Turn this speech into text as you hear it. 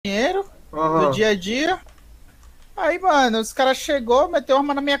do dia a dia. Aí, mano, os caras chegou, meteu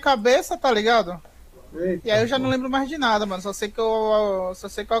arma na minha cabeça, tá ligado? Eita, E aí eu já não lembro mais de nada, mano. Só sei que eu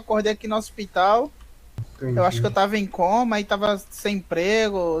acordei aqui no hospital. entendi. Eu acho que eu tava em coma e tava sem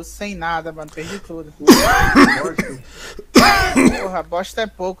emprego, sem nada, mano. Perdi tudo. Porra, bosta é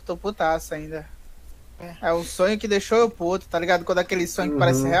pouco, tô putaço ainda. É um sonho que deixou eu puto, tá ligado? Quando aquele sonho que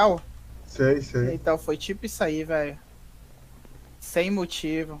parece real. Sei, sei. Então foi tipo isso aí, velho. Sem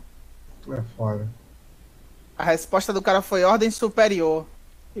motivo. É foda. A resposta do cara foi ordem superior.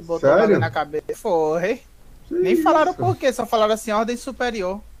 E botou o bagulho Sério? na cabeça. Foi. Que Nem falaram isso? por quê, só falaram assim, ordem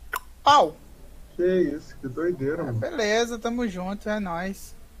superior. Pau! Que isso, que doideira, mano. Beleza, tamo junto, é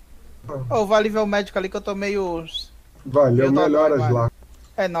nóis. Ô, vale ver o médico ali que eu tô meio... Valeu, dodói, melhoras mano. lá.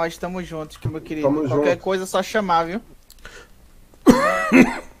 É nóis, tamo junto, que meu querido. Tamo Qualquer junto. coisa é só chamar, viu?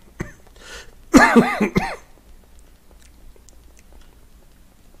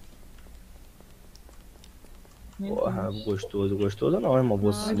 Porra, gostoso, gostoso não, irmão.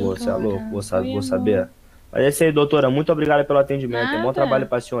 Você é louco, vou saber. Mas é isso aí, doutora. Muito obrigado pelo atendimento. Tem bom trabalho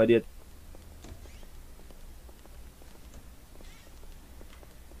pra senhorita.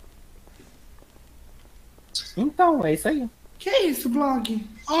 Então, é isso aí. Que é isso, blog?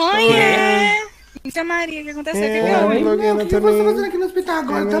 Oi! Isso é Maria, o que aconteceu aqui? Oi, o que você tá fazendo aqui no hospital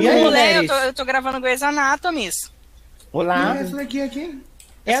agora também? E aí, mulher, eu tô gravando Grey's Anatomy. Olá. E essa daqui é quem?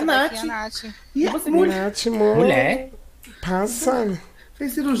 É a Nath. E você, mulher? Nath, mulher. Passa.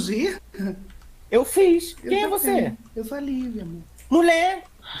 Fez cirurgia? Eu fiz. Quem é também. você? Eu sou a Lívia, amor. Mulher.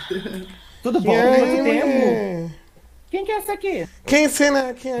 Tudo bom? Quanto tempo? Quem que é essa aqui? Quem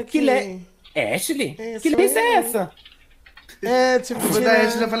será que é aqui? Ashley? Que lista é essa? É, tipo,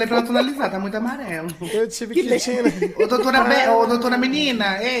 Eu já falei pra ela tonalizar, tá muito amarelo. Eu tive que tirar. Ô, doutora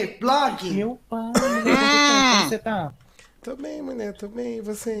menina, ei, blog. Meu pai, como você tá? Tô bem, mulher, tô bem. E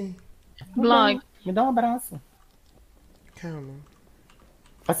você? Blog. Me dá um abraço. Calma.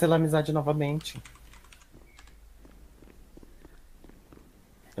 Fazer amizade novamente.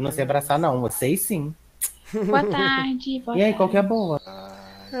 Eu não sei abraçar, não. Vocês sim. Boa tarde. E aí, qual que é a boa?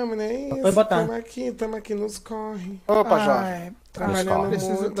 Ah, mulher, é isso. Oi, boa tarde. Tamo aqui nos corre. Opa, jovem. Trabalhando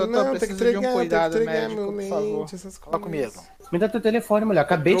muito. Doutor, Não, tem que preciso de um cuidado entregar médico, meu por favor. leite, essas Fala coisas. comigo. Me dá teu telefone, mulher.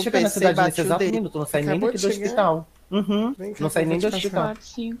 Acabei de chegar na Tropecei, cidade nesse bati o exato dedo. minuto. Não saí nem Acabou daqui de do chegar? hospital. Uhum. Vem cá, Não saí eu nem vou do te hospital. 4,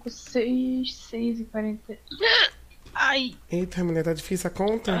 5, 6, 6 e 40. Ai, Eita, mulher, tá difícil a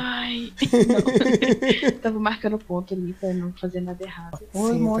conta? ai. Não. Tava marcando ponto ali pra não fazer nada errado.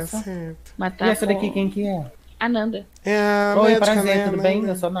 Oi, Sim, moça. tá certo. Mas E tá essa daqui bom. quem que é? Ananda. É a Oi, médica, prazer, né, tudo bem?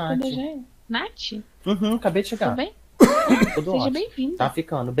 Amanda? Eu sou Nath. Tudo já é? Nath? Uhum, acabei de chegar. Tudo bem? Tudo Seja ótimo. bem-vinda. Tá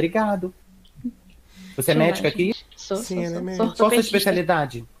ficando. Obrigado. Você é Deixa eu médica ver, aqui? gente. Sou, Sim, ela é sou. médica. Sou Qual a sua ortopedista.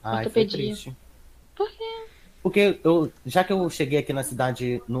 especialidade? Ai, foi Ortopedia. triste. Por quê? Porque já que eu cheguei aqui na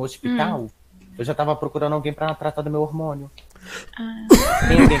cidade, no hospital, eu já tava procurando alguém pra tratar do meu hormônio. Ah,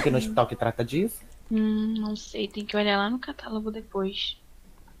 Tem alguém aqui no hospital que trata disso? não sei. Tem que olhar lá no catálogo depois.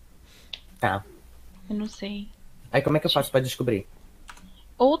 Tá. Eu não sei. Aí como é que eu faço pra descobrir?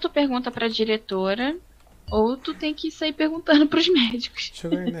 Ou tu pergunta pra diretora, ou tu tem que sair perguntando pros médicos. Deixa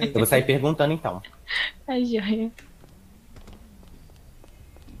eu guardar. Eu vou sair perguntando então. Ai, joia.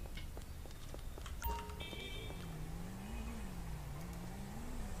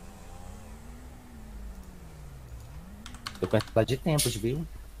 Eu conheço ela de tempos, viu?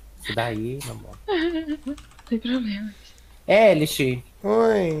 Isso daí, meu amor. Não tem problema. Elish.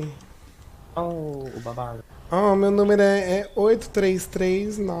 Oi. Oh, o babado. Ó, meu número é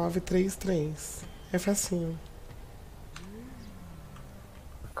 833933. É facinho.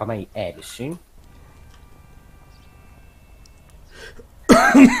 Calma aí, Elish.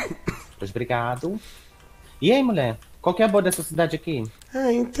 Pois obrigado. E aí, mulher? Qual que é a boa dessa cidade aqui?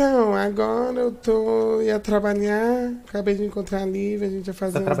 Ah, então, agora ia trabalhar, acabei de encontrar a Lívia, a gente ia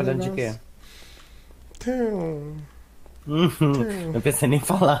fazer Tá uns trabalhando de negócios. quê? Então, Não pensei nem em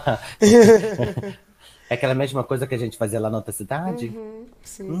falar. É aquela mesma coisa que a gente fazia lá na outra cidade?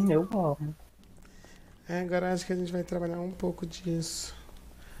 sim. Eu amo. Agora acho que a gente vai trabalhar um pouco disso.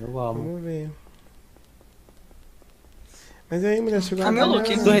 Eu amo. Vamos ver. Mas aí, mulher, chegou Ah, meu agora?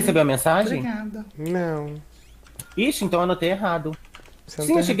 look. Tu recebeu a mensagem? Obrigada. Não. Ixi, então eu anotei errado. Você não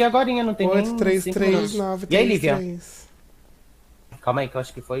Sim, tem- eu cheguei agorinha, não tem nem 5 minutos. 833933. E aí, Lívia? Calma aí, que eu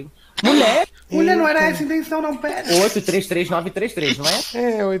acho que foi... Mulher! Mulher, não era essa a intenção, não, pera. 833933, não é?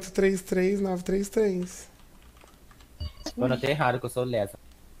 É, 833933. Eu anotei errado, que eu sou lesa.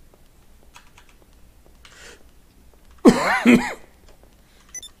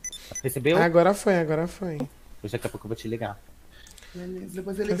 Recebeu? Agora foi. Hoje daqui a pouco eu vou te ligar. Beleza.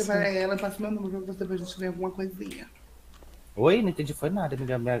 Depois eu ligo pra ela, passa meu número pra você, depois a gente ver alguma coisinha. Oi? Não entendi, foi nada.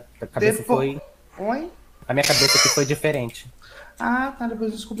 Minha cabeça Depois... foi... Oi? A minha cabeça aqui foi diferente. Ah, tá.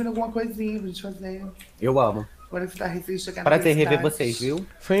 Depois a gente combina alguma coisinha pra gente fazer. Eu amo. Agora que você tá recém-chegando na Prazer rever cidade. vocês, viu?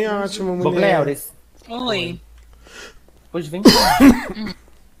 Foi ótimo, mulher. Bobleures. Oi. Pois vem cá.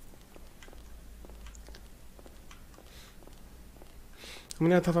 A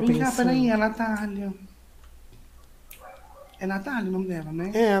mulher tava Vem cá, pensando. peraí, é a Natália. É Natália o nome dela,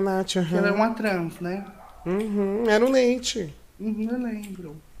 né? É, a Nath, Ela é aham. uma trans, né? Uhum, era o leite. Eu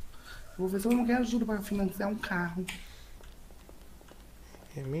lembro. Vou ver se eu não quero ajuda pra financiar um carro.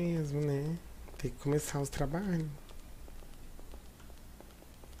 É mesmo, né? Tem que começar os trabalhos.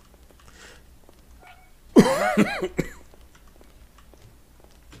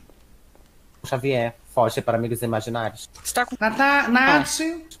 Xavier, foge para amigos imaginários. Você tá com Nath,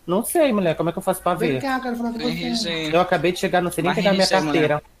 Não sei, mulher, como é que eu faço pra vem ver? cá, quero falar com você. RG? Eu acabei de chegar, não sei nem Vai pegar minha RG, mulher.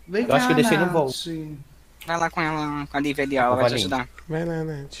 carteira. Vem Eu cá, acho que eu deixei no Nath. voo. Vai lá com ela, com a Lívia ali, ó, ela vai te Valinho. ajudar. Vai lá,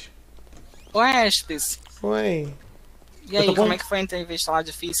 Nath. Ô, Estes, Oi. e aí, Eu tô bom. como é que foi a entrevista lá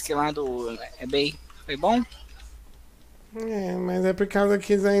de Fisk lá do eBay? Foi bom? É, mas é por causa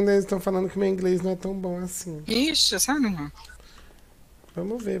que eles ainda estão falando que meu inglês não é tão bom assim. Ixi, sabe, mano?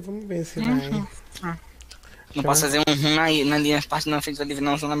 Vamos ver se vai. Não posso fazer um rum na linha, parte na frente da Lívia,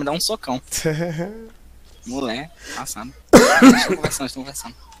 não, senão ela me dá um socão. Mulher, passado. Estão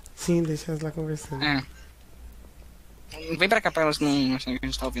conversando. Sim, deixa elas lá conversando. É. Vem pra cá pra elas não acharem que a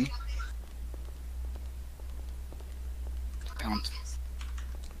gente tá ouvindo. Pronto.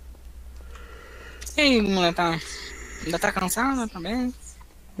 E aí, mulher, tá... Ainda tá cansada também?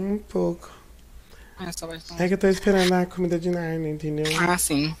 Um pouco. É, só vai... É que eu tô esperando a comida de Narnia, entendeu? Ah,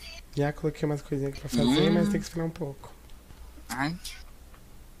 sim. Já coloquei umas coisinhas aqui pra fazer, mas tem que esperar um pouco. Ai.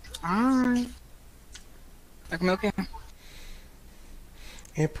 Ai. Vai comer o quê?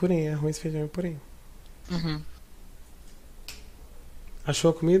 É purê, arroz, feijão e purê. Uhum. Achou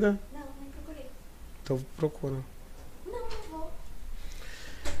a comida? Não procurei. Então procura. Não vou.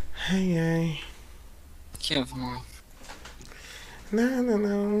 Ai, ai. Que amor. Nada,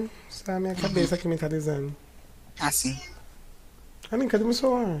 não. Só a minha cabeça aqui mentalizando. Ah, sim. Ah, nem, cadê meu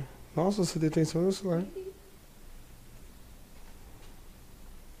celular? Nossa, você detenção no celular.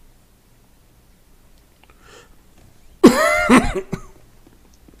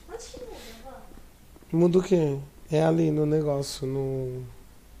 Onde que muda, vó? Muda o quê? É ali no negócio, no...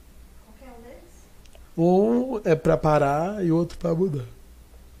 Qualquer um deles? Um é pra parar e o outro pra mudar.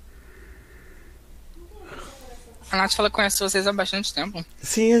 A Nath falou que conhece vocês há bastante tempo.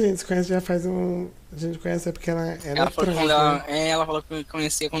 Sim, a gente se conhece já faz um... A gente conhece é porque ela Ela falou, que trans, quando né? ela falou que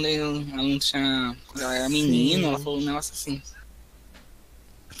conhecia quando ela não tinha. Quando ela era menina, ela falou um negócio assim.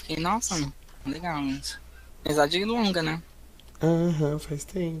 Fiquei, nossa, mano, legal isso. Amizade longa, né? Aham, faz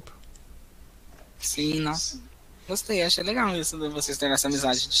tempo. Sim, nossa. Gostei, achei legal isso de vocês terem essa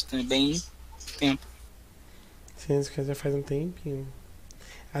amizade de ter bem tempo. Sim, a gente se conhece já faz um tempinho.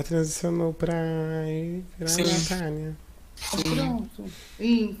 Ela transicionou pra virar Sim. Natália. Pronto.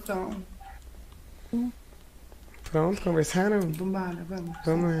 Então, Pronto, conversaram? vambora, vamos.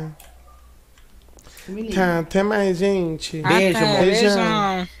 Vamos lá. Você me liga. Tá, até mais, gente. Beijo, Até, amor.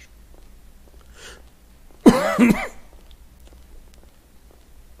 beijão.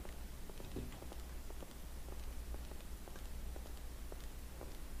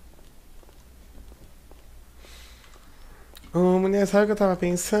 Ô, mulher, sabe o que eu tava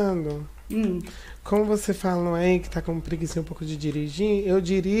pensando? Hum. Como você falou aí que tá com preguiça um pouco de dirigir, eu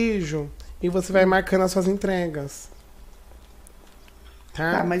dirijo e você vai marcando as suas entregas.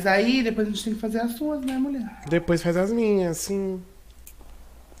 Tá, Tá? mas aí depois a gente tem que fazer as suas, né, mulher? Depois faz as minhas, sim.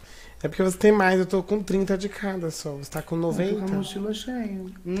 É porque você tem mais, eu tô com 30 de cada só. Você tá com Eu tô 90? com a mochila cheia.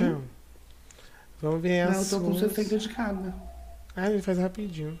 Então, vamos ver Não, eu as tô com suas. 60 de cada. Ah, ele faz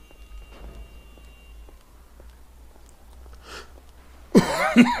rapidinho.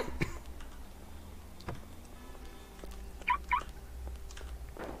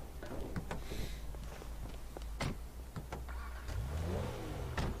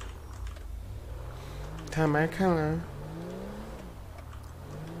 Tá, marca lá.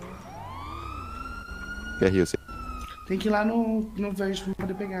 Tem que ir lá no verde pra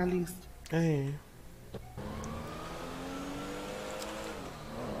poder pegar a lista. É.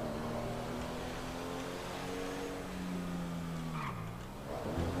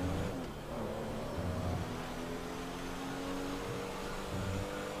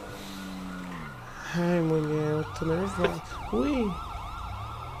 Ai, mulher, eu tô nervosa. Ui!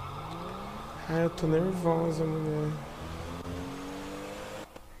 Ai, eu tô nervosa, mulher.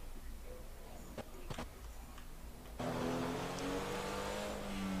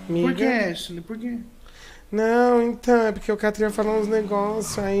 Por que, Amiga, Ashley? Por quê? Não, então, é porque o Catrinha falou uns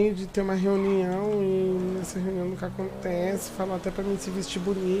negócios aí de ter uma reunião e nessa reunião nunca acontece. Falou até pra mim se vestir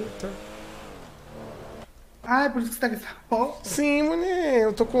bonita. Ah, é por isso que você tá com essa roupa? Sim, mulher,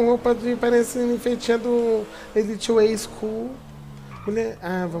 eu tô com roupa de parecendo enfeitinha do Elite Way School. Mulher,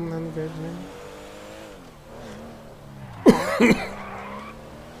 vamos lá no verde, né?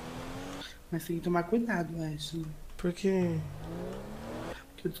 Mas tem que tomar cuidado, Ashley. Por quê?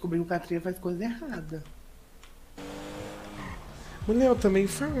 Porque eu descobri que o Catrinha faz coisa errada. Mulher, eu também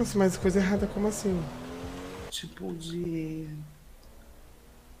faço, mas coisa errada como assim? Tipo de...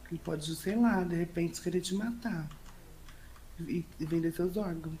 Ele pode, sei lá, de repente querer te matar. E vender seus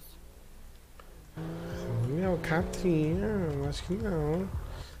órgãos. Meu, Catrinha, eu acho que não.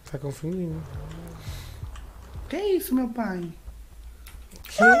 Tá confundindo. Que isso, meu pai?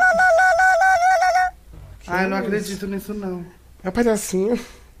 Que? Eu não acredito nisso, não. É o palhacinho.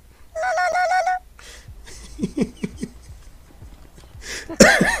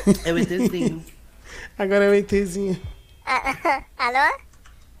 É o ETzinho. Agora é o ETzinho. Alô?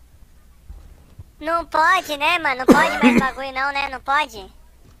 Não pode, né, mano? Não pode mais bagulho não, né? Não pode?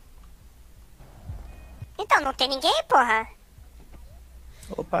 Então, não tem ninguém, porra.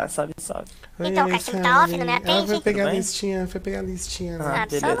 Opa, salve. Então, o cachorro tá off, não me Ela atende? foi pegar a bem? listinha, né?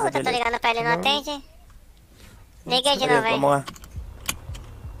 Absoluta, tô beleza. ligando pra ele, não atende? Liga de novo, Vamos hein? lá.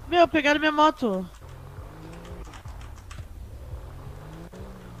 Meu, pegaram minha moto.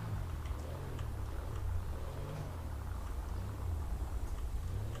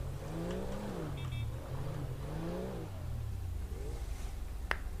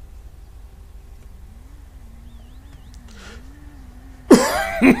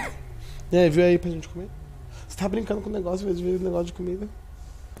 E aí, viu aí pra gente comer? Você tá brincando com o negócio, às vezes negócio de comida.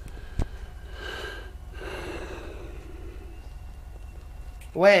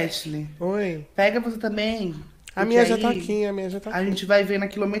 Ô, Ashley, Oi. pega você também. A minha porque já tá aí aqui, a minha já tá A aqui. gente vai ver na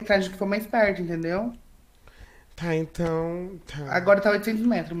quilometragem que for mais perto, entendeu? Tá, então. Tá. Agora tá 800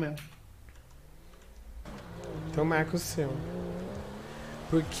 metros, meu. Então marca o seu.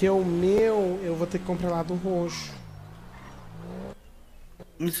 Porque o meu eu vou ter que comprar lá do roxo.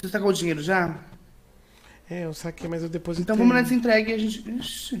 Você sacou o dinheiro já? É, eu saquei, mas eu depositei. Então vamos nessa entrega e a gente...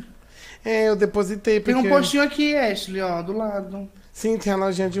 Ixi. É, eu depositei porque... Tem um postinho aqui, Ashley, ó, do lado. Sim, tem a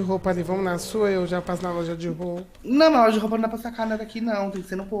lojinha de roupa ali. Vamos na sua, eu já passo na loja de roupa. Não, na loja de roupa não dá pra sacar nada aqui, não. Tem que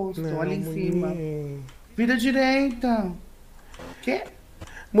ser no posto, Não, ali em mulher. cima. Vira direita. Quê?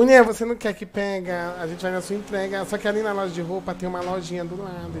 Mulher, você não quer que pega? A gente vai na sua entrega. Só que ali na loja de roupa tem uma lojinha do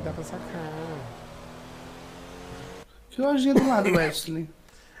lado e dá pra sacar. Que lojinha do lado, Ashley?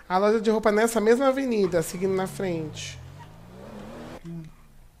 A loja de roupa nessa mesma avenida, seguindo na frente.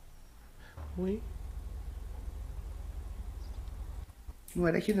 Oi? Não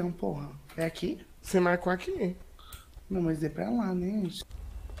era aqui não, porra. É aqui? Você marcou aqui. Não, mas é pra lá, né?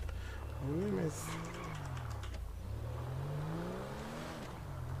 Oi, mas...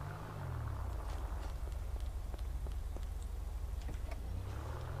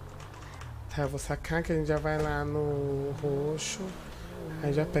 Tá, eu vou sacar que a gente já vai lá no roxo.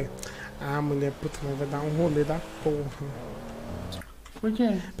 Aí já pega. Ah, mulher, puta, mas vai dar um rolê da porra. Por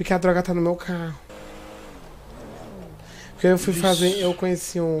quê? Porque a droga tá no meu carro. Porque eu fui fazer, eu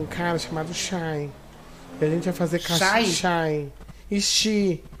conheci um cara chamado Shai. E a gente ia fazer caixa. Shai.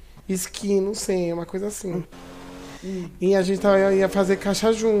 Esqui, não sei, uma coisa assim. E a gente ia fazer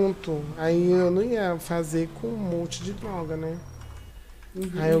caixa junto. Aí eu não ia fazer com um monte de droga, né?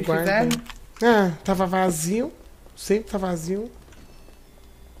 Aí eu guardei. Ah, tava vazio. Sempre tá vazio.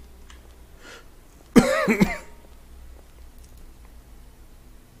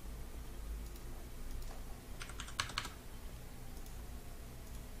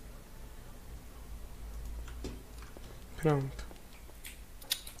 Pronto.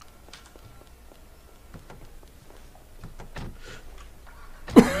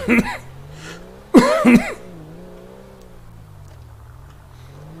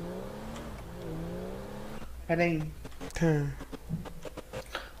 Peraí. Tá.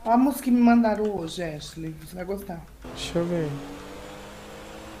 Ó a música que me mandaram hoje, Ashley. Você vai gostar. Deixa eu ver.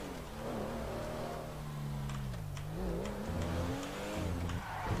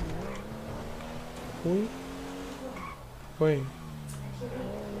 Oi? Oi.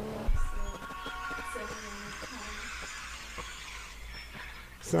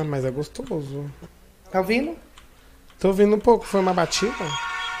 Ah, mas é gostoso. Tá ouvindo? Tô ouvindo um pouco. Foi uma batida?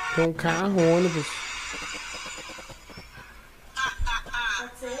 Tem um carro, um ônibus.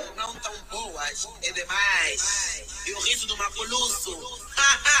 Não tão boas, é demais. E o riso do maculuço.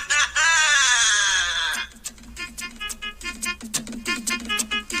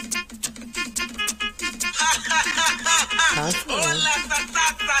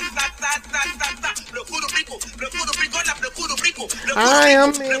 Ai,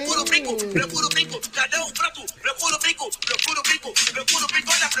 amei. Procura o brinco, cadê o prato? Procura o brinco, olha, procura o brinco,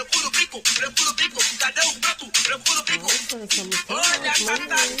 cadê o prato? Procura o brinco. Olha,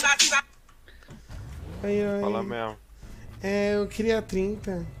 tá. Ai, ai. Fala mesmo. É, eu queria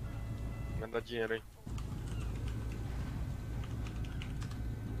 30. Me dá dinheiro aí.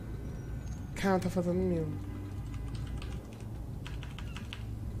 Calma, tá fazendo 1000.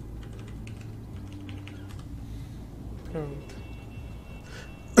 Pronto.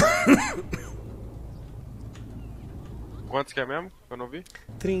 Quantos que é mesmo? Eu não vi?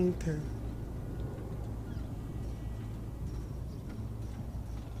 30.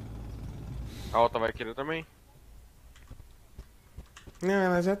 A outra vai querer também? Não,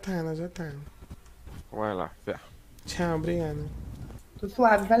 ela já tá. Vai lá, fé. Tchau, obrigada. Tô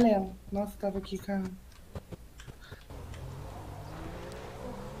suave, valeu. Nossa, tava aqui, cara.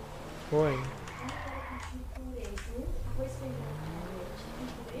 Oi.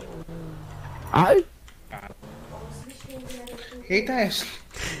 Ai! Eita, Ashley.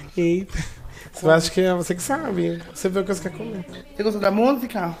 Eita. Você acha que é você que sabe? Você vê o que você quer comer. Você gostou da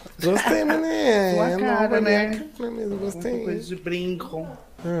música? Gostei, né? Sua cara, nova, né? Minha cara mesmo, gostei. Coisa de brinco.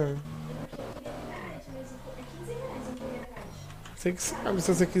 Você que sabe,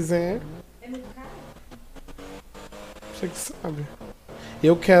 se você quiser. É muito caro? Você que sabe.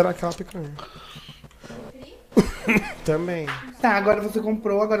 Eu quero aquela picanha. Também. Tá, agora você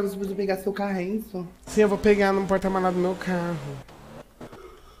comprou, agora você precisa pegar seu carro, é isso? Sim, eu vou pegar no porta-malas do meu carro.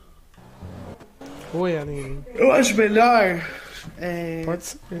 Oi, Aline. Eu acho melhor. Pode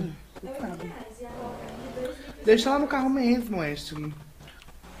ser. Deixa lá no carro mesmo, Ashley.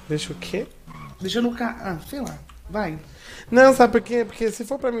 Deixa o quê? Deixa no carro. Ah, sei lá. Vai. Não, sabe por quê? Porque se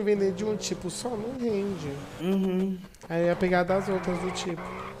for pra me vender de um tipo só, não rende. Aí eu ia pegar das outras do tipo.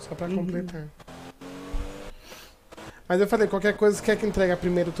 Só pra completar. Mas eu falei, qualquer coisa, você quer que entregue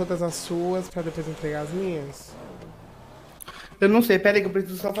primeiro todas as suas pra depois entregar as minhas? Eu não sei, pera aí que eu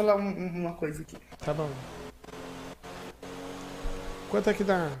preciso só falar uma coisa aqui. Tá bom. Quanto é que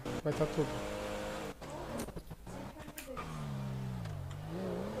dá? Vai estar tudo.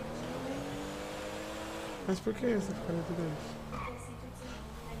 Mas por que esse 42?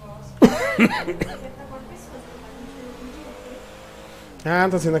 Ah,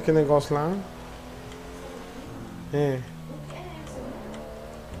 tá sendo aquele negócio lá? É.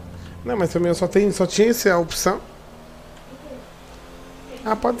 Não, mas também só tinha essa opção?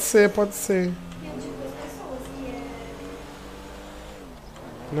 Ah, pode ser.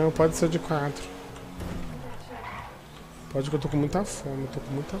 Não, pode ser de 4. Pode que eu tô com muita fome, O de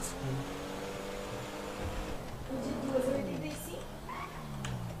 2 é 85?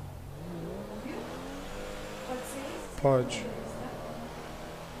 Viu? Pode ser isso? Pode.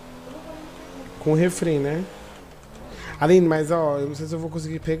 Com refri, né? Aline, mas ó, eu não sei se eu vou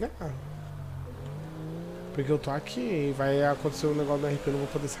conseguir pegar. Porque eu tô aqui e vai acontecer um negócio do RP, eu não vou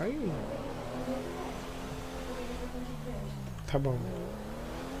poder sair. Tá bom.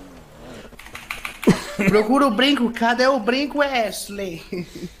 Procura o brinco, cadê o brinco, Ashley?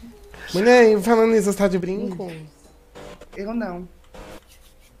 Mulher, falando nisso, você tá de brinco? Eu não.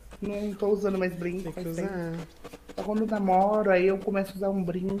 Não tô usando mais brinco. Tem que usar. Só quando eu namoro, aí eu começo a usar um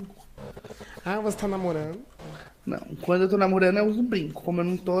brinco. Ah, você tá namorando? Não, quando eu tô namorando eu uso brinco. Como eu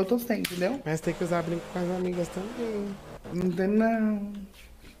não tô, eu tô sem, entendeu? Mas tem que usar brinco com as amigas também. Não tem, não.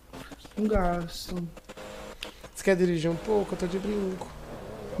 Não gosto. Você quer dirigir um pouco? Eu tô de brinco.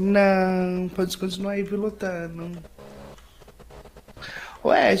 Não, pode continuar aí pilotando.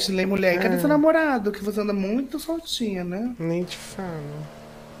 Ô Ashley, mulher, cadê seu namorado? Que você anda muito soltinha, né? Nem te falo.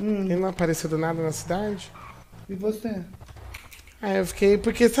 Ele não apareceu do nada na cidade? E você? Aí eu fiquei,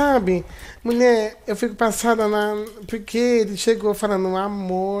 porque sabe, mulher, eu fico passada porque ele chegou falando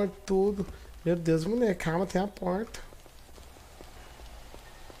amor, tudo. Meu Deus, mulher, calma, tem a porta.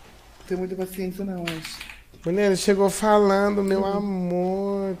 Não tenho muita paciência não, Ashley. Mulher, ele chegou falando, meu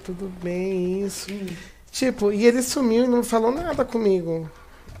amor, tudo bem, isso. Tipo, e ele sumiu e não falou nada comigo.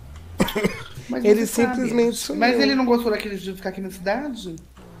 Mas ele você sabe. simplesmente sumiu. Mas ele não gostou daquele de ficar aqui na cidade?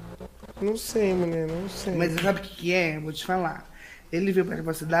 Não sei, mulher, não sei. Mas sabe o que é? Vou te falar. Ele veio pra aqui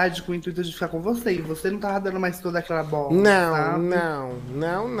pra cidade com o intuito de ficar com você. E você não tava dando mais toda aquela bola, Não, sabe?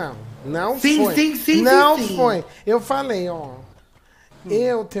 não Sim, foi. sim, sim, não sim, sim. foi. Eu falei, ó.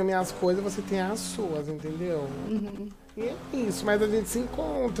 Eu tenho minhas coisas, você tem as suas, entendeu? E é isso, mas a gente se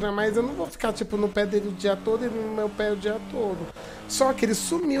encontra, mas eu não vou ficar, tipo, no pé dele o dia todo e no meu pé o dia todo. Só que ele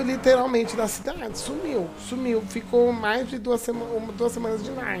sumiu literalmente da cidade, sumiu. Ficou mais de 2 semanas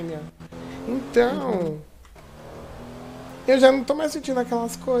de Nárnia. Então, eu já não tô mais sentindo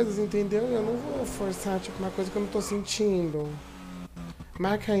aquelas coisas, entendeu? Eu não vou forçar, tipo, uma coisa que eu não tô sentindo.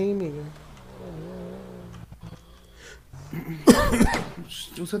 Marca aí, amiga.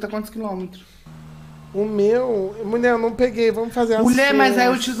 Você tá quantos quilômetros? O meu... Mulher, eu não peguei. Vamos fazer as Mulher, mas aí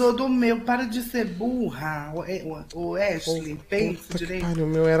eu suas. te dou do meu. Para de ser burra. O Ashley, pensa Puta que direito. pariu, o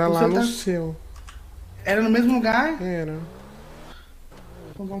meu era O lá seu no tá- seu. Era no mesmo lugar? Era.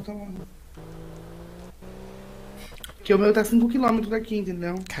 Então volta lá. Porque o meu tá 5 km daqui,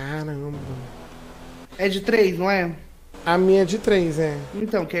 entendeu? Caramba. É de 3, não é? A minha é de 3, é.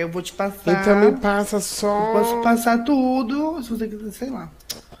 Então, que aí eu vou te passar. Então me passa só... Eu posso passar tudo, se você quiser, sei lá.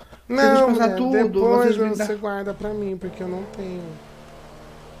 Não, passar mulher, tudo, depois vocês me você dá- guarda pra mim, porque eu não tenho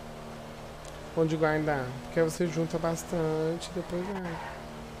onde guardar. Porque aí você junta bastante e depois guarda.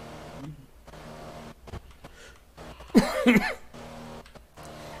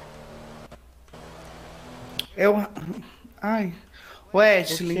 Eu... Ai... O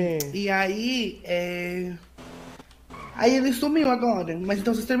Ashley, O quê? e aí, Aí ele sumiu agora, mas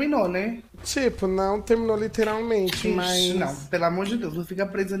então você terminou, né? Tipo, não terminou literalmente, Ixi, mas... não, pelo amor de Deus, não fica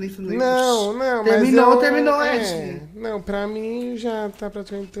presa nisso. Não, não, terminou, mas eu... terminou, é, Ashley. não, pra mim já tá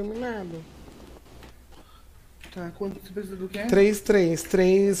praticamente terminado. Tá, quanto você precisa do quê?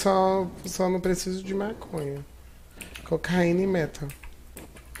 3, só não preciso de maconha. Cocaína e meta.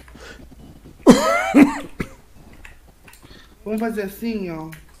 Vamos fazer assim, ó.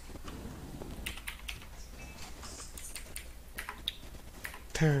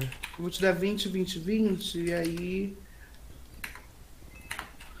 Tá. Eu vou te dar 20, 20, 20, e aí...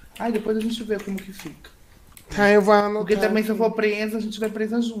 Aí depois a gente vê como que fica. Tá, eu vou anotar. Porque também se eu aqui. for presa, a gente vai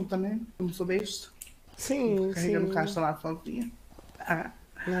presa junta, né? Eu não sou besta. Sim, Carregando sim. caixa lá sozinha. Ah.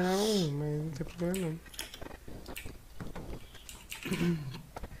 Não, mas não tem problema não.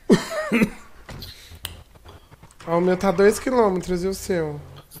 Ó, o meu tá 2 km e o seu?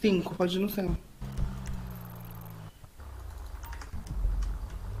 5, pode ir no céu.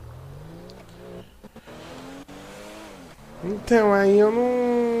 Então, aí eu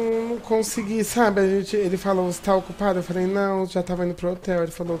não consegui, sabe? Ele falou, você tá ocupado? Eu falei, não, já tava indo pro hotel.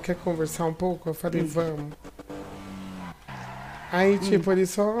 Ele falou, quer conversar um pouco? Eu falei, vamos. Aí, tipo,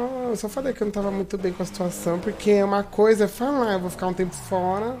 eu só falei que eu não tava muito bem com a situação, porque uma coisa é falar, eu vou ficar um tempo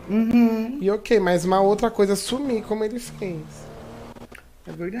fora, e ok, mas uma outra coisa é sumir, como ele fez.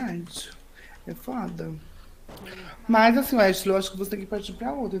 É verdade. É foda. Mas assim, Ashley, eu acho que você tem que partir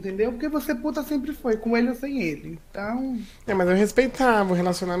pra outra, entendeu? Porque você puta sempre foi, com ele ou sem ele. Então. É, mas eu respeitava o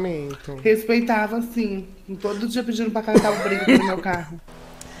relacionamento. Respeitava, sim. Todo dia pedindo pra carregar o brinco no meu carro.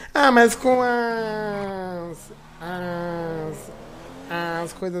 Ah, mas com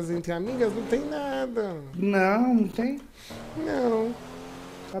as coisas entre amigas não tem nada. Não, não tem? Não.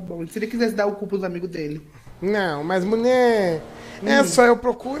 Tá bom. E se ele quisesse dar o cu pros amigos dele? Não, mas mulher, é só eu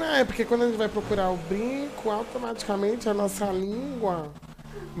procurar, é porque quando a gente vai procurar o brinco, automaticamente a nossa língua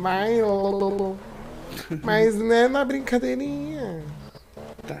vai. Mas não é na brincadeirinha.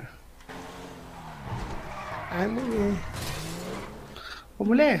 Tá. Ai, mulher. Ô,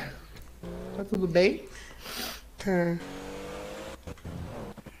 mulher, tá tudo bem? Tá.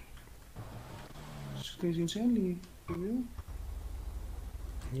 Acho que tem gente ali, viu?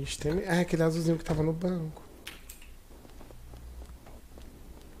 Ixi, tem... Ah, aquele azulzinho que tava no banco.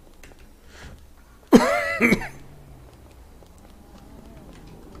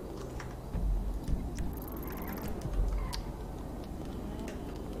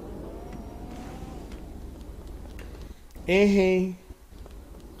 Errei.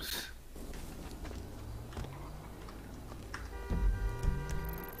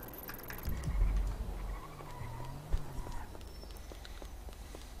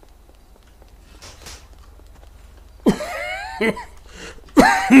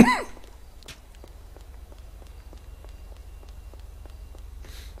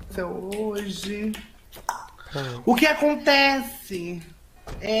 Hoje. O que acontece,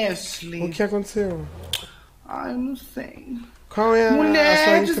 Ashley? O que aconteceu? Ai, eu não sei. Qual é a Mulher,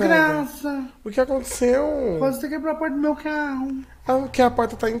 sua entrega? desgraça. O que aconteceu? Você quebrou a porta do meu carro. Ah, que a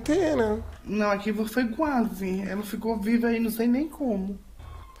porta tá inteira. Não, aqui foi quase. Ela ficou viva aí, não sei nem como.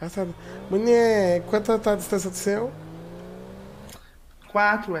 Passado. Mulher, quanto tá a distância do seu?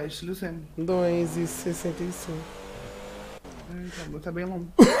 4, Ashley, Luciano. 2,65. Tá bem longo.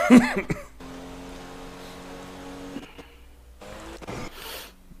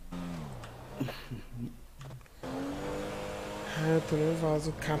 Ai, eu tô nervosa.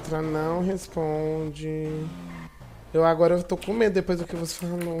 O Catra não responde. Agora eu tô com medo depois do que você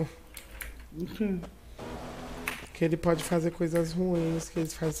falou. Que ele pode fazer coisas ruins, que ele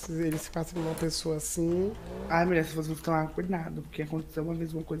se passa por uma pessoa assim. Ai, mulher, se você tomar cuidado, porque aconteceu uma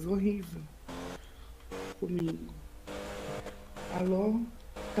vez uma coisa horrível comigo. Alô?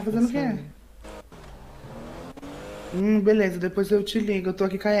 Tá fazendo o quê? Beleza, depois eu te ligo. Eu tô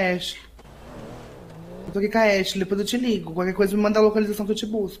aqui com a Ashley. Depois eu te ligo. Qualquer coisa me manda a localização que eu te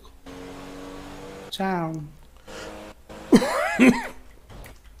busco. Tchau.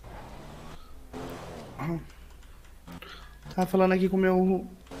 Tava falando aqui com o meu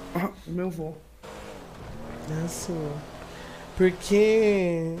vô. É assim, ó.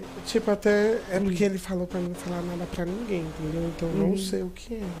 Porque, tipo, até é porque ele falou pra não falar nada pra ninguém, entendeu? Então eu não sei o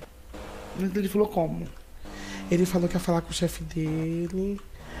que é. Mas ele falou como? Ele falou que ia falar com o chefe dele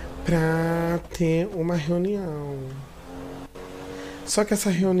pra ter uma reunião. Só que essa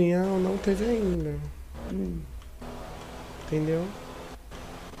reunião não teve ainda. Entendeu?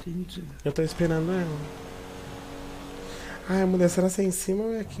 Entendi. Eu tô esperando ela. Ai, mulher, será que é em cima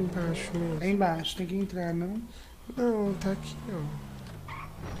ou é aqui embaixo mesmo? É embaixo, tem que entrar, não? Não, tá aqui, ó.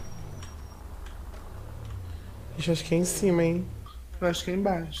 Ixi, acho que é em cima, hein? Eu acho que é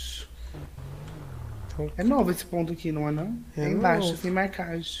embaixo. Então, É novo esse ponto aqui, não é não? É embaixo, novo. sem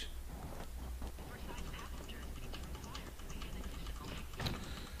marcagem.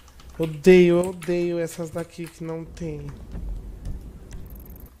 eu odeio essas daqui que não tem.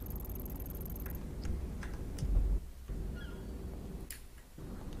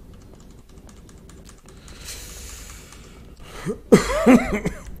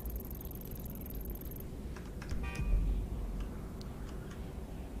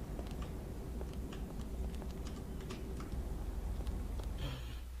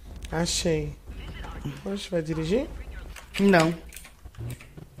 Achei. Oxe, vai dirigir? Não.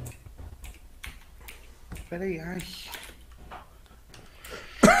 Peraí, ai.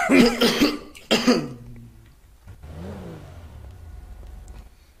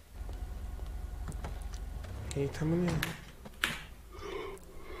 Eita, mulher.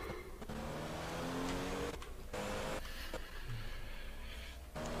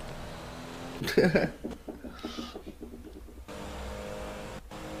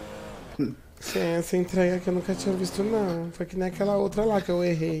 Sim, essa entrega que eu nunca tinha visto, não. Foi que nem aquela outra lá que eu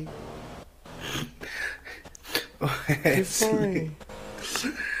errei. Que foi?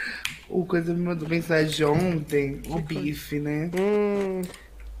 O coisa me mandou mensagem ontem, o bife, né?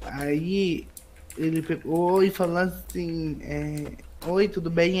 Aí ele pegou e falou assim, oi, tudo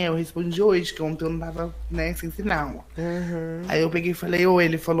bem? Eu respondi hoje, que ontem eu não tava, né, sem sinal. Aí eu peguei e falei, oi,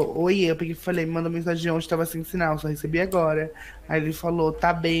 ele falou, oi, eu peguei e falei, me mandou mensagem ontem, tava sem sinal, só recebi agora. Aí ele falou,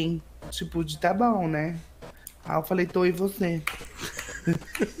 tá bem, tipo, de tá bom, né? Aí eu falei, tô, e você?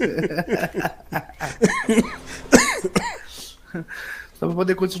 Só pra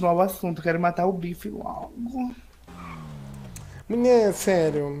poder continuar o assunto, eu quero matar o bife logo. Mulher,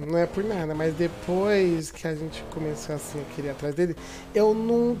 sério, não é por nada, mas depois que a gente começou assim a querer ir atrás dele, eu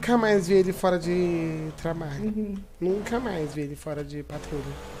nunca mais vi ele fora de trabalho. Nunca mais vi ele fora de patrulha.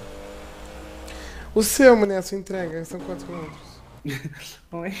 O seu, mulher, a sua entrega, são quantos quilômetros?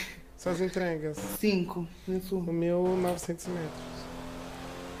 Oi? Suas entregas? 5. O meu, 900 metros.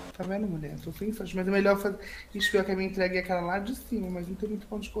 Tá vendo, mulher? Tô sem sorte, mas é melhor fazer. Ixi, pior que a minha entrega é aquela lá de cima, mas não tem muito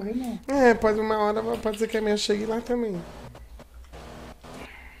pra onde correr, não. É, pode uma hora, pode ser que a minha chegue lá também.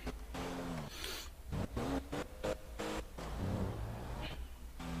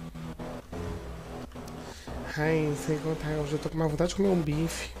 Ai, sem contar, hoje eu tô com uma vontade de comer um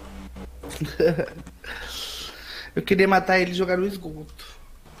bife. Eu queria matar ele e jogar no esgoto.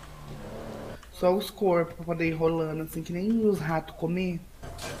 Só os corpos pra poder ir rolando, assim, que nem os ratos comer.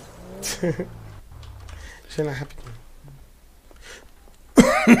 Deixa eu ir lá rapidinho.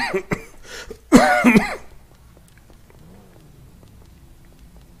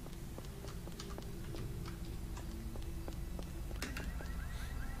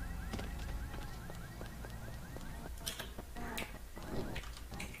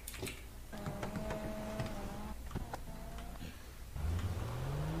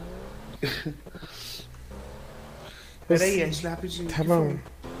 Peraí, Ashley, rapidinho. Tá bom.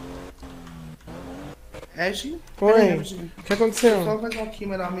 Ashley? Oi, o que aconteceu? Só fazer aqui,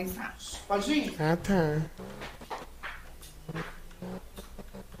 mandar uma mensagem. Pode ir? Ah, tá.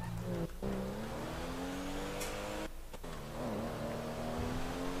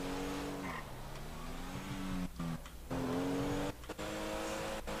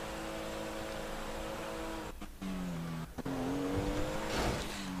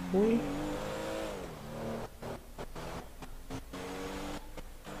 Oi.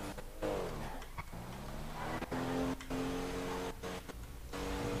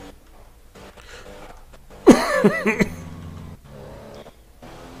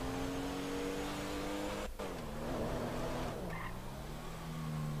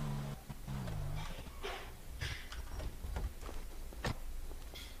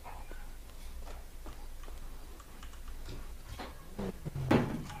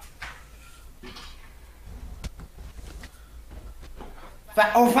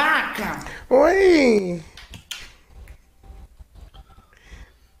 Ô, vaca! Oi!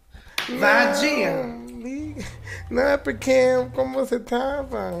 Vadia! Não, é porque como você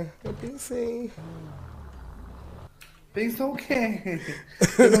tava, eu pensei. Pensou o quê?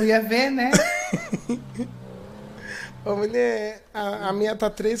 Eu não ia ver, né? Ô, mulher, a minha tá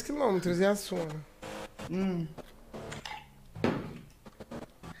 3 quilômetros e a sua?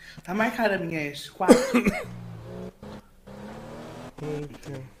 Tá marcada a minha 4.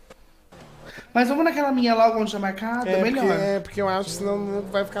 Eita. Mas vamos naquela minha logo onde tá marcada, melhor. Porque eu acho que senão não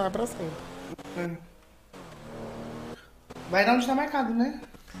vai ficar lá pra sempre. Vai lá onde tá marcado, né?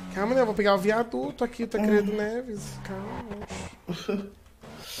 Calma, mulher, eu vou pegar o viaduto aqui, tá querendo Neves. Calma.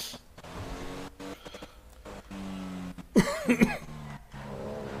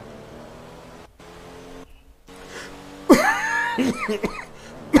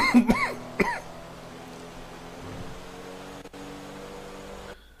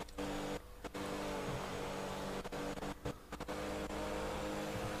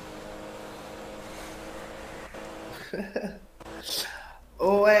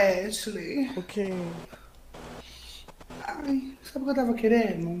 Ô, Ashley. O quê? Ai, sabe o que eu tava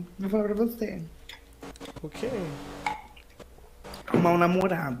querendo? Vou falar pra você. O quê? Arrumar um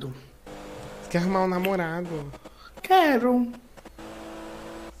namorado. Você quer arrumar um namorado? Quero.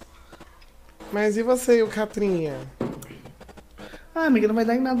 Mas e você e o Catrinha? Ah, amiga, não vai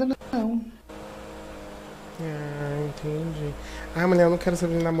dar em nada, não. Ah, entendi. Ah, mulher, eu não quero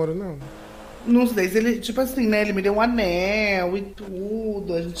saber de namoro, não. Não sei, ele, tipo assim, né? Ele me deu um anel e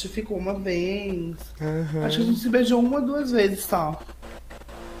tudo. A gente ficou uma vez. Aham. Acho que a gente se beijou 1 ou 2 vezes só.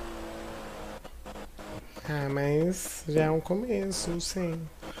 Ah, mas já é um começo, não sei.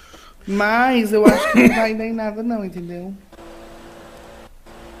 Mas eu acho que não vai dar em nada, não, entendeu?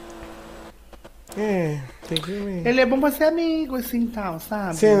 É, tem que ver. Ele é bom pra ser amigo, assim, tal,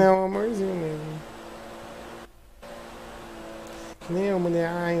 sabe? Sim, né? Um amorzinho mesmo. Que nem eu, mulher.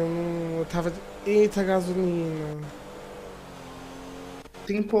 Ai, eu não... Eu tava... Eita, gasolina.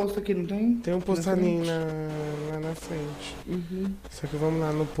 Tem posto aqui, não tem? Tem um posto Na ali frente. lá na frente. Uhum. Só que vamos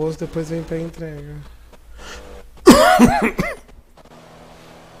lá no posto, depois vem pra entrega.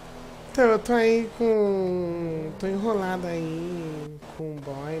 Então, eu tô aí com... Tô enrolada aí com o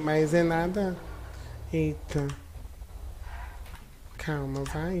boy, mas é nada... Eita. Calma,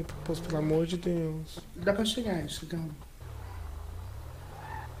 vai pro posto, pelo amor de Deus. Dá pra chegar, então.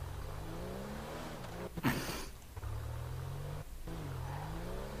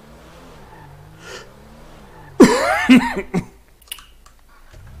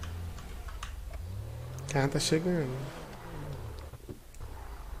 Ah, tá chegando.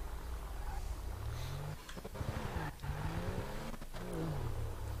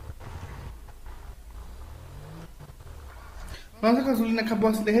 Nossa, a gasolina acabou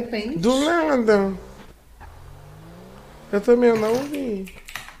assim de repente. Do nada. Eu também eu não vi.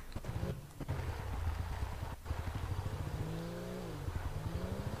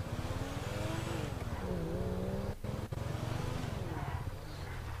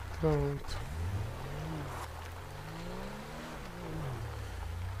 Pronto.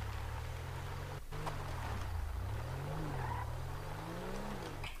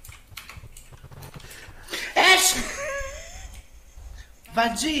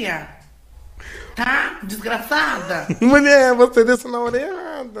 Vadia! Tá? Desgraçada! Mulher, você desceu na hora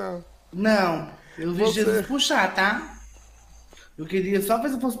errada. Não, eu vi Você- Jesus puxar, tá? Eu queria só ver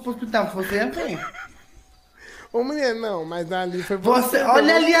se eu fosse pro hospital, você ia ver. Ô, mulher, não, mas ali foi você. Você,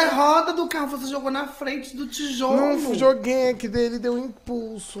 olha ali a roda do carro, você jogou na frente do tijolo. Não joguei aqui dele, deu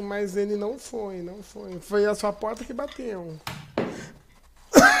impulso, mas ele não foi, não foi. Foi a sua porta que bateu.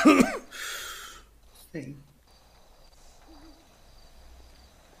 Sim.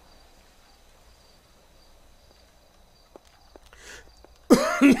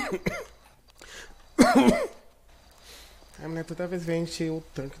 A mulher toda vez vem encher o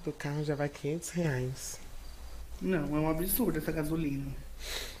tanque do carro, já vai R$ 500. Não, é um absurdo essa gasolina.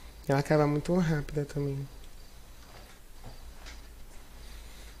 Ela acaba muito rápida também.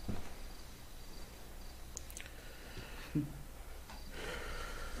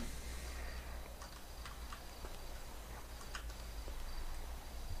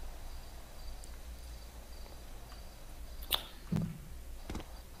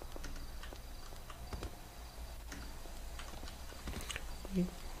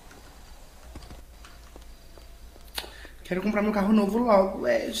 Quero comprar meu carro novo logo,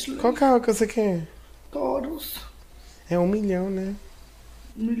 Ashley. Qual carro que você quer? Todos. É 1 milhão, né?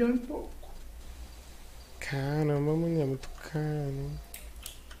 1 milhão e pouco. Caramba, mulher, muito caro.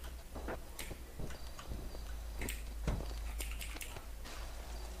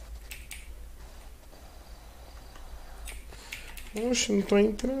 Oxe, não tô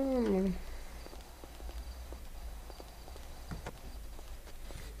entrando.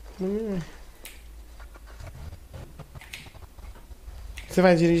 Você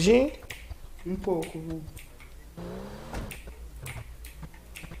vai dirigir? Um pouco, viu?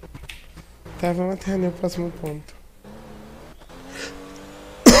 Tá, vamos até ali o próximo ponto.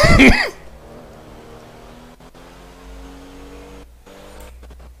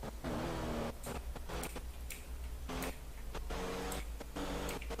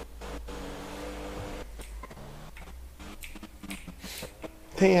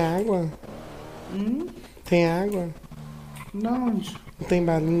 Tem água? Tem água? Não. Não tem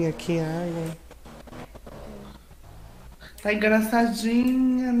balinha aqui, água? Tá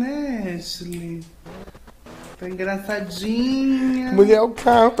engraçadinha, né, Ashley? Tá engraçadinha. Mulher é o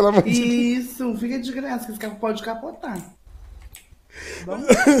carro, pelo amor de Deus. Isso, fica de graça, que esse carro pode capotar. Vamos?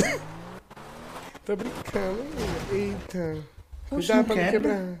 Tô brincando, menina. Eita. Poxa, Cuidado não pra não quebra?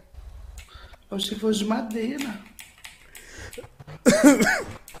 quebrar. Eu achei que fosse de madeira.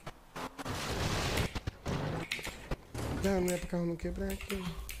 Não é pro carro não quebrar aqui.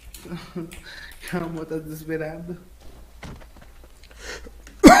 Calma, tá desesperado.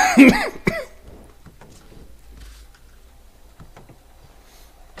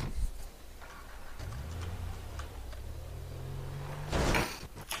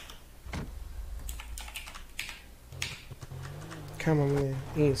 Calma, mulher.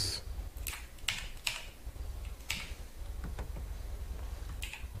 Isso.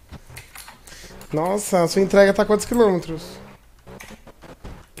 Nossa, a sua entrega tá a quantos quilômetros?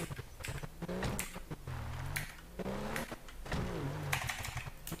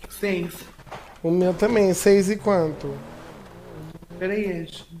 Seis. O meu também, 6 e quanto? Peraí,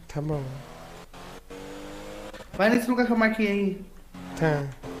 Ashley. Tá bom. Vai nesse lugar que eu marquei aí. Tá.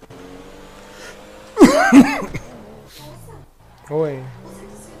 Oi.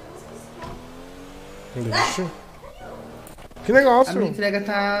 Deixa. Que A negócio? minha entrega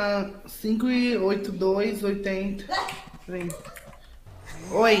tá 5,8280. Peraí.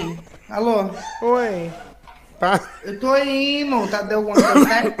 Oi. Alô? Oi. Tá. Eu tô indo. Tá, deu alguma coisa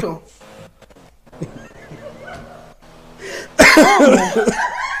certo?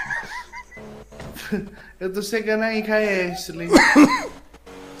 Eu tô chegando aí com a Ashley.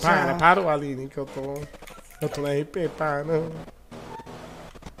 Para, Aline, que eu tô na RP, para. O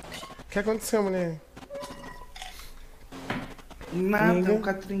que aconteceu, mulher? Nada, Amiga? o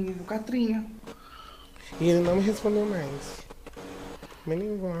Catrinha. E ele não me respondeu mais.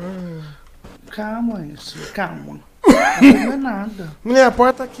 Menino, Calma, Ashley, calma. Não é nada. mulher, a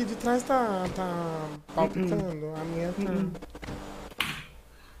porta aqui de trás tá palpitando. A minha tá.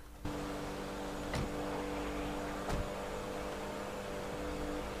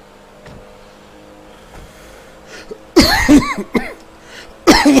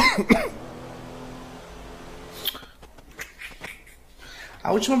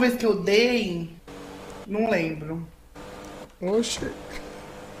 A última vez que eu dei, não lembro. Oxe.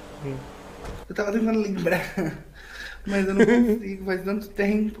 Eu tava tentando lembrar, mas eu não consigo, faz tanto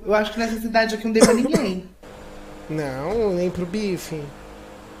tempo. Eu acho que nessa cidade aqui não dei pra ninguém. Não, nem pro bife.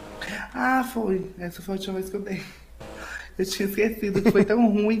 Ah, foi. Essa foi a última vez que eu dei. Eu tinha esquecido que foi tão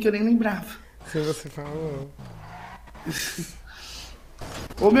ruim que eu nem lembrava. Se você falou.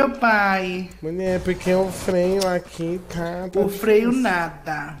 Ô, meu pai. Mulher, porque o freio aqui tá O freio difícil.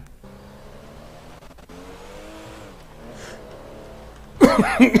 nada.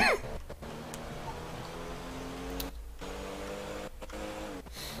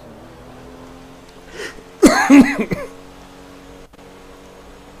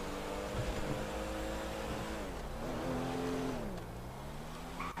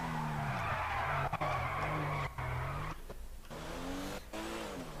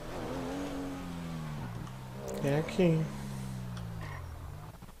 É aqui.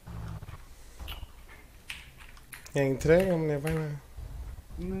 É a entrega, mulher? Vai lá.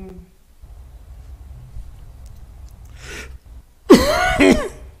 Não.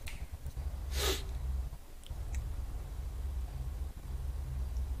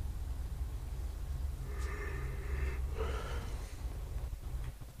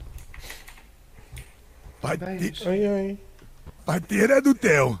 Oi. Parteira do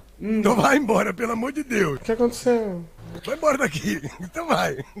Theo. Então vai embora, pelo amor de Deus. O que aconteceu? Vai embora daqui. Então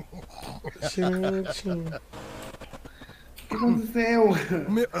vai. Gente. O que aconteceu?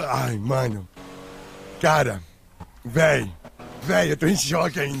 Ai, mano. Cara, véi, eu tô em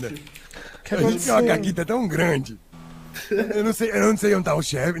choque ainda. Que A gente tem uma aconteceu? caguita tão grande. Eu não sei onde tá o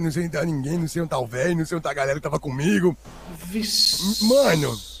chefe, não sei onde tá ninguém, não sei onde tá o velho, não sei onde tá a galera que tava comigo. Vixe.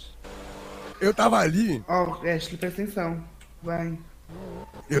 Mano, eu tava ali. Ó, Ashley, presta atenção. Vai.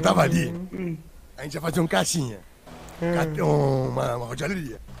 Eu tava ali, a gente ia fazer um caixinha. Uma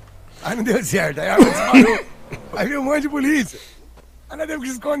joalheria. Aí não deu certo, aí a arma disparou. Aí veio um monte de polícia. Aí nós temos que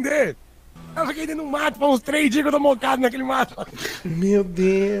se esconder. Eu fiquei dentro do mato por uns 3 dias que eu tô mocado naquele mato. Meu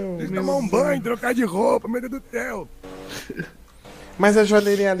Deus. Tomar um banho, trocar de roupa, meu Deus do céu. Mas a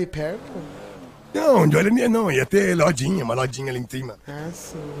joalheria é ali perto? Não, joalheria não, ia ter lojinha, uma lojinha ali em cima. Ah,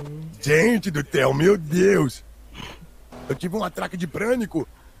 sim. Gente do céu, meu Deus. Eu tive um atraque de pânico.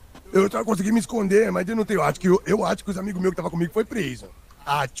 Eu só consegui me esconder, mas eu não tenho. Eu acho que os amigos meus que estavam comigo foi preso.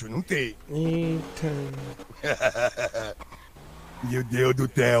 Acho, não tem. Eita. Meu Deus do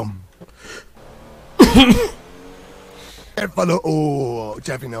céu. Ele falou, o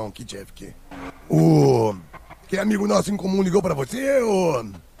chefe não, que chefe que? Que amigo nosso em comum ligou pra você,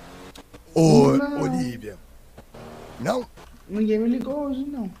 Não. Olivia? Não? Ninguém me ligou hoje,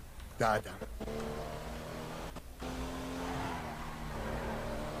 não. Tá.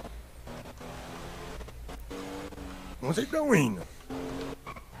 Não sei tão indo.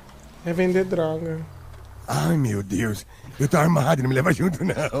 É vender droga. Ai, meu Deus. Eu tô armado, não me leva junto,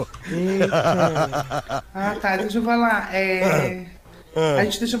 não. Eita. Ah, tá. Deixa eu falar. A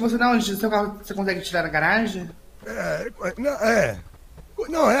gente deixa você na onde? Seu carro você consegue tirar na garagem?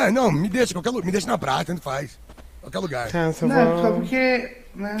 Não, me deixa me deixa na praça, tanto faz. Qualquer lugar. Tá, Não, só porque,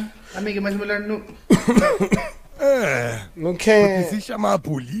 né? Amiga, mas melhor não... Não quer... Porque se chamar a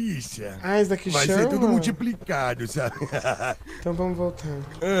polícia... Ah, isso daqui vai chama? ser tudo multiplicado, sabe? Então vamos voltar.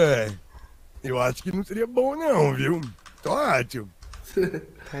 Eu acho que não seria bom não, viu? Tô ótimo.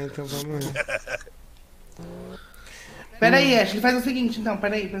 Tá, então vamos lá. Peraí, Ashley, faz o seguinte, então,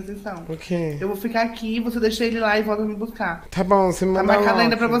 peraí, presta atenção. O quê? Eu vou ficar aqui, você deixa ele lá e volta me buscar. Tá bom, você me manda Tá marcado logo.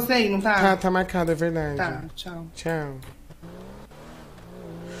 ainda pra você aí, não tá? Tá marcado, é verdade. Tá, tchau. Tchau.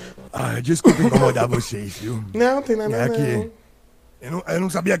 Desculpa incomodar vocês, viu? Não, tem nada não. Que eu não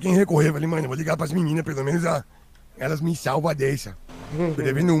sabia a quem recorrer. Falei, mano, eu vou ligar pras meninas, pelo menos elas me salvam dessa. Tô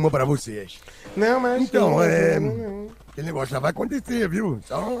devendo uma pra vocês. Não, mas então, não. aquele negócio já vai acontecer, viu?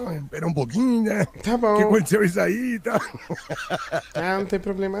 Só esperar um pouquinho, né? Tá bom. Que aconteceu isso aí e tal. Ah, não tem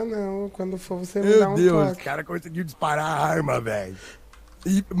problema não. Quando for, você me dá um Meu Deus, toque. o cara conseguiu disparar a arma, velho.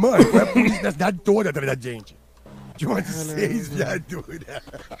 E, mano, foi a polícia da cidade toda atrás da gente. De umas 6 viaturas.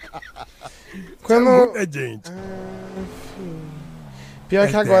 Quando... É muita gente. Pior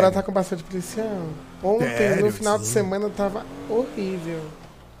que agora sério. tá com bastante policial. Ontem, Sério, no final de sim. semana, tava horrível.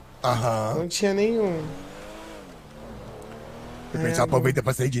 Aham. Não tinha nenhum. O pessoal aproveita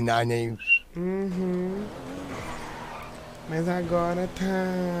pra sair de nada, hein? Uhum. Mas agora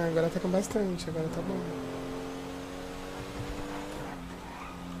tá com bastante, agora tá bom.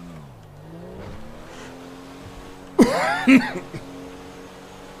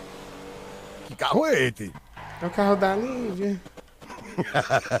 Que carro é esse? É o carro da Lívia.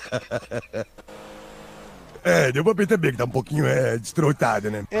 Deu pra perceber que tá um pouquinho destrotado,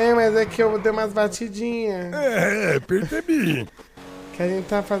 né? Mas é que eu dei umas batidinhas. Percebi. Que a gente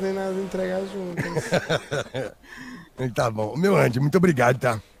tá fazendo as entregas juntas. Tá bom. Meu anjo, muito obrigado,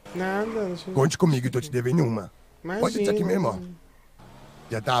 tá? Nada, deixa eu... Conte comigo, eu tô te devendo uma. Imagina. Pode deixar aqui mesmo, ó.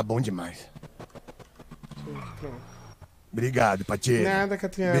 Já tá bom demais. Pronto. Obrigado, Patinha. Nada,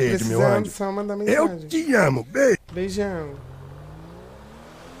 Catriana. Beijo, meu Precisando, anjo. só mandar mensagem. Eu te amo. Beijo. Beijão.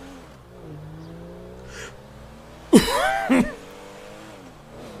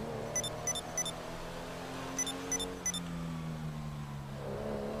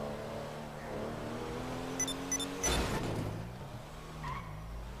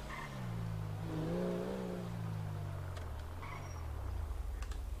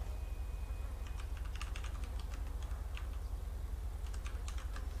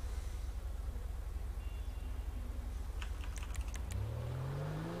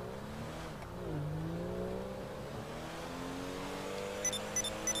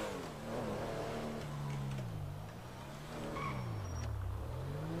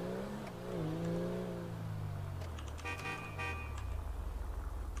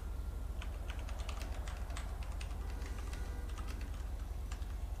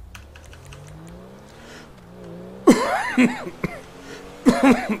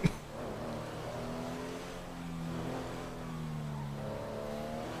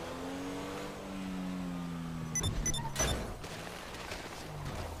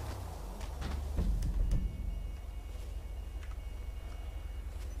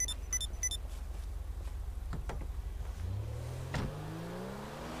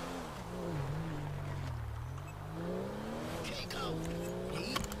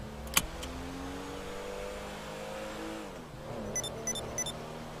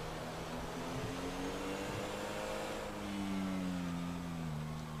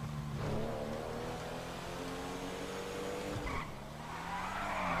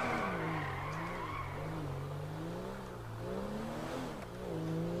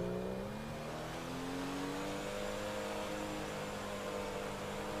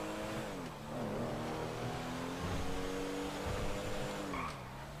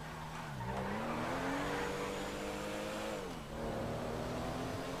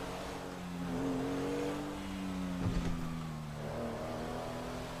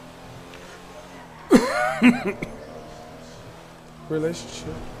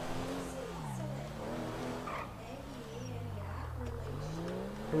 Relationship.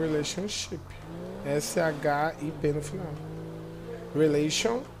 Relationship. S-H-I-P no final.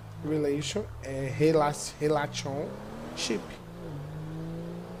 Relation é relationship.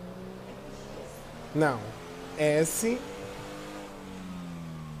 Não. S-H-I-P.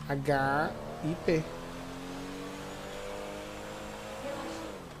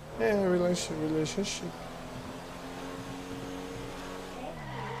 É, relationship.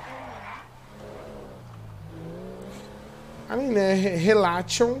 A menina é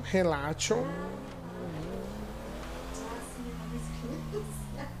relation.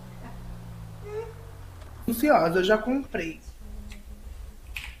 Ansiosa, eu já comprei.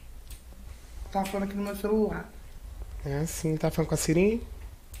 Tá falando aqui no meu celular. É assim, tá falando com a Sininho?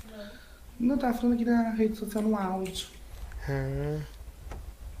 Não, tá falando aqui na rede social no áudio. Ah.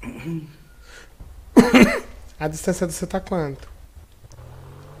 A distância do você tá quanto?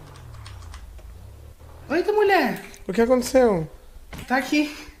 Eita, mulher! O que aconteceu? Tá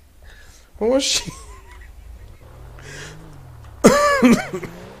aqui. Oxi.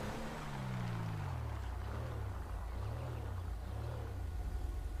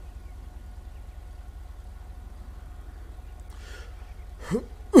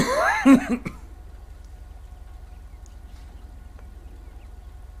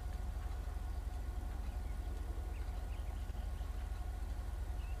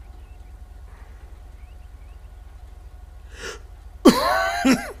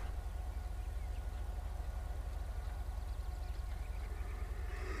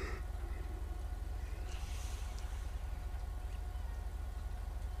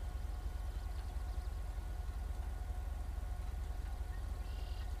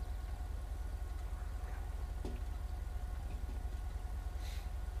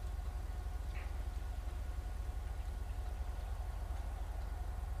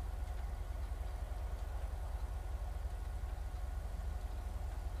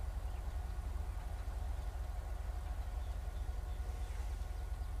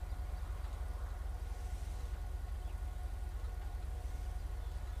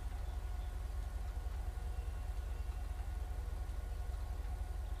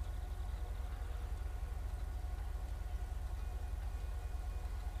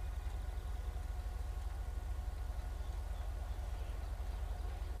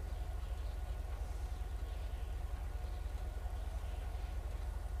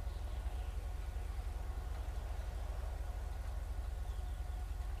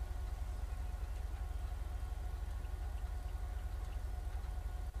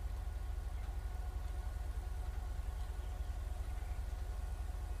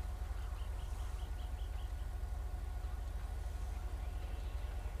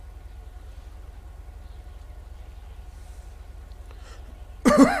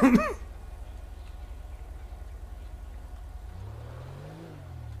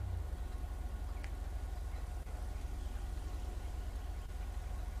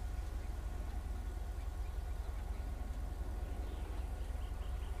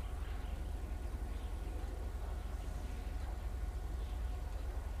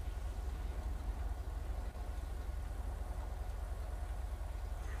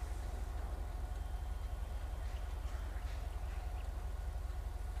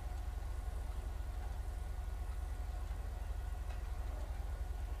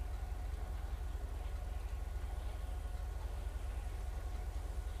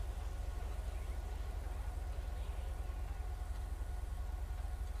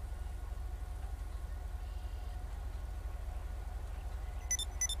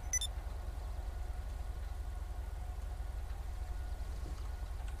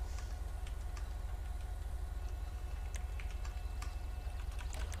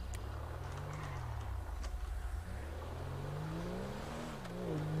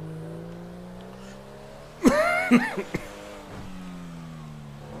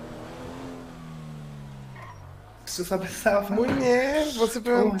 Você só pensava falar. Mulher, você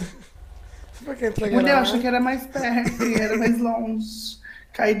pergunta. Por que entregar? Mulher, eu achei que era mais perto, era mais longe.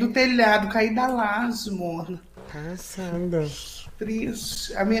 Caí do telhado, caí da laje, mano. Passada.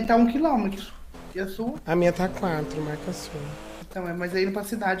 Triste. A minha tá 1 quilômetro. E a sua? A minha tá 4, marca a sua. Então, mas aí indo pra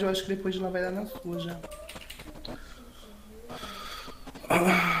cidade, eu acho que depois de lá vai dar na sua já.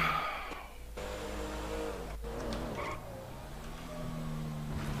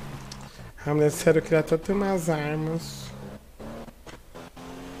 Ah, mulher, sério, eu queria tanto ter umas armas.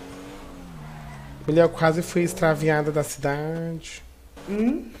 Mulher, eu quase fui extraviada da cidade.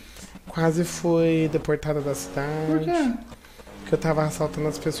 Quase fui deportada da cidade. Por quê? Porque eu tava assaltando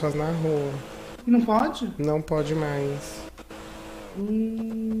as pessoas na rua. Não pode? Não pode mais.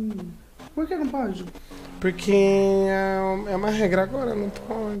 Por que não pode? Porque é uma regra agora, não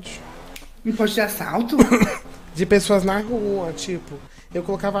pode. Não pode ter assalto? De pessoas na rua, tipo, eu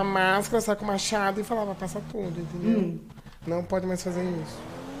colocava máscara, saco machado e falava, passa tudo, entendeu? Não pode mais fazer isso.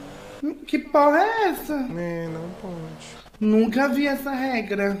 Que porra é essa? É, não pode. Nunca vi essa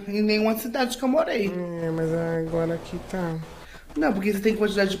regra em nenhuma cidade que eu morei. É, mas agora aqui tá. Não, porque você tem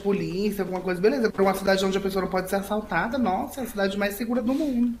quantidade de polícia, alguma coisa, beleza. Pra uma cidade onde a pessoa não pode ser assaltada, nossa, é a cidade mais segura do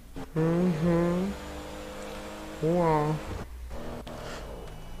mundo. Uau.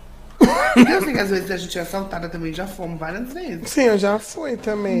 Eu sei que às vezes a gente é assaltada também, já fomos várias vezes. Sim, eu já fui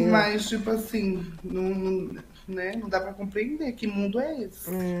também. Mas, tipo assim, né, não dá pra compreender que mundo é esse.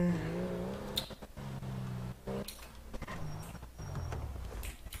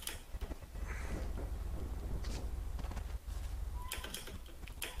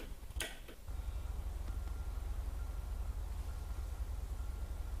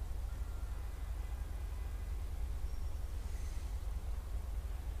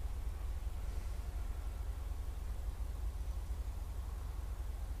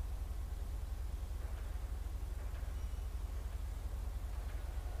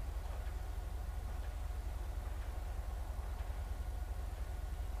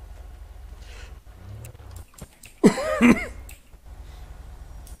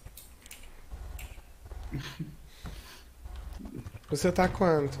 Você tá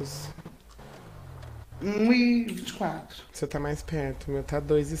quantos? 1,24. Você tá mais perto, o meu tá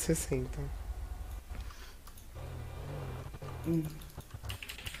 2,60.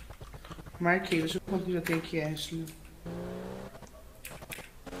 Marquei, deixa eu ver quanto já tem aqui, Ashley.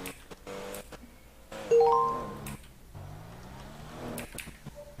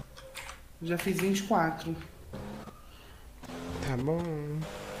 Já fiz 24. Tá bom.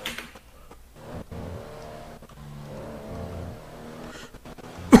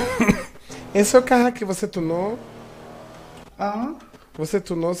 Esse é o carro que você tunou? Você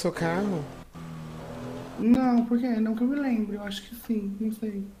tunou seu carro? Não, por quê? Não que eu me lembre, eu acho que sim, não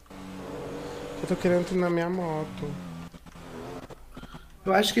sei. Eu tô querendo tunar minha moto.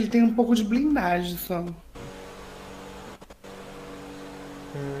 Eu acho que ele tem um pouco de blindagem só.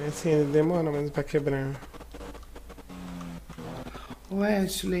 Assim, ele demora mesmo pra quebrar. Ô,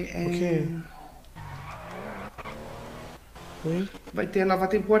 Ashley, O quê? Oi? Vai ter a nova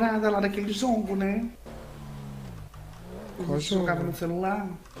temporada lá daquele jogo, né? Qual A gente jogava jogo? no celular.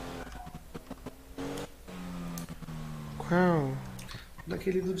 Qual?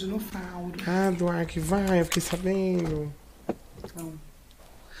 Daquele do dinossauro. Ah, do Ark, vai, eu fiquei sabendo. Então,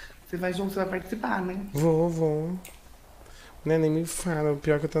 você vai junto, você vai participar, né? Vou. Né, nem me fala, o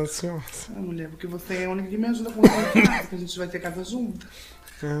pior que eu tô ansiosa. Ah, mulher, porque você é a única que me ajuda com o que a gente vai ter casa junto.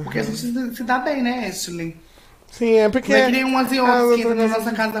 Porque a gente se dá bem, né, Ashley? Sim, é porque... Não é que nem umas e outras que entram na outra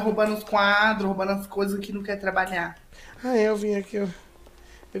nossa casa roubando os quadros, roubando as coisas que não quer trabalhar. Ah, eu vim aqui, eu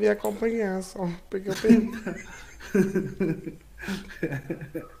vim acompanhar só, porque eu perdi.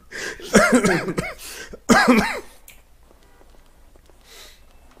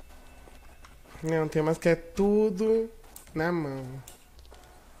 Não, tem umas que é tudo na mão.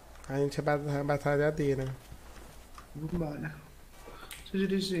 A gente é batalhadeira. Vambora. Deixa eu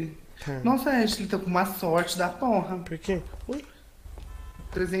dirigir. Tá. Nossa, Ashley, tá com uma sorte da porra. Por quê? Ui.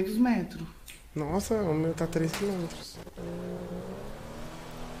 300 metros. Nossa, o meu tá 3 quilômetros.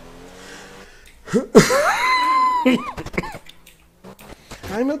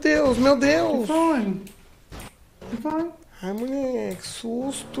 Ai, meu Deus, meu Deus! Que foi? Ai, mulher, que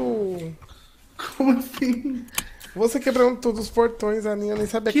susto! Como assim? Você quebrando todos os portões ali, eu nem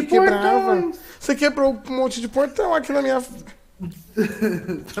sabia que portões? quebrava. Você quebrou um monte de portão aqui na minha...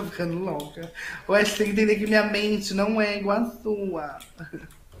 Tá ficando louca. Eu acho que tem que entender que minha mente não é igual a sua.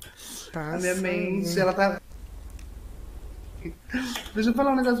 A minha mente, ela tá... Deixa eu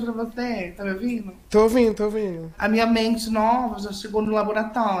falar um negócio pra você, tá me ouvindo? Tô ouvindo. A minha mente nova já chegou no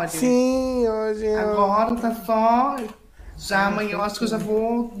laboratório. Sim, hoje Agora tá só... Já amanhã eu acho que eu já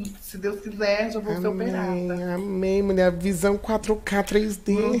vou, se Deus quiser, já vou ser operada. Amei, mulher. Visão 4K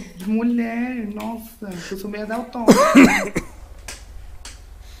 3D. Mulher, nossa, eu sou meio daltônica.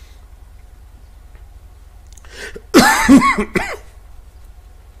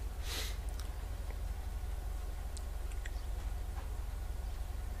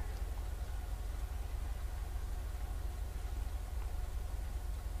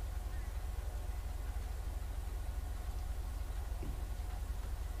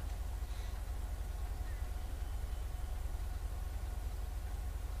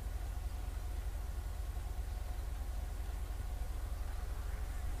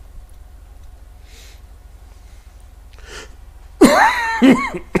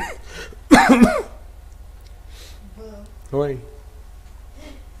 Oi.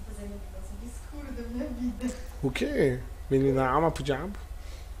 Tô fazendo um negócio obscuro da minha vida. O quê? Menina alma pro diabo?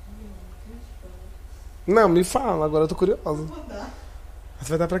 Não, me fala, agora eu tô curiosa. Você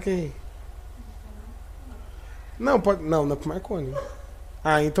vai dar pra quem? Não, pode. Não, não é pro Marconi.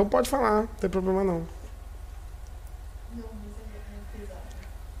 Ah, então pode falar, não tem problema não.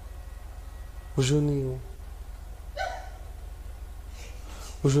 O Juninho.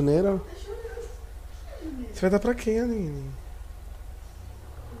 O Juneiro? Você vai dar pra quem, Aline?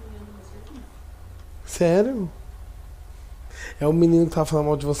 Sério? É o menino que tava falando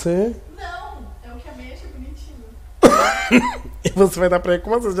mal de você? Não, é o que a Meia acha bonitinho. E você vai dar pra ele?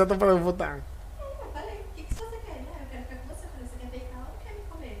 Como você já tá falando, eu vou dar? Eu falei, o que você quer, né? Eu quero ficar com você. Eu falei, você quer deitar ou quer me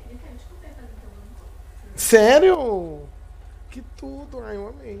comer? Eu quero te comer, fazer então. Sério? Que tudo, ai, eu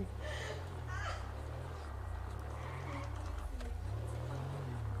amei.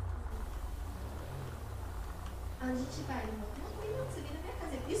 A gente vai, irmão. Não, você vem na minha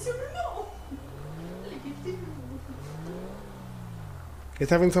casa. Isso é irmão. Falei, que filho. Ele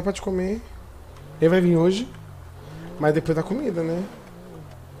tá vindo só pra te comer. Ele vai vir hoje, mas depois da comida, né?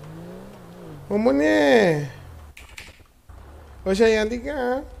 Ô, mulher! Hoje eu ia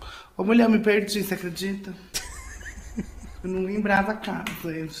ligar. Ô, mulher, eu me perdi, você acredita? Eu não lembrava a casa.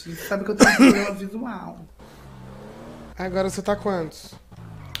 Você sabe que eu tenho um problema visual. Agora você tá quantos?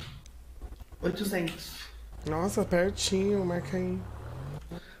 800. Nossa, pertinho, marca aí.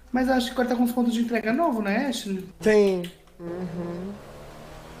 Mas eu acho que agora tá com os pontos de entrega novo, né, Ashley? Tem. Uhum.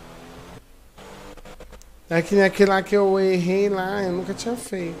 É que aquele lá que eu errei lá, eu nunca tinha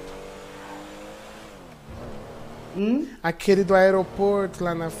feito. Aquele do aeroporto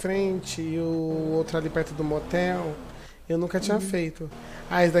lá na frente e o outro ali perto do motel, eu nunca tinha feito.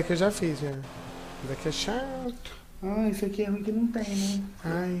 Ah, esse daqui eu já fiz, já. Esse daqui é chato. Ah, esse aqui é ruim que não tem, né?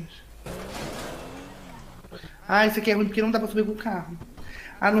 Ai. Ah, esse aqui é ruim porque não dá pra subir com o carro.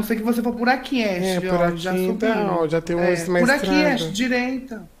 A não ser que você for por aqui, Ashley. por ó, aqui, já subiu. então, já tem uma Por aqui, estrada. Ashley,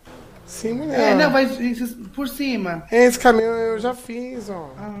 direita. Sim, mulher. É, não, vai por cima. Esse caminho eu já fiz, ó.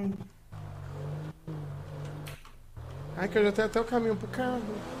 Ai, que eu já tenho até o caminho pro carro.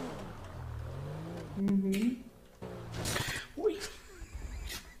 Uhum. Ui.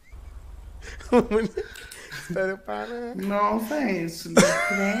 Espera eu parar. Nossa, é isso.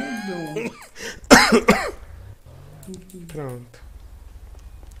 Credo. Pronto.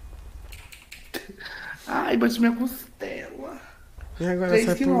 Ai, bati minha costela. E agora 3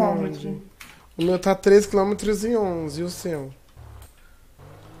 sai por quilômetros. onde? O meu tá 3 km e 11. E o seu?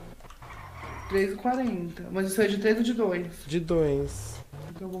 3,40. Mas isso é de 3 ou de 2? De 2.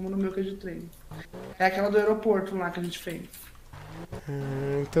 Então vamos no meu que é de 3. É aquela do aeroporto lá que a gente fez.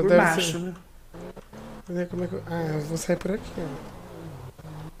 Então Por deve baixo, ser... né? Mas é como é que eu... Ah, eu vou sair por aqui, ó.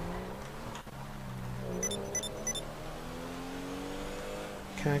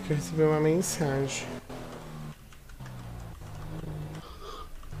 Caraca, eu recebi uma mensagem.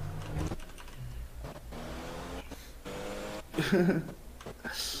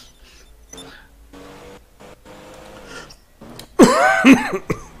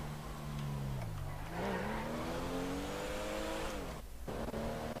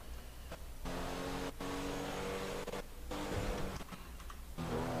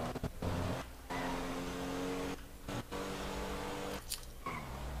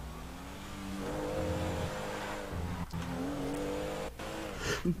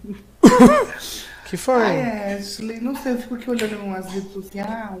 Que foi? Ai, Ashley, não sei, eu fico aqui olhando umas redes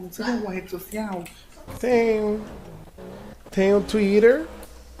sociais. Você tem alguma rede social? Tenho. Tenho Twitter,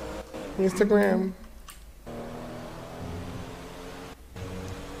 Instagram.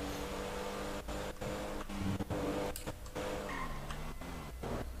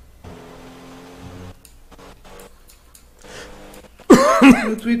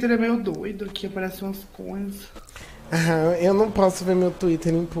 Meu Twitter é meio doido aqui, aparecem umas coisas. Ah, eu não posso ver meu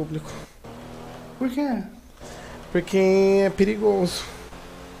Twitter em público. Por quê? Porque é perigoso.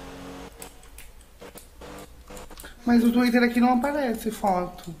 Mas o Twitter aqui não aparece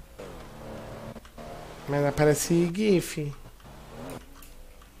foto. Mas aparece GIF.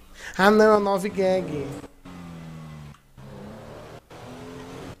 Ah não, é 9 gag.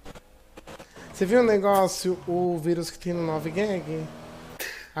 Você viu o negócio, o vírus que tem no 9 gag?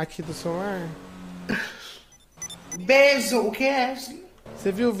 Aqui do celular? Beijo! O que é?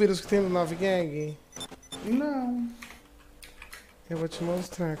 Você viu o vírus que tem no 9 gag? Não. Eu vou te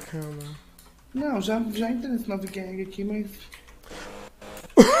mostrar, calma. Não, já entrei nesse 9 gag aqui, mas...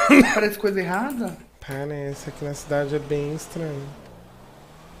 Parece coisa errada? Parece, aqui na cidade é bem estranho.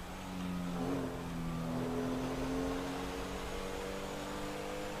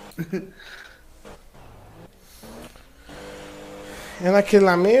 É naquele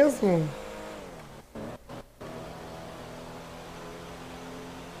lá mesmo?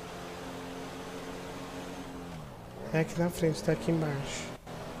 É aqui na frente, tá aqui embaixo.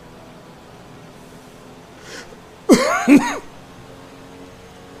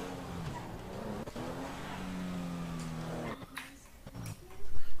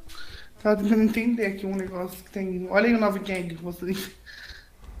 Tava tentando entender aqui um negócio que tem. Olha aí o 9 gang que você.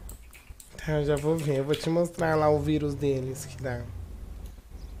 Tá, eu já vou ver. Eu vou te mostrar lá o vírus deles que dá.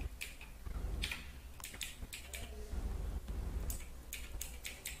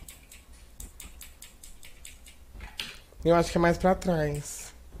 Eu acho que é mais pra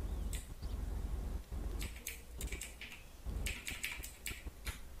trás.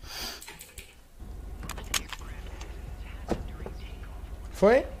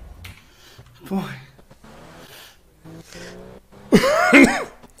 Foi? Foi.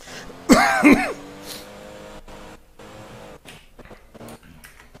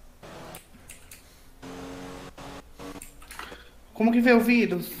 Como que vê o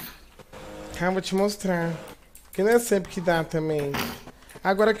vírus? Ah, vou te mostrar. Porque não é sempre que dá também.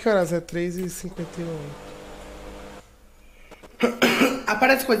 Agora que horas? É 3h58.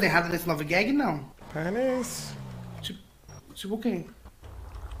 Aparece coisa errada nesse 9 gag? Não. Parece. Tipo o quê?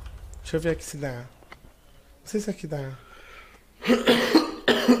 Deixa eu ver aqui se dá. Não sei se aqui dá.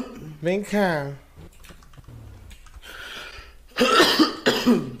 Vem cá.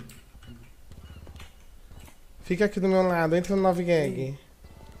 Fica aqui do meu lado. Entra no 9 gag.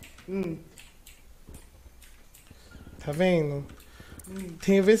 Tá vendo?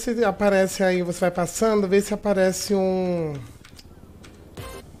 Tem, vê se aparece aí, você vai passando, vê se aparece um...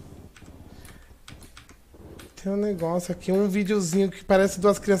 Tem um negócio aqui, um videozinho que parece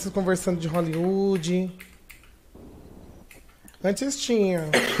duas crianças conversando de Hollywood. Antes tinha.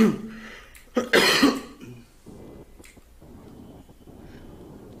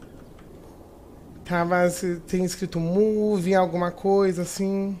 Tava, tem escrito movie, alguma coisa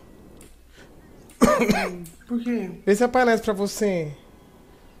assim. Por quê? Vê se aparece pra você.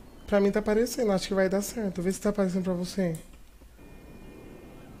 Pra mim tá aparecendo, acho que vai dar certo. Vê se tá aparecendo pra você.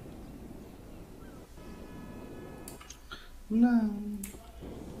 Não.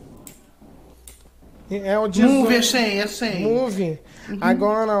 É o 18. Move, achei. Move.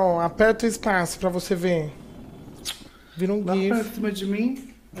 Agora, ó, aperta o espaço pra você ver. Vira um Lá GIF. pra cima de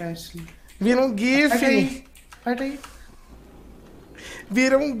mim, Ashley. Vira um GIF. Aperta aí. Aperta aí.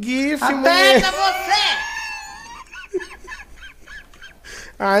 Vira um GIF, Aperta mulher. você!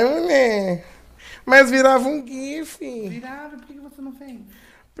 Ai, mulher. Mas virava um GIF. Virava, por que você não fez?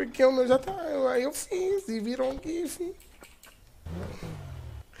 Porque o meu já tá... Aí eu fiz e virou um GIF.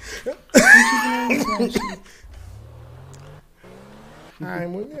 Ai,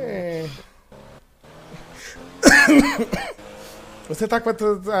 mulher. Você tá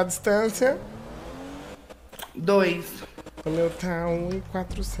quanto a distância? 2. O meu tá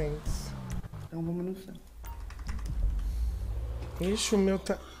 1.400. Então vamos no céu. Ixi, o meu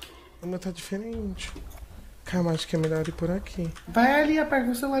tá diferente. Calma, acho que é melhor ir por aqui. Vai ali, aperta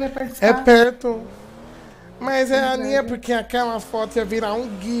o celular e aperta. É perto. Mas é ali, é porque aquela foto ia virar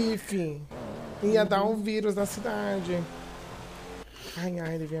um GIF. Ia dar um vírus na cidade. Ai,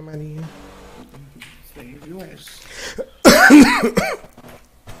 ai, ele a Maria. Sei, viu, Ash?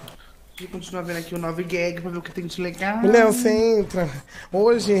 Deixa eu continuar vendo aqui o 9 gag pra ver o que tem de legal. Mulher, você entra.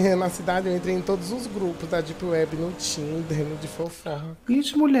 Hoje, na cidade, eu entrei em todos os grupos da Deep Web, no Tinder, no de fofoca.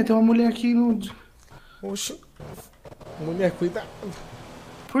 Ixi, mulher, tem uma mulher aqui no... Oxe. Mulher, cuidado.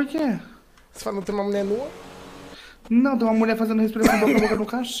 Por quê? Você falou que tem uma mulher nua? Não, tem uma mulher fazendo respiração boca a boca no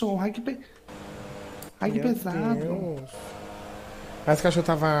cachorro. Ai, que Meu pesado. Deus. Mas o cachorro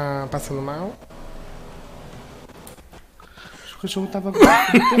tava passando mal? O cachorro tava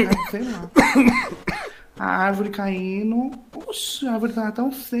sei lá. A árvore caindo. Puxa, a árvore tava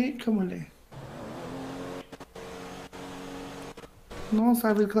tão seca, mulher. Nossa, a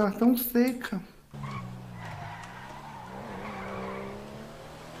árvore tava tão seca.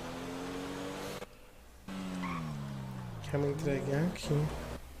 Quer me entregar aqui.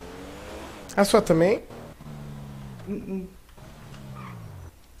 A sua também?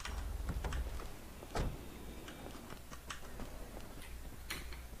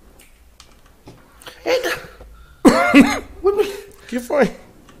 Eita! Que foi?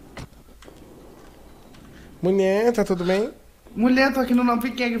 Mulher, tá tudo bem? Mulher, tô aqui no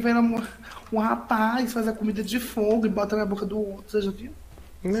Nove Gag vendo um rapaz fazer comida de fogo e bota na boca do outro. Você já viu?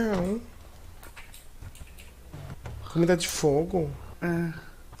 Não. Comida de fogo? É.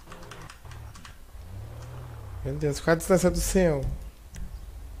 Meu Deus, qual a distância do seu?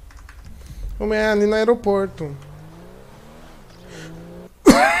 Ali no aeroporto.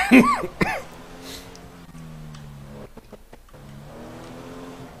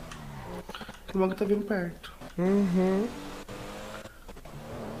 Que bom que tá vindo perto. Uhum.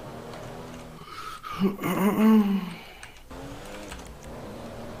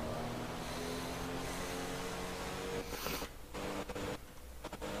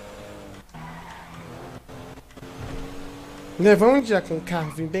 Levar um dia com o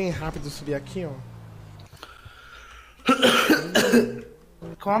carro, vim bem rápido subir aqui, ó.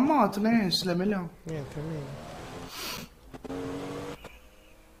 Com a moto, né? Acho que é melhor. É, também.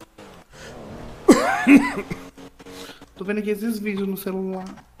 Tô vendo aqui esses vídeos no celular.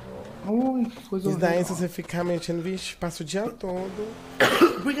 Ui, que coisa Isso daí, horrível. se você ficar mexendo, vixe, passa o dia todo.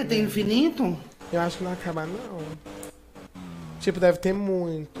 Porque tem infinito? Eu acho que não acaba, não. Tipo, deve ter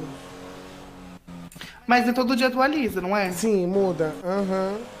muito. Mas é todo dia atualiza, não é? Sim, muda.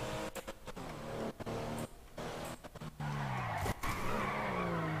 Aham.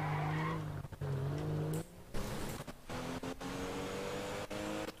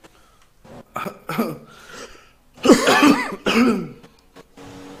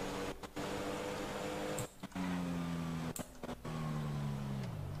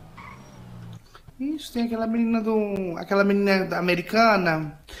 Ixi, tem aquela menina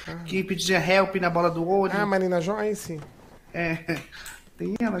americana que pedia help na bola do olho. Ah, Marina Joyce? É,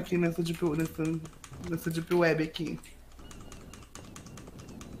 tem ela aqui nessa deep web aqui.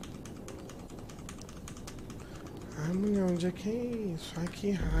 Ai, mulher, onde é que é isso? Ai,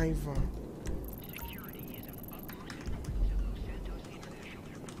 que raiva.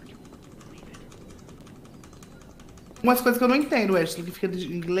 Umas coisas que eu não entendo, Ashley, que fica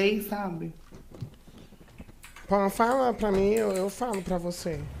em inglês, sabe? Pô, fala pra mim, eu falo pra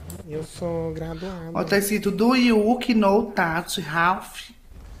você. Eu sou graduado. Ó, tá escrito, do you know that half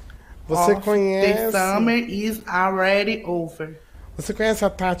Você of conhece... the summer is already over. Você conhece a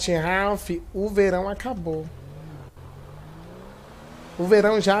Tati Ralph? O verão acabou. O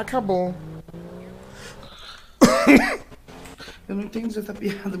verão já acabou. Eu não entendi essa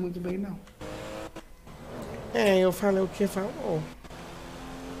piada muito bem, não. É, eu falei o que falou.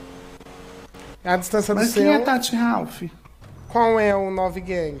 A distância do Mas seu... quem é Tati Ralph? Qual é o 9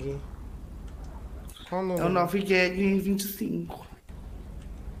 Gang? Qual o número? É o 9 Gang 25.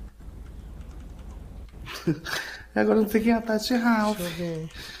 Agora eu não sei quem é a Tati Ralph. Deixa eu ver.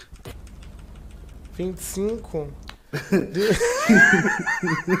 25?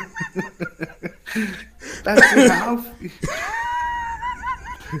 Tati Ralph.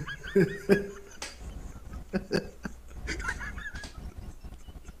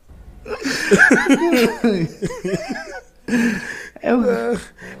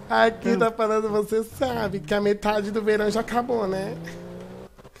 Aqui tá falando, você sabe que a metade do verão já acabou, né?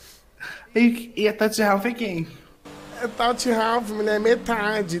 E a Tati Ralph é quem? É Tati Ralph, mulher,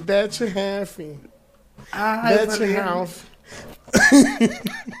 metade. That half. Ah, That Ralph.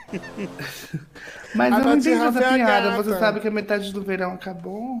 Mas A eu não Tati entendi Ralph essa é a piada. gata. Você sabe que a metade do verão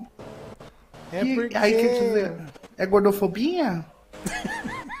acabou? É porque... Aí quer dizer, é gordofobia?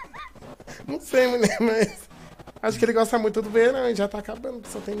 Não sei, mulher, mas... Acho que ele gosta muito do verão e já tá acabando,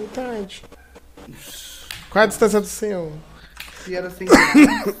 só tem metade. Qual é a distância do seu? E era sem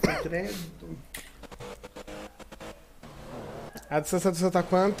graça, crédito. A distância do seu tá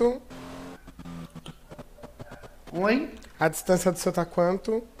quanto? Oi? A distância do seu tá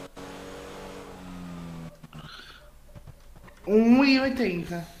quanto?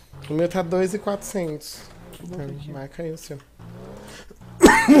 1,80. O meu tá 2.400. Marca aí o seu.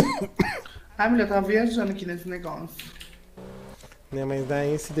 Ai, mulher, eu tava viajando aqui nesse negócio. Né, mas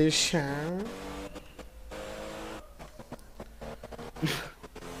daí se deixar...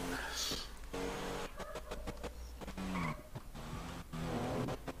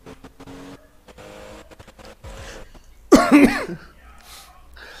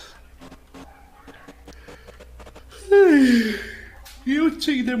 E o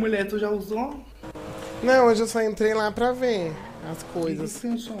Tinder, mulher, tu já usou? Não, hoje eu só entrei lá pra ver as coisas.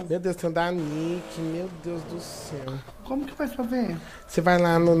 Que você Meu Deus, tem o da Nick, meu Deus do céu. Como que faz pra ver? Você vai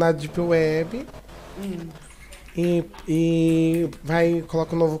lá na Deep Web e vai,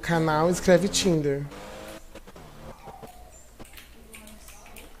 coloca um novo canal e escreve Tinder.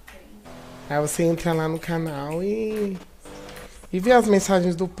 Aí você entra lá no canal e vê as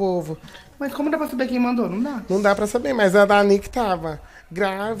mensagens do povo. Mas como dá pra saber quem mandou? Não dá. Não dá pra saber, mas a da Nick tava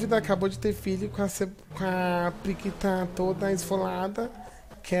grávida, acabou de ter filho com a priquita toda esfolada.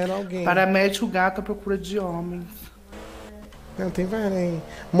 Quero alguém. Paramédico gato à procura de homens. Não, tem várias aí.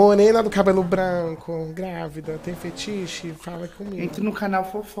 Morena do cabelo branco, grávida, tem fetiche? Fala comigo. Entre no canal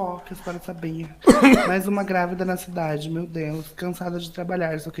Fofocas para saber. Mais uma grávida na cidade, meu Deus. Cansada de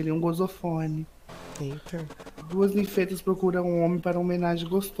trabalhar, só queria um gozofone. Eita. Duas ninfetas procuram um homem para uma homenagem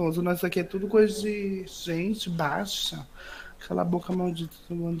gostoso. Nossa, isso aqui é tudo coisa de gente baixa. Cala a boca maldita,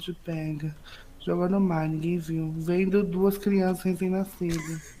 todo mundo te pega. Joga no mar, ninguém viu. Vendo duas crianças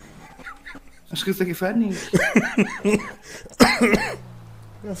recém-nascidas. Acho que isso aqui foi a Nick.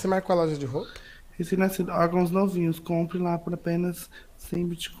 Você marcou a loja de roupa? Recém-nascido, órgãos novinhos. Compre lá por apenas 100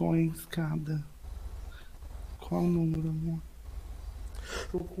 bitcoins cada. Qual o número, amor?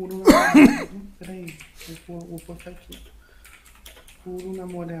 Procura um namorado. Peraí, vou postar aqui. Procura um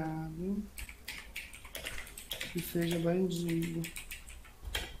namorado que seja bandido.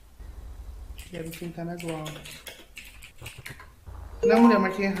 Quero sentar na glória. Não, mulher,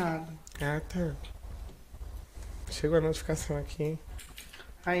 marquei errado. Ah, tá. Chegou a notificação aqui, hein?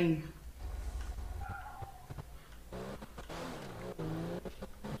 Aí.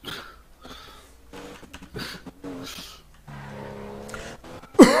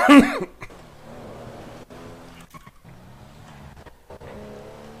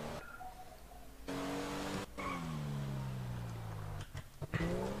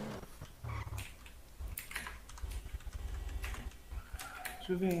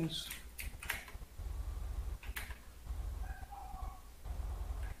 Deixa eu ver isso.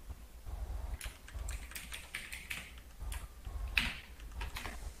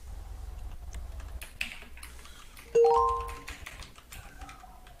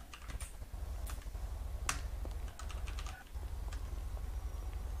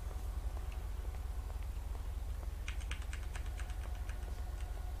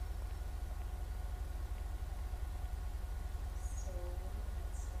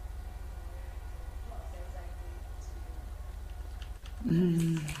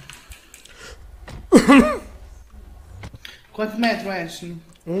 Quantos metros, Ashley?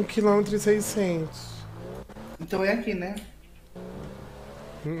 1,6 km. Então é aqui, né?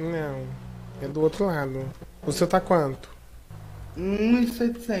 Não. É do outro lado. O seu tá quanto?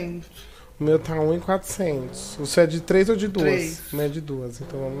 1,700. O meu tá 1,400. O seu é de 3 ou de 2? 3. O meu é de 2,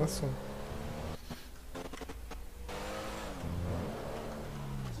 então vamos na sua.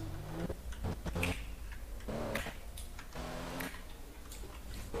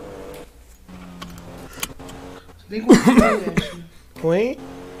 Tem quanto sujo aí, Ashley? Oi?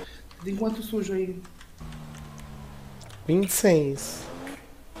 Tem quanto sujo aí? 26.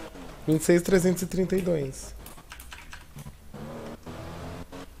 26,332.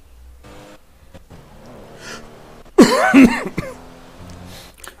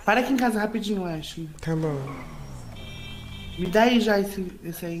 Para aqui em casa rapidinho, Ashley. Tá bom. Me dá aí já esse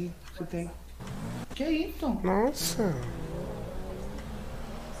aí que você tem. Que isso? Nossa.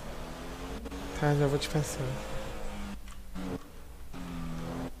 Tá, já vou te passar.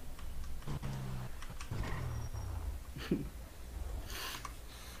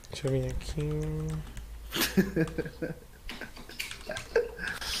 Deixa eu vir aqui.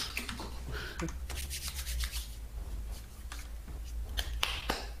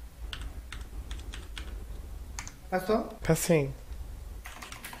 Passou? Passei.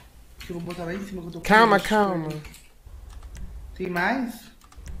 Eu vou botar lá em cima que eu tô com Calma, medo. calma. Tem mais?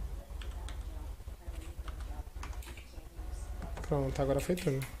 Pronto, agora foi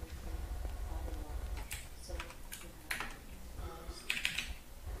tudo.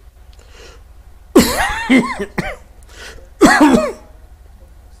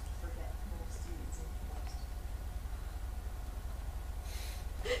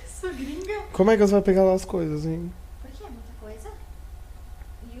 Sou gringa? Como é que você vai pegar lá as coisas, hein? Porque é muita coisa.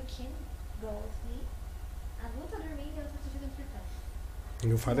 You can go with me. A Lu tá dormindo e eu tô te ajudando por cá.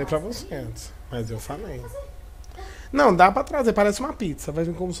 Eu falei pra você antes, mas eu falei. Não, dá pra trazer, parece uma pizza. Vai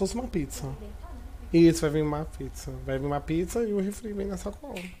vir como se fosse uma pizza. Isso, vai vir uma pizza. Vai vir uma pizza e o refri vem na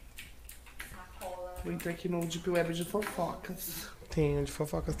sacola. Vou entrar aqui no Deep Web de fofocas. Tem um de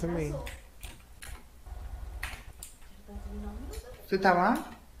fofocas também. Você tá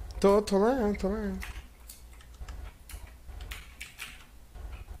lá? Tô lá, tô lá.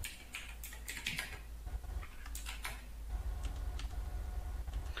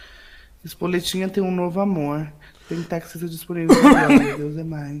 Espoletinha tem um novo amor. Tem taxista disponível agora, Deus é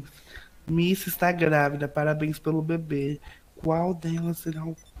mais. Miss está grávida, parabéns pelo bebê. Qual delas será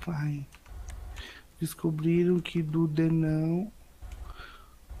o pai? Descobriram que do Denão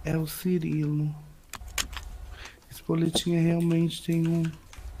é o Cirilo. Espoletinha realmente tem um...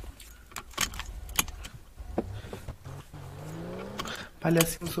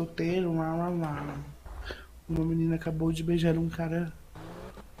 palhacinho solteiro, lá. Uma menina acabou de beijar um cara.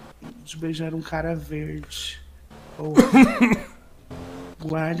 De beijar um cara verde. Oh.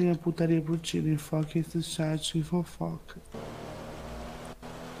 Guardem a putaria por tiro. Enfoque esse chat em fofoca.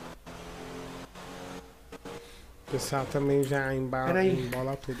 O pessoal também já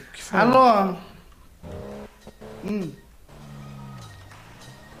embola tudo. Que foi? Alô?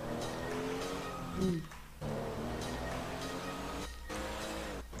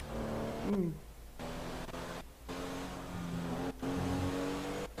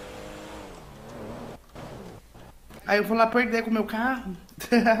 Aí eu vou lá perder com o meu carro.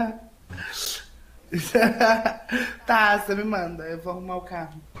 Tá, você me manda. Eu vou arrumar o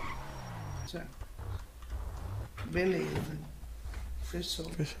carro. Tchau. Beleza. Fechou.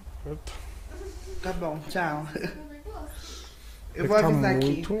 Fecha a porta. Tá bom, tchau. Eu É vou que tá avisar aqui.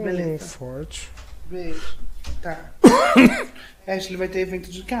 muito Beleza. forte. Beijo. Tá. Ashley vai ter evento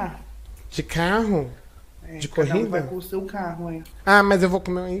de carro. De carro? É, De cada um corrida? vai com o seu carro, é. Ah, mas eu vou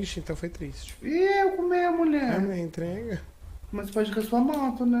comer. Ixi, então foi triste. E eu comer a mulher? Ah, mulher, entrega. Mas pode ir com a sua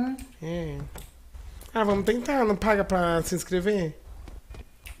moto, né? É. Ah, vamos tentar. Não paga pra se inscrever?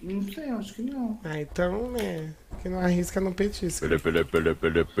 Não sei, acho que não. Ah, então, né? Que não arrisca no petisco.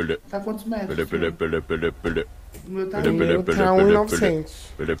 Tá quantos metros? O meu tá O meu tá 1.900.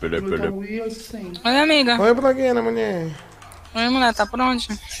 O meu tá 1.800. Oi, amiga. Oi, blogueira, mulher. Oi, mulher, tá por onde?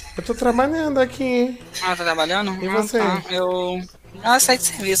 Eu tô trabalhando aqui. Ah, tá trabalhando? E você? Tá. Eu saí de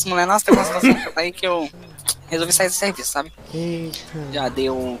serviço, mulher. Nossa, tem uma situação que aí que eu resolvi sair de serviço, sabe? Eita. Já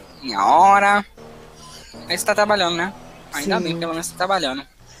deu minha hora. Aí você tá trabalhando, né? Ainda Sim. bem, pelo menos você tá trabalhando.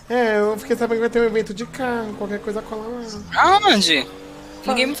 É, eu fiquei sabendo que vai ter um evento de carro. Qualquer coisa cola lá. Aonde?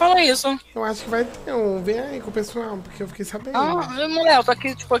 Ninguém me falou isso. Eu acho que vai ter um. Vem aí com o pessoal, porque eu fiquei sabendo. Mulher, eu tô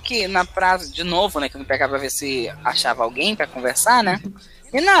aqui, tipo, aqui na praça de novo, né? Que eu vim pegar pra ver se achava alguém pra conversar, né?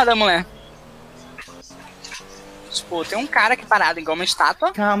 E nada, mulher. Tipo, tem um cara aqui parado igual uma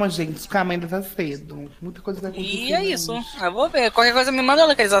estátua. Calma, gente. Calma, ainda tá cedo. Muita coisa vai acontecer. E é isso. Eu vou ver. Qualquer coisa me manda a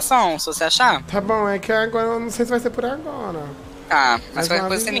localização, se você achar. Tá bom, é que agora eu não sei se vai ser por agora. Tá, mas qualquer vai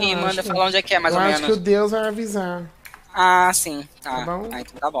coisa você me avisar, manda acho falar onde é que é, mais ou eu menos. acho que o Deus vai avisar. Ah, sim. Tá. Tá bom? Ah,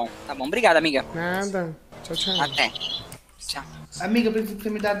 então tá bom. Tá bom. Obrigada, amiga. Nada. Tchau, tchau. Até. Tchau. Amiga, eu preciso que você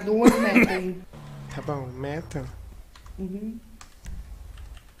me dá 2 metas aí. Tá bom, meta? Uhum.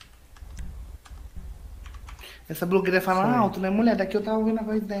 Essa blogueira fala Foi. alto, né? Mulher, daqui eu tava ouvindo a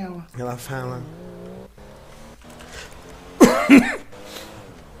voz dela. Ela fala.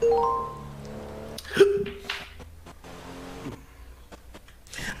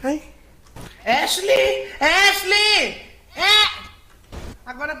 Ai. Ashley! Ashley! É!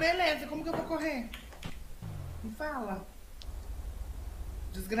 Agora beleza, como que eu vou correr? Me fala.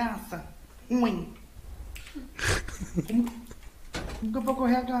 Desgraça. Ruim. Como que eu vou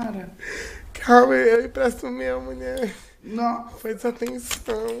correr agora? Calma, eu empresto o meu, mulher. Não. Foi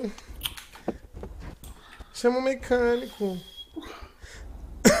desatenção. Chama o mecânico.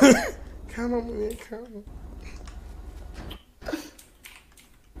 Calma, mulher, calma.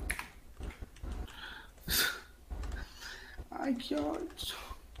 Ai, que ódio.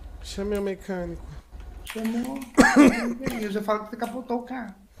 Chame o mecânico. Chamou. Eu já falo que você capotou o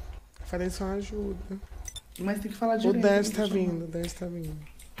carro. Falei só ajuda. Mas tem que falar O direito. 10 né, tá chamar. vindo, o 10 tá vindo.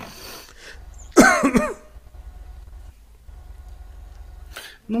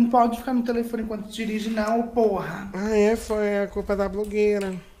 Não pode ficar no telefone enquanto dirige, não, porra. Ah, é? Foi a culpa da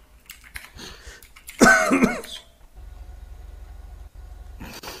blogueira.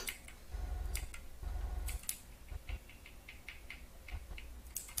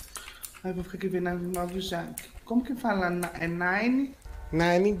 Aí eu vou ficar aqui vendo as 9 já. Como que fala? É Nine?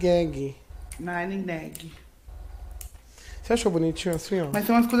 Nine Gag. Nine Neg. Você achou bonitinho assim, ó? Mas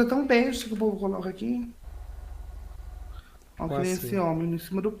tem umas coisas tão bestas que o povo coloca aqui. Ó, que Como nem assim? esse homem em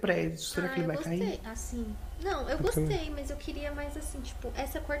cima do prédio. Será que ele vai gostei. cair? Assim. Não, eu gostei, mas eu queria mais assim, tipo,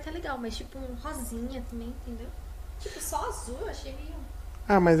 essa cor tá legal, mas tipo um rosinha também, entendeu? Tipo, só azul, eu achei meio.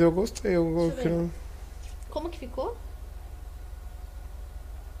 Ah, mas eu gostei. Eu Deixa eu quero... Como que ficou?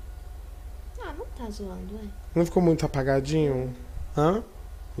 Ah, não tá zoando, é? Não ficou muito apagadinho? Hã?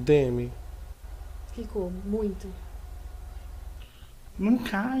 O DM? Ficou muito. Não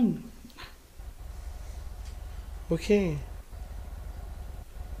cai. O quê?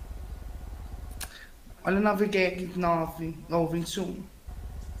 Olha o 9 gag 9 ou 21.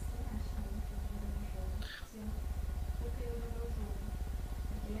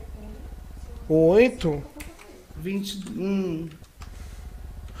 O 8? 21.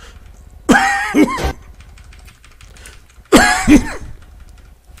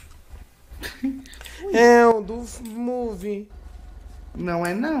 É, o do Movie. Não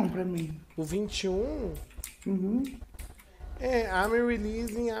é não pra mim. O 21? Uhum. É, I'm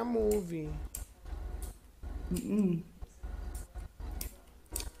releasing a movie.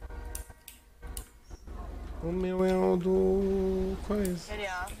 O meu é o do... coisa. Here you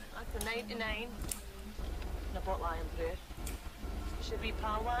are. That's a 99. And I bought lion bread. Should we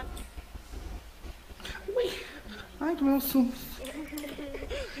pal one? Ui. Ai, tomei um susto.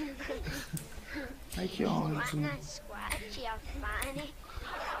 Ai, que ótimo.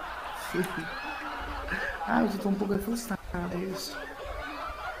 Ai, eu tô um pouco assustada. É isso.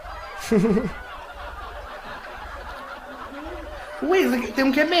 Ui, esse aqui, tem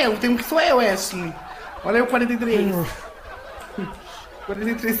um que é meu, tem um que sou eu, Ashley. Olha aí o 43.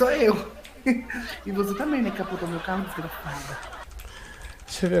 43 sou eu. E você também, né? Capotou meu carro, desgraçada.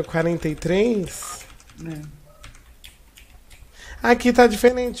 Deixa eu ver, o 43. É. Aqui tá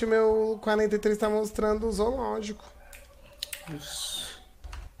diferente, o meu 43 tá mostrando o zoológico.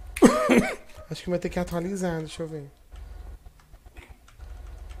 Acho que vai ter que atualizar, deixa eu ver.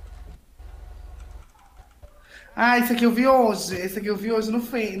 Ah, esse aqui eu vi hoje. Esse aqui eu vi hoje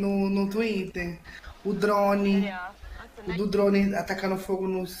no Twitter. O drone. O do drone atacando fogo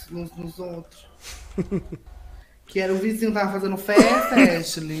nos outros. Que era o vizinho que tava fazendo festa,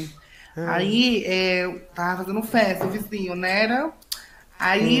 Ashley. Aí, tava fazendo festa, o vizinho, né?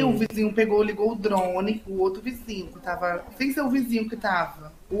 Aí o vizinho pegou, ligou o drone, o outro vizinho que tava. Sem ser o vizinho que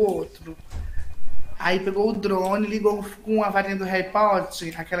tava, o outro. Aí pegou o drone, ligou com a varinha do Harry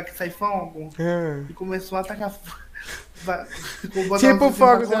Potter, aquela que sai fogo, e começou a atacar fogo. Tipo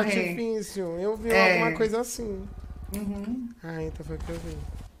fogo de artifício. Eu vi alguma coisa assim. Uhum. Ah, então foi o que eu vi.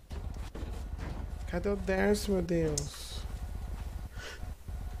 Cadê o Dercio, meu Deus?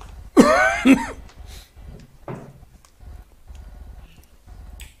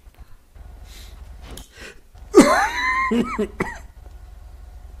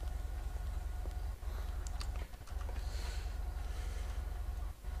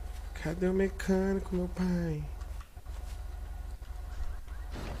 Cadê o mecânico, meu pai?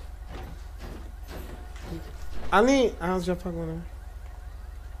 Ali! Ah, você já apagou, né?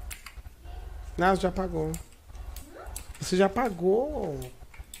 Não, você já apagou. Você já apagou?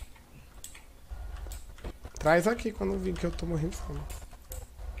 Traz aqui quando vir que eu tô morrendo de fome.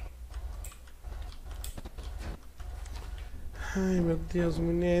 Ai, meu Deus,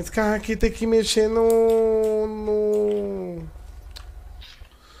 mulher. Esse carro aqui tem que mexer na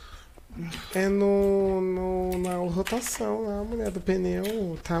rotação lá, mulher, do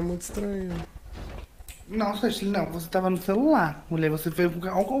pneu. Tá muito estranho. Nossa, Ashley, não, você tava no celular. Mulher, você veio com o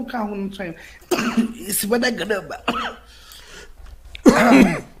carro. Olha o carro no trem. Em cima da grama.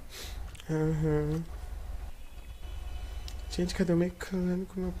 Uhum. Gente, cadê o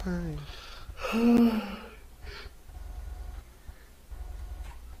mecânico, meu pai?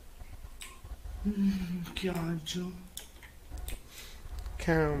 Que ódio.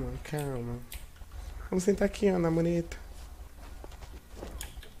 Calma, calma. Vamos sentar aqui, ó, na mureta.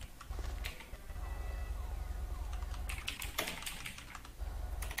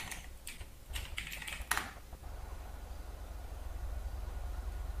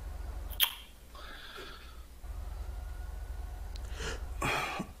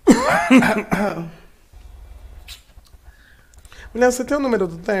 Mulher, você tem o número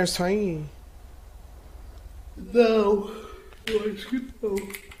do Dercio aí? Não, eu acho que não.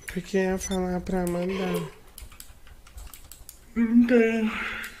 Porque ia falar pra mandar. Não tenho.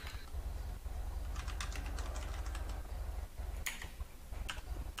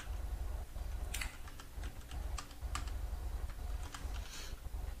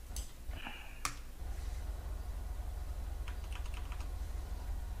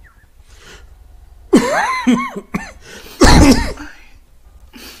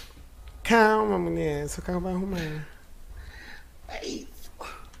 Calma, mulher. Seu carro vai arrumar. É isso.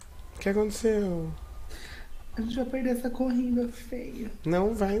 O que aconteceu? A gente vai perder essa corrida feia.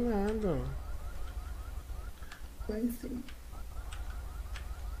 Não vai nada. Vai sim.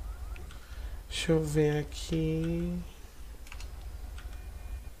 Deixa eu ver aqui.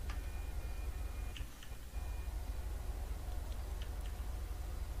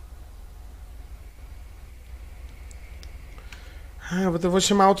 Ah, eu vou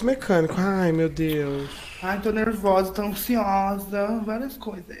chamar outro mecânico. Ai, meu Deus. Ai, tô nervosa, tô ansiosa. Várias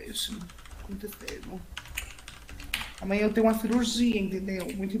coisas aconteceram. Amanhã eu tenho uma cirurgia, entendeu?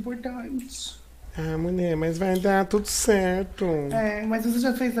 Muito importante. Ah, mulher, mas vai dar tudo certo. É, mas você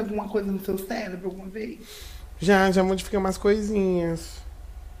já fez alguma coisa no seu cérebro alguma vez? Já modifiquei umas coisinhas.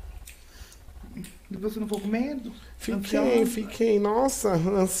 E você não ficou com medo? Fiquei. Nossa,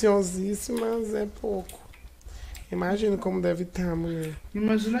 ansiosíssimas é pouco. Imagina como deve estar, mulher.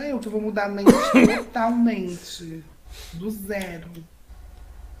 Imagina eu que vou mudar a mente totalmente. Do zero.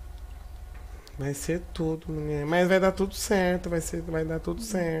 Vai ser tudo, mulher. Mas vai dar tudo certo, vai dar tudo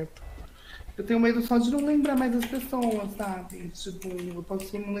certo. Eu tenho medo só de não lembrar mais das pessoas, sabe? Tipo, eu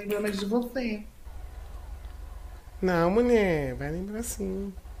posso não lembrar mais de você. Não, mulher, vai lembrar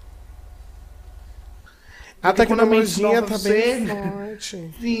sim. A Porque quando tecnologia mente tá nova bem chega-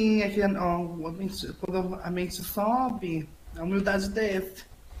 forte. Sim, é que quando a mente sobe, a humildade desce.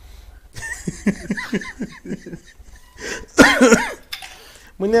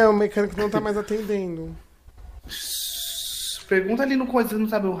 Mulher, o mecânico não tá mais atendendo. Pergunta ali no coisa, você não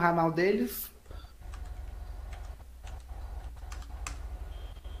sabe o ramal deles?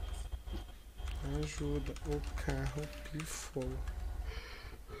 Ajuda, o carro pifou.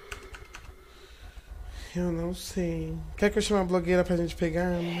 Eu não sei. Quer que eu chame a blogueira pra gente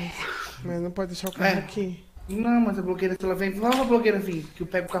pegar? Mas não pode deixar o carro aqui. Não, mas a blogueira, se ela vem, vamos a blogueira vir, que eu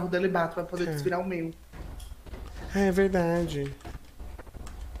pego o carro dela e bato pra poder desvirar o meu. Ah, é verdade.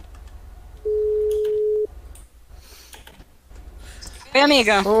 Oi,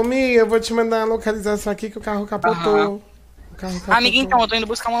 amiga. Ô, amiga, eu vou te mandar a localização aqui que o carro capotou. O carro capotou. Amiga, então, eu tô indo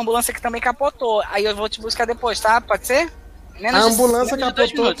buscar uma ambulância que também capotou. Aí eu vou te buscar depois, tá? Pode ser? A ambulância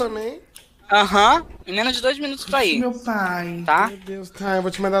capotou também? Aham. Em menos de 2 minutos pra ir. Meu pai. Tá? Meu Deus, tá, eu vou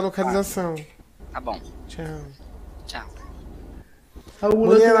te mandar a localização. Tá bom. Tchau. Tchau. A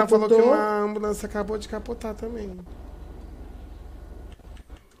mulher, ela falou que uma ambulância acabou de capotar também.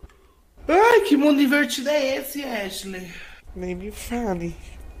 Ai, que mundo invertido é esse, Ashley? Nem me fale.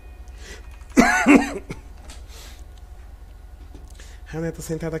 A Ana tá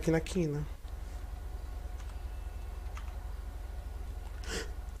sentada aqui na quina.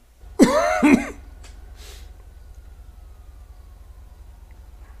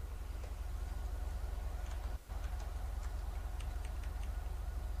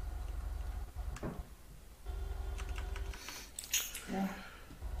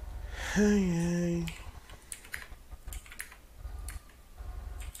 Ai, ai.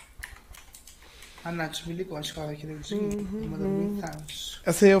 A Nath me ligou, acho que ela vai querer o dinheiro. Mandando mensagem.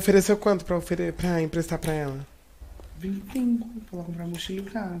 Você ofereceu quanto pra emprestar pra ela? 25, pra ela comprar mochila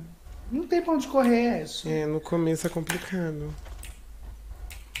e carro. Não tem pra onde correr, Ashley. É, no começo é complicado.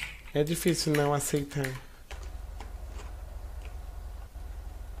 É difícil não aceitar.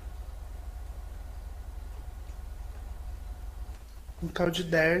 Um tal de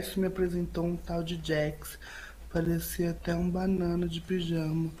Darcy me apresentou um tal de Jax. Parecia até um banana de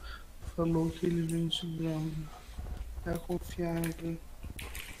pijama. Falou que ele vende droga. É confiável.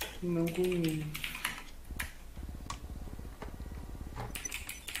 Não comigo.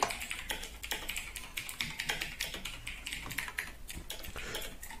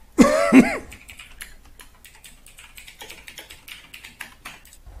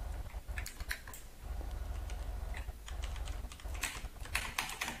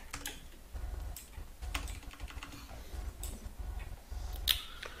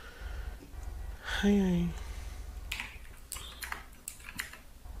 Ai, ai.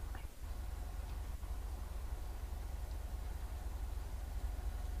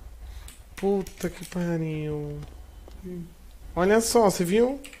 Puta que pariu. Olha só, você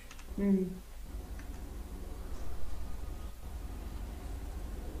viu?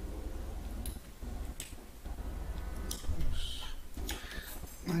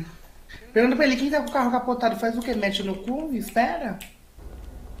 Pergunta pra ele, quem tá com o carro capotado faz o quê? Mete no cu e espera?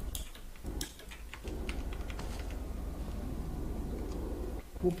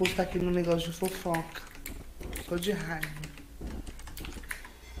 Vou postar aqui no negócio de fofoca. Tô de raiva.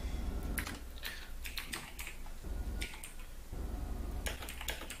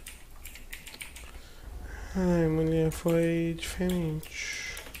 Ai, mulher, foi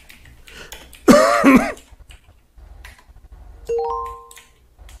diferente.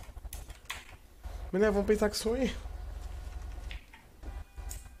 Mulher, vamos pensar que sou eu.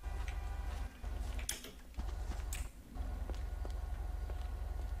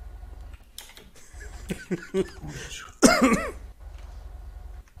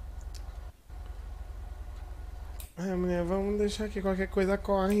 Ai, mulher, vamos deixar aqui. Qualquer coisa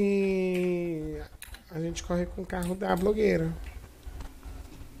corre. A gente corre com o carro da blogueira.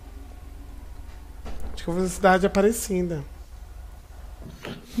 Acho que eu vou na cidade Aparecida.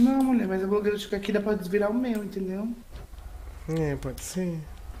 Não, mulher, mas a blogueira fica aqui, dá pra desvirar o meu, entendeu? É, pode ser.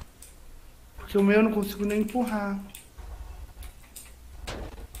 Porque o meu eu não consigo nem empurrar.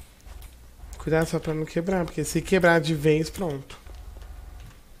 Cuidado só pra não quebrar, porque se quebrar de vez, pronto.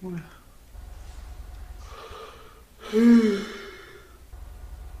 Ué.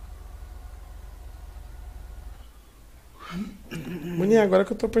 agora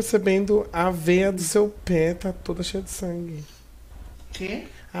que eu tô percebendo, a veia do seu pé tá toda cheia de sangue. Quê?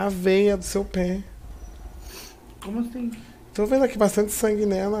 A veia do seu pé. Como assim? Tô vendo aqui bastante sangue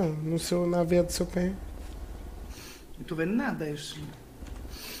nela, na veia do seu pé. Não tô vendo nada, isso.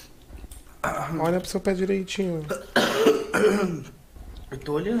 Olha pro seu pé direitinho. Eu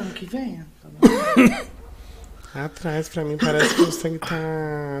tô olhando que venha. Atrás, pra mim, parece que o sangue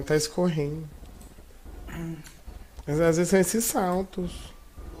tá escorrendo. Mas às vezes são esses saltos.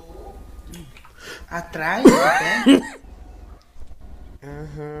 Atrás do pé?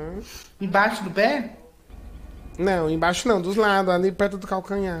 Aham. Embaixo do pé? Não, embaixo não, dos lados, ali perto do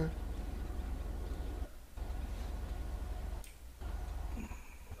calcanhar.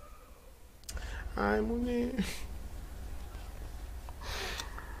 Ai, mulher.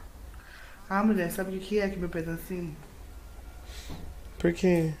 Ah, mulher, sabe o que é que meu pé tá assim? Por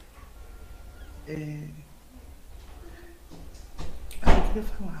quê? Ah, eu queria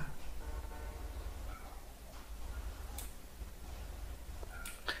falar.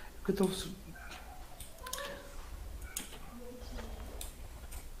 Porque eu tô...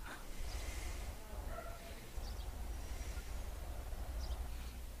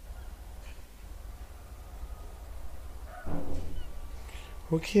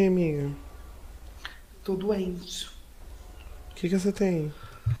 O que, amiga? Tô doente. O que você tem?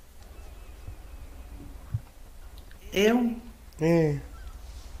 Eu É.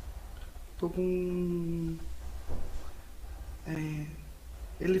 tô com...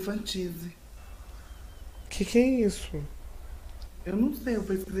 elefantise. Que é isso? Eu não sei, eu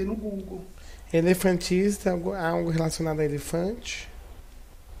pesquisei no Google. Elefantista, algo relacionado a elefante?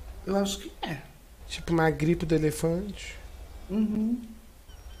 Eu acho que é. Tipo uma gripe do elefante? Uhum.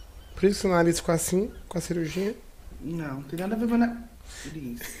 Por isso o nariz ficou assim, com a cirurgia? Não, tem nada a ver com nada.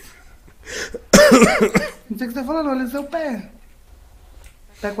 Isso. Não sei o que você tá falando, olha seu pé.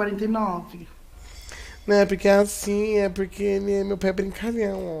 Tá 49. Não, é porque é assim, é porque meu pé é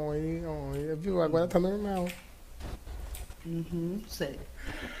brincalhão, ó. Viu? Agora tá normal. Uhum, sei.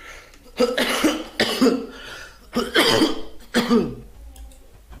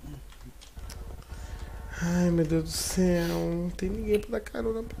 Ai, meu Deus do céu. Não tem ninguém pra dar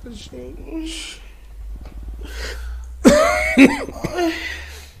carona pra gente.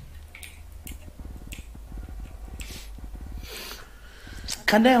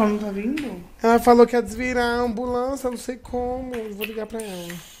 Cadê ela? Não tá vindo? Ela falou que ia desvirar a ambulância, não sei como. Eu vou ligar pra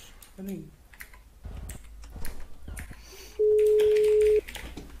ela. Peraí.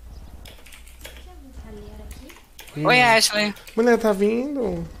 Oi, Ashley. Mulher, tá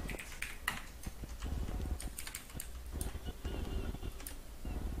vindo?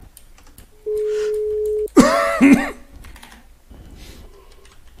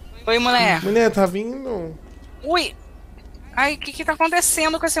 Oi, mulher. Mulher, tá vindo? Ui. Ai, o que tá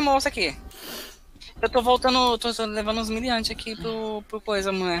acontecendo com esse moço aqui? Eu tô voltando, tô levando uns miliantes aqui pro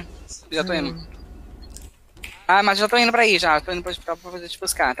coisa, mulher. Já tô indo. Ah, mas já tô indo pra aí já. Tô indo pro hospital pra poder te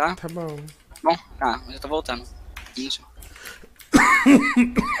buscar, tá? Tá bom. Bom, tá. Já tô voltando. Isso.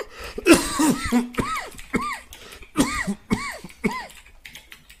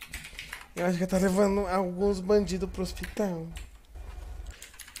 Eu acho que ela tá levando alguns bandidos pro hospital.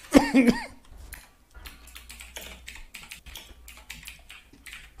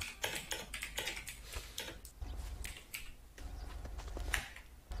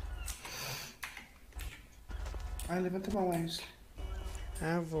 Ai, levanta a mão, Ashley.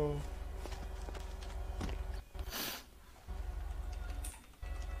 Ah, vou.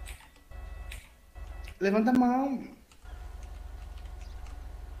 Levanta a mão.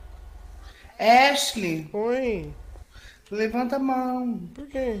 Ashley. Oi. Levanta a mão. Por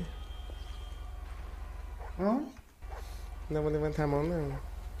quê? Hã? Não vou levantar a mão, não.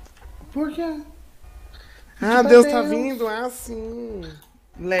 Por quê? Ah, Deus tá vindo? Ah, sim.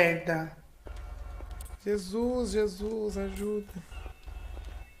 Lerda. Jesus, Jesus, ajuda.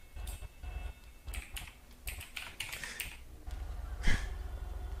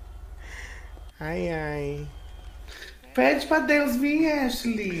 Ai, ai. Pede pra Deus vir,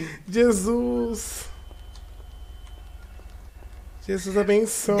 Ashley. Jesus. Jesus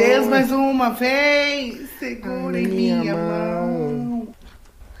abençoe. Deus, mais uma vez. Segura Ai, em minha mão.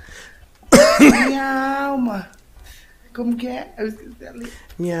 Minha alma. Como que é? Eu esqueci ali.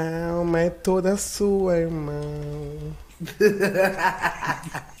 Minha alma é toda sua, irmão.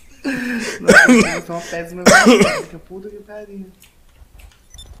 Nossa, eu sou uma péssima música. Puta que pariu.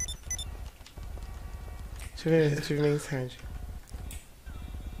 Deixa eu ver se eu tive mensagem.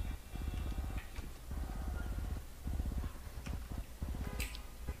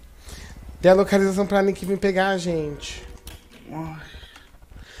 Dê a localização pra Nick vir pegar a gente.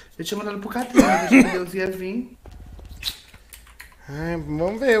 Eu tinha mandado pro Catrina, mas achei que Deus ia vir. Ai,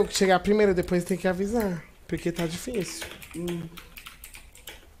 vamos ver o que chegar primeiro, depois tem que avisar. Porque tá difícil.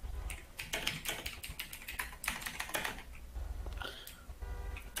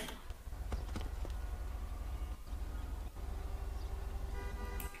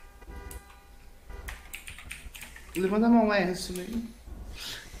 Levanta a mão, Ashley.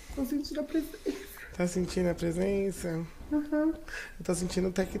 Tô sentindo a presença. Tá sentindo a presença? Uhum. Eu tô sentindo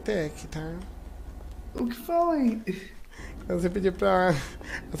o tec-tec, tá? O que foi? Você pediu pra...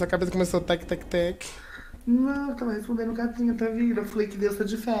 A sua cabeça começou tec-tec-tec. Não, eu tava respondendo o Catinha, tá vindo? Eu falei que Deus tá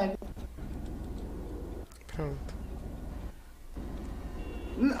de férias. Pronto.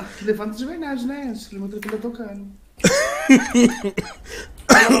 Não, levanta de verdade, né, Ashley? Levanta que eu tô tocando.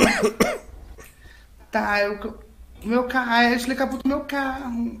 Tá, meu carro, a Ashley capotou meu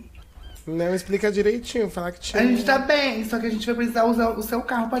carro. Não, explica direitinho, falar que tinha... A gente tá bem, só que a gente vai precisar usar o seu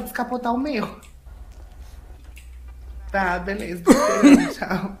carro pra descapotar o meu. Tá, beleza.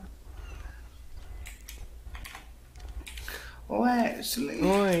 Tchau. Ô, Ashley.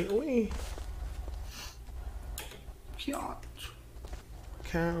 Oi. Que ótimo.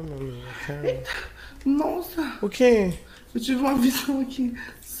 Calma, minha, calma. Eita, nossa. O quê? Eu tive uma visão aqui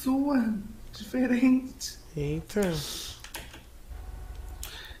sua, diferente. Eita.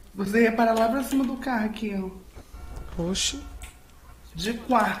 Você ia parar lá pra cima do carro aqui, ó. Oxi. De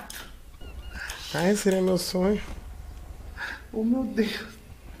 4. Ai, seria meu sonho. Oh, meu Deus.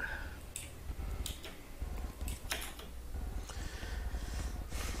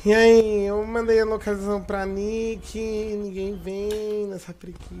 E aí, eu mandei a localização pra Nick, ninguém vem nessa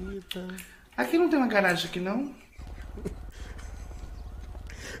periquita. Aqui não tem uma garagem aqui, não?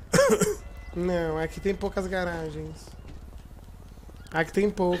 Não, aqui tem poucas garagens. Aqui tem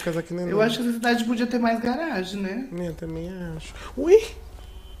poucas, aqui não é Eu não. acho que essa cidade podia ter mais garagem, né? Eu também acho. Ui!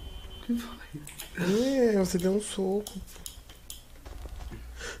 Que foi? Você deu um soco.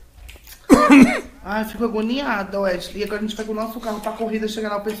 Ai, fico agoniada, Wesley. E agora a gente vai com o nosso carro pra corrida, chegar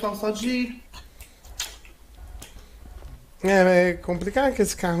lá o pessoal só de... É complicado que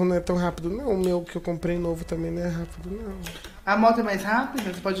esse carro não é tão rápido, não. O meu que eu comprei novo também não é rápido, não. A moto é mais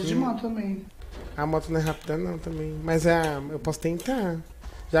rápida? Você pode ir de moto também. A moto não é rápida, não, também. Mas eu posso tentar.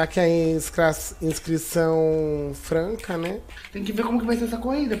 Já que a inscrição franca, né? Tem que ver como que vai ser essa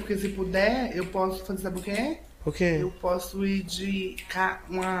corrida, porque se puder, eu posso fazer, sabe o que é? O quê? Eu posso ir de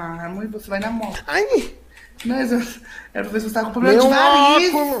uma arma e você vai na moto. Ai! Mas era pra ver se você tá com problema de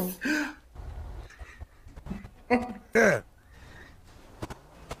nariz. Óculos. É.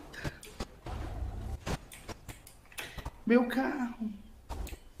 Meu carro.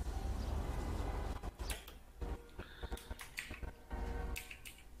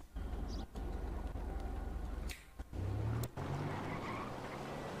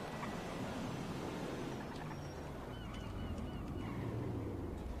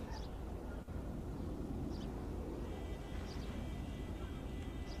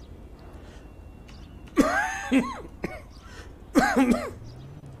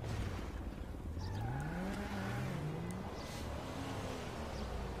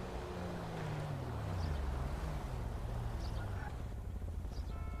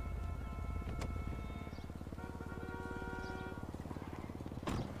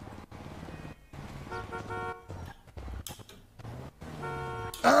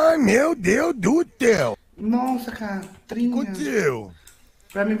 Ai, meu Deus do céu. Nossa, cara. Trinha. Aconteceu.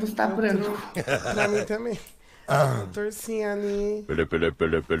 Pra mim você tá branco. Pra mim também. Ah. Torcinha ali. Puts.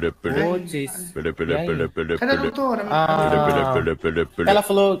 Cadê a doutora? Ela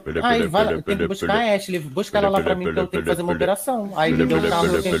falou, ai, vai, tem que buscar a Ashley, busca ela lá pra mim que eu tenho que fazer uma operação. Aí me deu o carro,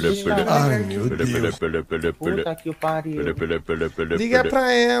 eu tenho que buscar. Ai, meu Deus. Puta que o pariu. Liga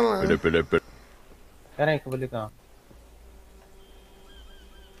pra ela. Pera aí que eu vou ligar.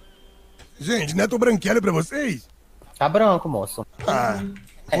 Gente, não é tô branquelo pra vocês? Tá branco, moço. Ah.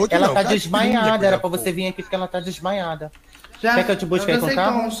 Ela não, tá cara, desmaiada, que era pra você vir aqui porque ela tá desmaiada. Já, Quer que eu te busque aí com o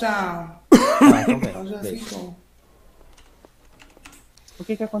carro? Já. Ah, então vem. Ela já Beijo. aceitou. O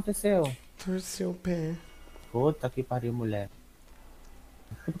que que aconteceu? Torceu o pé. Puta que pariu, mulher.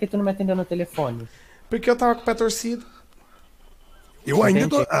 Por que tu não me atendeu no telefone? Porque eu tava com o pé torcido. Eu ainda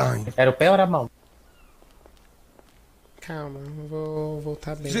tô... Entendi. Ai. Era o pé ou era a mão? Calma, eu vou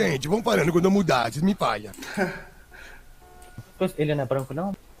voltar bem. Gente, vamos parando quando eu mudar, vocês me falham. Ele não é branco,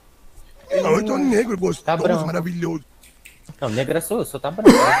 não? Não, eu tô negro, gostoso, Tá branco. maravilhoso. Não, negra sou, eu sou tá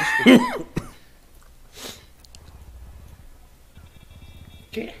branco. Desculpa.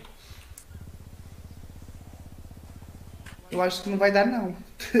 Quê? Eu acho que não vai dar, não.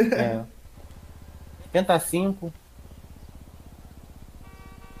 É. Tenta 5.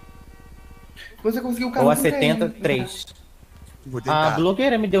 Você conseguiu o carro Ou a com quem? 73. Vou A tentar.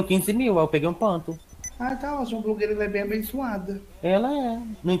 blogueira me deu 15 mil, aí eu peguei um ponto. Ah, tá ótimo. A blogueira ela é bem abençoada. Ela é.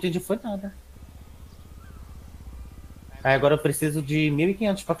 Não entendi foi nada. Aí agora eu preciso de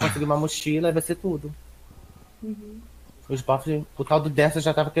 1.500 pra conseguir uma mochila e vai ser tudo. Os bafos, o tal do Dessa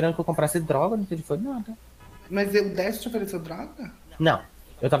já tava querendo que eu comprasse droga, não entendi foi nada. Mas o Décio te ofereceu droga? Não,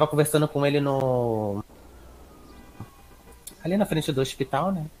 eu tava conversando com ele no... ali na frente do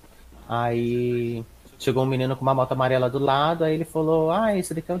hospital, né? Aí chegou um menino com uma moto amarela do lado, aí ele falou, ah,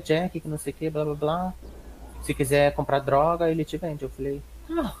 esse daqui é o Jack, que não sei o que, blá blá blá. Se quiser comprar droga, ele te vende. Eu falei,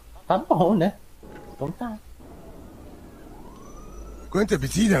 ah, tá bom, né? Então tá. Quanto você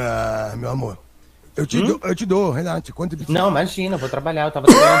precisa, meu amor? Eu te dou, Renato. Quanto você precisa? Não, imagina, eu vou trabalhar. Eu tava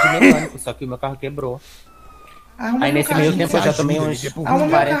trabalhando de mecânico, só que o meu carro quebrou. Aí nesse meio tempo eu já tomei uns Arruma meu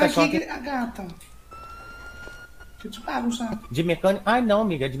 40 carro choques. aqui, a gata. Que eu te pago já. De mecânico? Ai, não,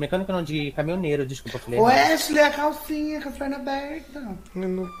 amiga. De mecânico não, de caminhoneiro, desculpa. Eu falei Ô, errado. Ashley, a calcinha com a perna aberta. Eu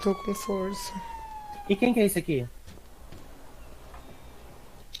não tô com força. E quem que é esse aqui?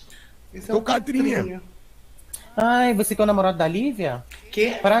 Esse é o Catrinha. Ai, você que é o namorado da Lívia?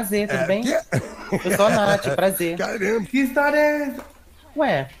 Que? Prazer, tudo bem? Eu sou a Nath, prazer. Caramba. Que história é essa?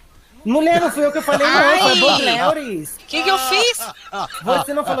 Ué, mulher, não fui eu que falei, não, Ai! foi Bogleuris. O que eu fiz?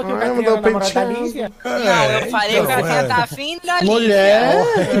 Você não falou que o Ai, Catrinha mudou era o namorado da penteado. Lívia? Não, eu falei que o Catrinha tá afim da Lívia.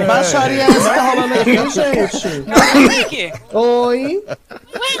 Mulher, que baixaria é essa que tá rolando aqui, gente? Não, Nick. Oi?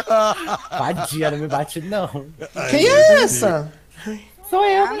 Vadia, não me bate, não. Quem é essa? Sou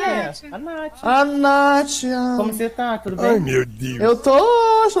eu, A mulher. Nath. A Nath. A Nátia. Como você tá? Tudo bem? Ai, meu Deus. Eu tô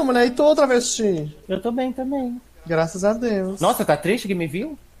ótima, mulher, e tô travesti. Eu tô bem também. Graças a Deus. Nossa, tá triste que me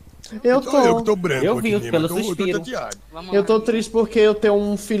viu? Eu Eu que tô. tô branco. Eu vi, aqui pelo mesmo, eu tô suspiro. chateado. Vamos Eu lá. tô triste porque eu tenho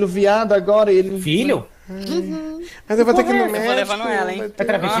um filho viado agora e ele... Filho? Mas eu vou ter que ir no Eu vou médico. levando ela, hein? vai É ter-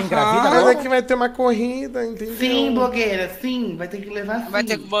 travesti Aham. engravida Mas agora? é que vai ter uma corrida, entendeu? Sim, blogueira, sim. Vai ter que levar sim.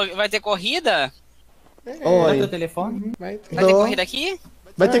 Vai ter corrida? Dá teu Oi. telefone? Vai ter. Vai ter Dou. corrida aqui?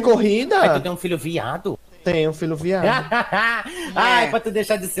 Vai ter Aí tu corrida? tem um filho viado? Tenho um filho viado. Ai, pra tu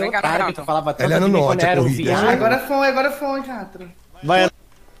deixar de ser Vem cá, otário que pronto. tu falava tanto Ela de não mim nota quando eu a era um corrida, viado. Agora foi, Catra. Vai.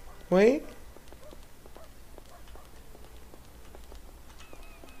 Oi?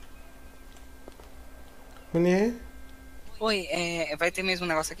 Mulher? Oi, vai ter mesmo um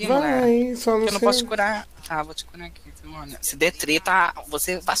negócio aqui, mulher? Vai, só não Eu não sei. posso te curar. Tá, vou te curar aqui. Então, olha, se der treta,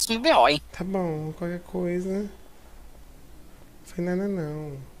 você assume BO, hein? Tá bom, qualquer coisa. Foi nada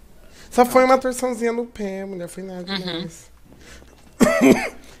não. Só foi uma torçãozinha no pé, mulher, foi nada demais.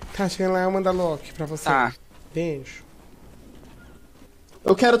 Tá, chega lá, eu mando a Loki pra você. Tá. Beijo.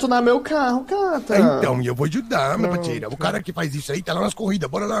 Eu quero tunar meu carro, Catra. Então, eu vou ajudar, minha Não, parceira. O tá. cara que faz isso aí tá lá nas corridas,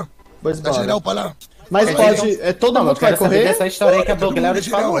 bora lá. Pois Dá bora. geral pra lá. Mas É, pode... É, todo Não, eu mundo vai quero saber correr? dessa história aí que a Todo mundo Blogueira é te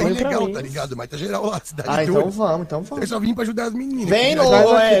geral, falou. é hein, pra legal, mim. tá ligado? Mas tá geral lá, a cidade Ah, então toda. vamos, então vamos. Eu só vim pra ajudar as meninas. Vem, no... Ô, Traz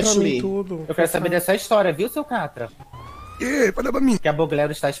aqui pra Ashley. mim tudo. Eu quero saber dessa história, viu, seu Catra? Fala pra mim. Que a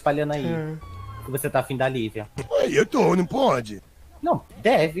Boglero está espalhando aí. É. Que você tá afim da Lívia. Ué, eu tô, não pode. Não,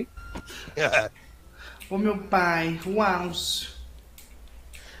 deve. Ô, meu pai, uau.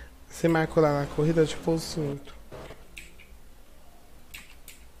 Você marcou lá na corrida, tipo o cinto.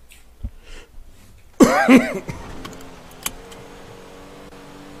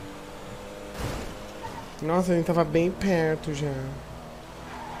 Nossa, a gente tava bem perto já.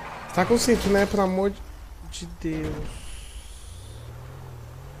 Tá com cinto, né? Pelo amor de Deus.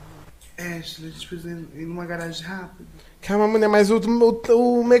 Ashley, a gente precisa ir numa garagem rápida. Calma, mulher, mas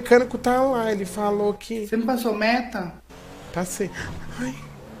o mecânico tá lá. Ele falou que... Você não passou meta? Passei. Ai,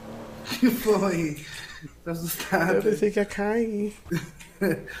 O que foi? Tô assustado. eu pensei que ia cair.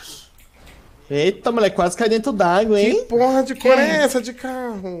 Eita, moleque, quase cai dentro d'água, Que hein? porra de cor Quem? é essa de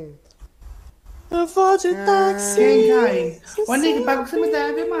carro? Eu vou de táxi. Quem cai? Ô, Nick, paga o que você me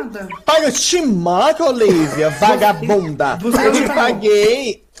deve, amada. Paga te marca, Olivia, vagabunda. Você Eu te não pagou.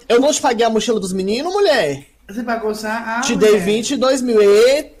 paguei. Eu não te paguei a mochila dos meninos, mulher? Você pagou já? Ah, Te mulher. dei 22 mil.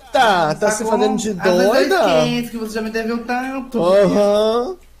 Eita, tá se Pagou fazendo de as 200 doida? que você já me deveu tanto.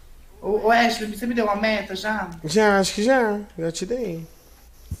 Aham. Ô, Ashley, você me deu uma meta já? Já, acho que já. Já te dei.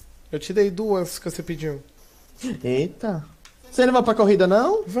 Eu te dei duas que você pediu. Eita. Você não vai pra corrida,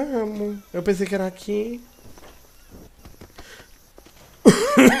 não? Vamos. Eu pensei que era aqui.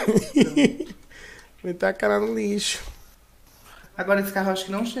 Meter a cara no lixo. Agora esse carro acho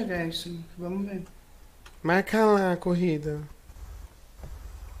que não chega, Ashley. Vamos ver. Marca lá a corrida.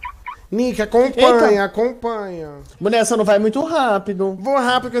 Nick, acompanha, Eita. acompanha. Mulher, você não vai muito rápido. Vou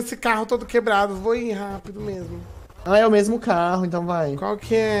rápido com esse carro todo quebrado. Vou ir rápido mesmo. Ah, é o mesmo carro, então vai. Qual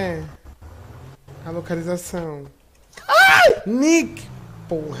que é a localização? Ai! Nick!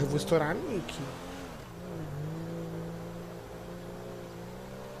 porra, eu vou estourar a Nick.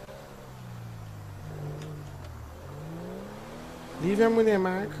 Vive a mulher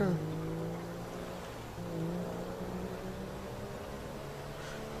marca.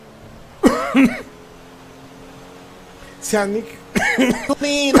 Se a Nick...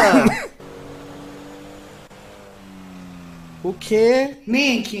 Menina! O quê?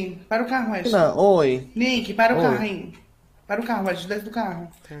 Nick, para o carro, Ashley. Não, oi. Nick, para o Oi. carrinho. Para o carro, Ashley, desce do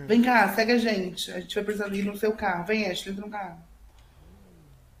carro. Vem cá, segue a gente. A gente vai precisar ir no seu carro. Vem, Ashley, entra no carro.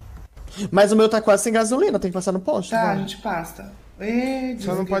 Mas o meu tá quase sem gasolina, tem que passar no posto. Tá, vai. a gente passa.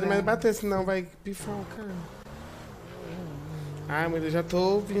 Só não pode mais bater, senão vai pifar o carro. Ai, mas eu já tô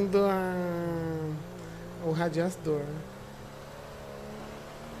ouvindo o radiador.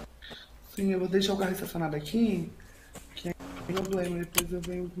 Sim, eu vou deixar o carro estacionado aqui. Que é problema, depois eu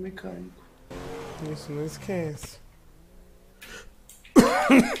venho pro mecânico. Isso, não esquece.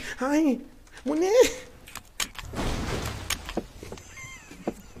 Ai, mulher!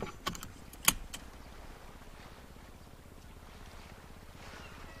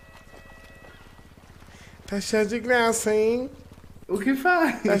 Tá cheia de graça, hein? O que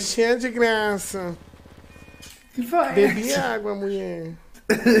faz? Tá cheia de graça. O que faz? Bebi água, mulher.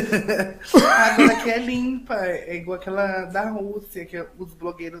 A água daqui é limpa, é igual aquela da Rússia, que os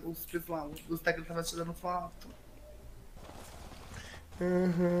blogueiros, os pessoal, os Instagram estavam tirando foto.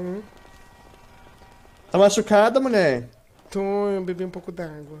 Uhum. Tá machucada, mulher? Tô, eu bebi um pouco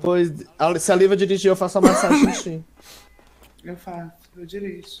d'água. Pois, se a Liva dirigir, eu faço a massagem xixi. Eu faço, eu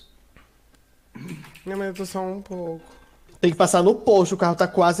dirijo. Não, mas eu tô só um pouco. Tem que passar no posto, o carro tá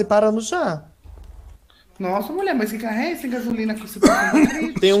quase parando já. Nossa, mulher, mas que carro é esse? Tem gasolina com situação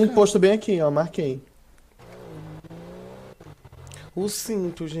crítica? Tem um posto bem aqui, ó, marquei. O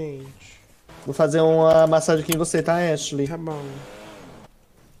cinto, gente. Vou fazer uma massagem aqui em você, tá, Ashley? Tá bom.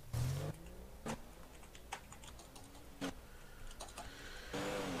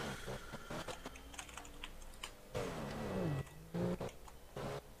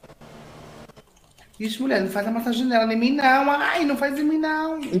 Ixi, mulher, não faz a massagem nela, em mim não. Ai, não faz em mim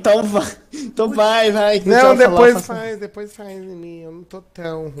não. Então vai. Então vai. Não, depois falar, faz, depois faz em mim. Eu não tô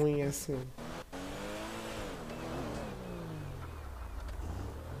tão ruim assim.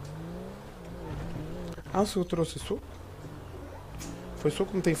 Ah, o senhor trouxe suco? Foi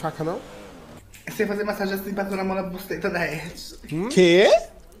suco? Não tem faca, não? Você fazer massagem assim, passando a mão na busteta da Ashley. Quê?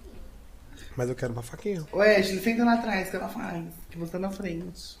 Mas eu quero uma faquinha. Ô, Ashley, senta lá atrás que ela faz. Que você tá na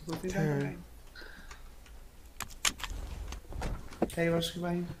frente. Vou sentar atrás. Aí eu acho que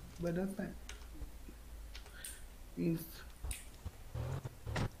vai dar certo. Isso.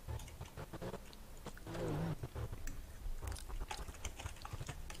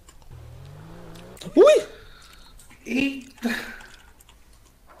 Ui! Eita!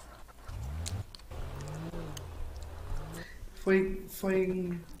 Foi.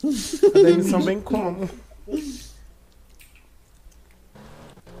 A demissão bem como?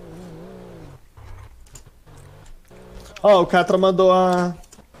 Ó, o Catra mandou a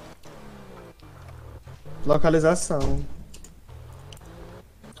localização.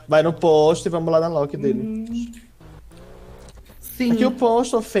 Vai no posto e vamos lá na lock dele. Sim. Aqui o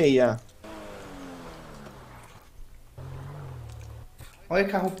posto, ô feia. Olha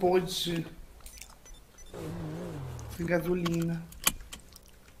carro podre. Sem gasolina.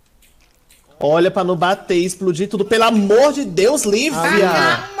 Olha pra não bater e explodir tudo. Pelo amor de Deus, Lívia!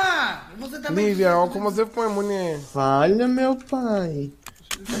 Calma! Você tá Lívia, olha como você põe, mulher. Valha, meu pai.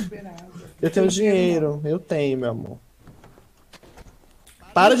 Eu tenho dinheiro. Eu tenho, meu amor.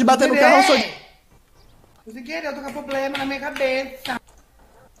 Para de bater no carro, sou... Você quer? Eu tô com problema na minha cabeça.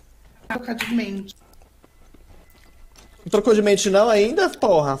 Trocar de mente. Não trocou de mente não ainda,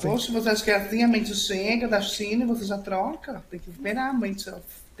 porra? Poxa, você acha que é assim? A mente chega da China e você já troca? Tem que esperar, a mente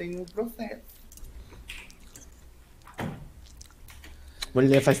tem um processo.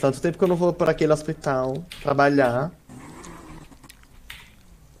 Mulher, faz tanto tempo que eu não vou por aquele hospital trabalhar.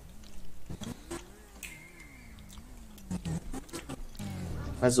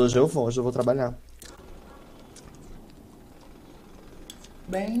 Mas hoje eu vou trabalhar.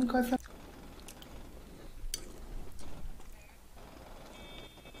 Bem com essa...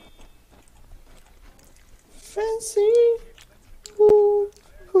 Fancy.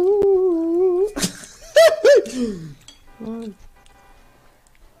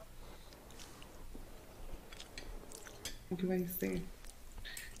 O que vai ser?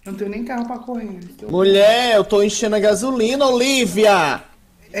 Não tenho nem carro pra correr. Mulher, eu tô enchendo a gasolina, Olivia!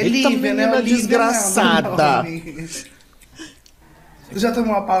 É Eita, Lívia, né? menina Olivia, desgraçada! não. Já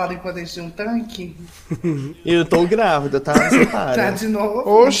tomou uma palavra enquanto encheu um tanque? Eu tô grávida, tá? Você para. Tá de novo?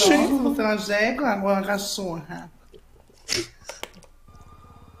 Oxi. Nossa, você é uma jégua ou uma cachorra?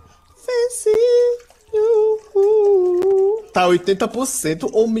 Tá 80%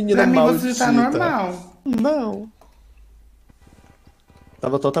 ou menina Pra mim maldita? você tá normal. Não.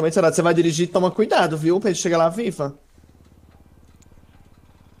 Tava totalmente errado. Você vai dirigir, toma cuidado, viu? Pra gente chegar lá viva.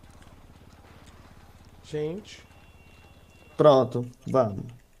 Gente. Pronto, vamos.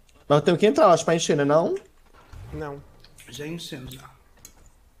 Mas eu tenho que entrar, eu acho, pra encher, né não? Não. Já enchendo já.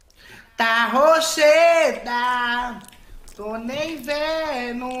 Tá rocheda, tô nem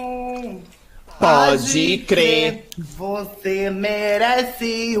vendo. Pode crer. Você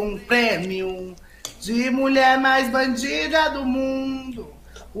merece um prêmio de mulher mais bandida do mundo.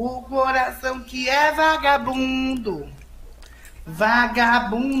 O coração que é vagabundo.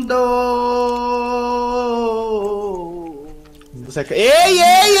 Vagabundo. Você... Ei,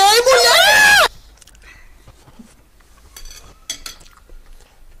 mulher!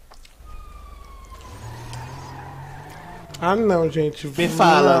 Ah, não, gente. Me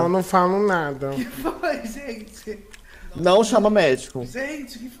fala. Não, não falo nada. Que foi, gente? Não chama médico.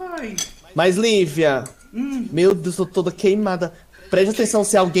 Gente, que foi? Mas, Lívia, meu Deus, eu tô toda queimada. Preste atenção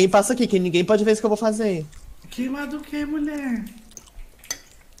se alguém passa aqui, que ninguém pode ver isso que eu vou fazer. Queimado o que, mulher?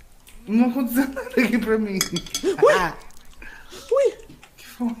 Não aconteceu nada aqui pra mim. Ui! Ui! Que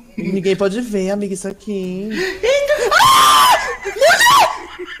foi? Ninguém pode ver, amiga, isso aqui. Eita!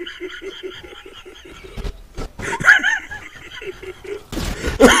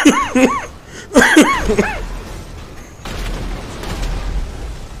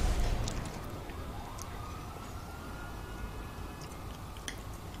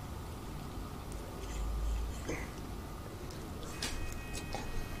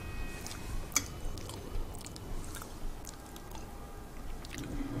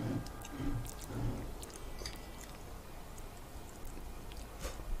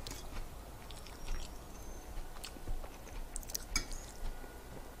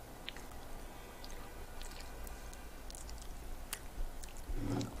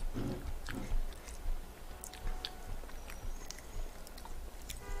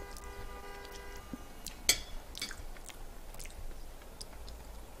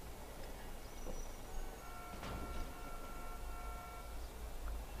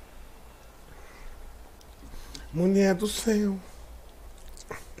 Mulher do céu.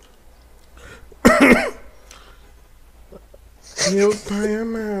 Meu pai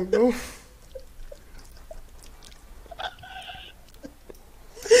amado.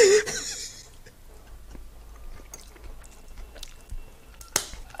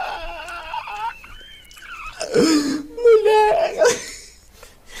 Mulher!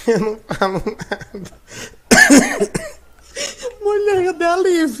 Eu não falo nada. Mulher, cadê a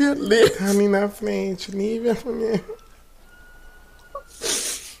Lívia? Tá ali na frente. Lívia, mulher.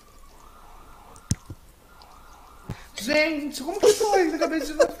 Gente, como que foi na cabeça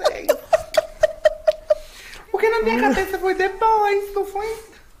de vocês? Porque na minha cabeça foi depois, não foi?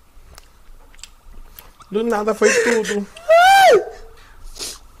 Do nada foi tudo.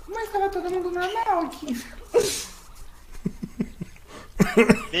 Mas tava todo mundo normal aqui.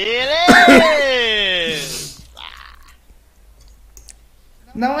 Beleza!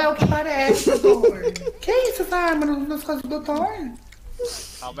 Não é o que parece, doutor. Que isso, essa arma nas costas do doutor?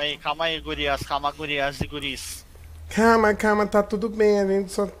 Calma aí, gurias, e guris. Calma, tá tudo bem. A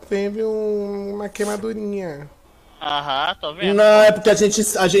gente só teve uma queimadurinha. Aham, tô vendo. Não, é porque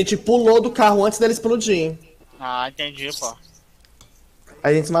a gente pulou do carro antes dele explodir. Ah, entendi, pô.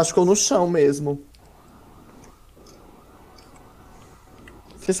 A gente se machucou no chão mesmo.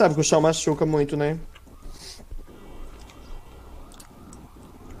 Você sabe que o chão machuca muito, né?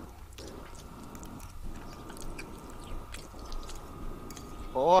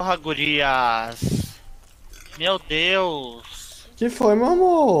 Porra, gurias. Meu Deus. Que foi, meu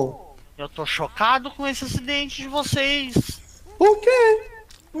amor? Eu tô chocado com esse acidente de vocês. Por quê?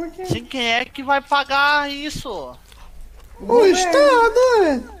 Sim, quem é que vai pagar isso? O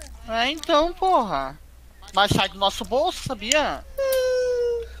Estado, É, então, porra. Mas sai do nosso bolso, sabia?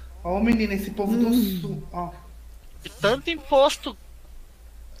 Ó, menina, esse povo do sul, ó. E tanto imposto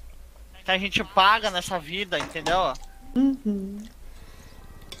que a gente paga nessa vida, entendeu?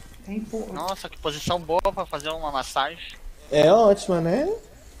 Nossa, que posição boa pra fazer uma massagem. É ótima, né?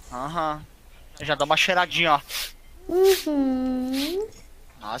 Aham. Eu já dou uma cheiradinha, ó.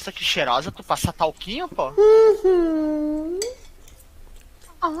 Nossa, que cheirosa. Tu passa talquinho, pô?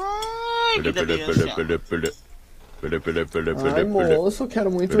 Ai, que delícia. Ai, moço, eu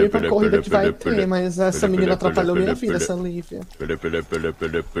quero muito ir pra corrida que vai ter, mas essa menina atrapalhou minha vida, essa Lívia.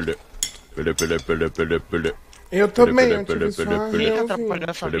 Eu também, eu tive só Quem atrapalhou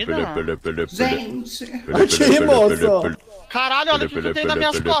essa vida? Gente. Aqui, moço. Caralho, olha o que eu tenho nas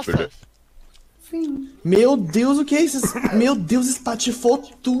minhas costas. Sim. Meu Deus, o que é isso? Meu Deus, espatifou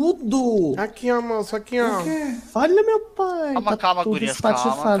tudo. Aqui, ó, moço, aqui, ó. O quê? Olha, meu pai. Calma, Tá calma, tudo gurias,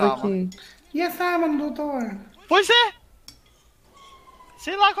 espatifado calma. aqui. E essa arma, doutor? Pois é.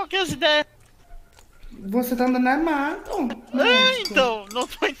 Sei lá qual que é as ideias. Você tá andando armado. Então, não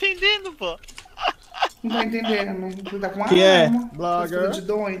tô entendendo, pô. Não tá entendendo? Tu tá com uma Que é? arma. Blogger. Tá de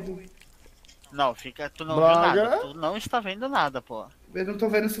doido. Não, tu não Blogger. viu nada. Tu não está vendo nada, pô. Eu não tô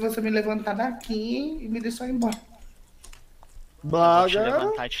vendo se você me levantar daqui e me deixar ir embora. Eu vou te Blogger.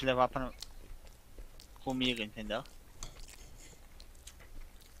 levantar e te levar pra... comigo, entendeu?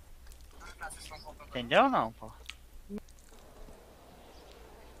 Entendeu ou não, pô?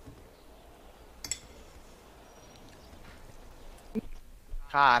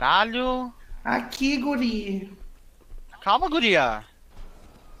 Caralho. Aqui, guri. Calma, guria.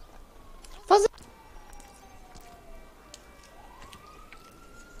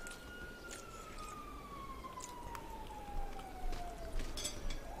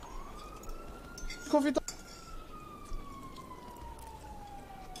 Convidou.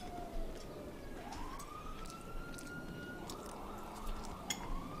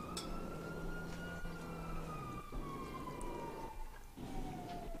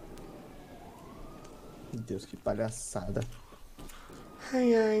 Meu Deus, que palhaçada.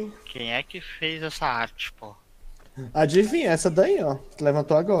 Ai, ai. Quem é que fez essa arte, pô? Adivinha, essa daí, ó. Que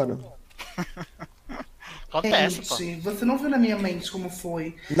levantou agora. Acontece, pô. Gente, você não viu na minha mente como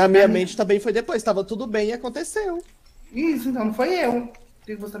foi. Na minha mente também foi depois. Tava tudo bem e aconteceu. Isso, então, não foi eu. Por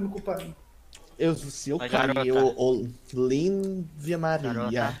que você tá me culpando? Se eu Vai, caí, garota. ô Lívia Maria.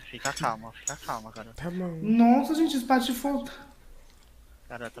 Garota, fica calma, garota. Tá bom. Nossa, gente, espatifou.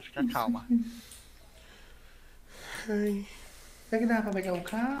 Garota, fica calma. Ai. Será que dá pra pegar o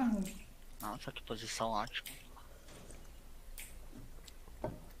carro? Nossa, que posição ótima.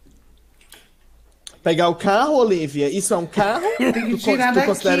 Pegar o carro, Olivia? Isso é um carro? Tem que tirar Tu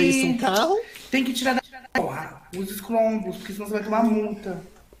considera daqui. isso um carro? Tem que tirar da porra os escrombos, porque senão você vai tomar multa.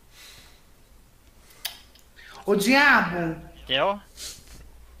 Ô diabo! Entendeu?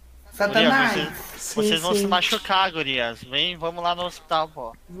 Satanás! Gurias, vocês vão se machucar, gurias. Vem, vamos lá no hospital,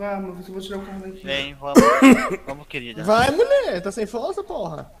 pô. Vamos, eu vou tirar o carro daqui. Vem, vamos. Vamos, querida. Vai, mulher. Tá sem força,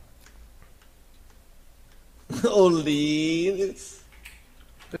 porra? Olivia.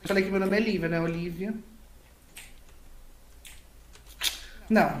 Eu falei que meu nome é Lívia, né? Olivia.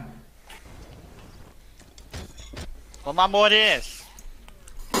 Não. Vamos, amores.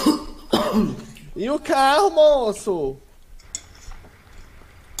 E o carro, moço?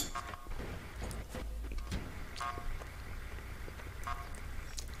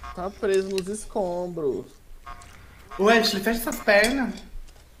 Tá preso nos escombros. Ué, Ashley, fecha essas pernas.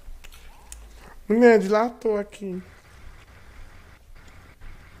 Mulher, dilatou aqui.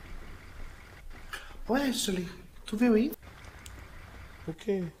 Ué, Ashley, tu viu isso? O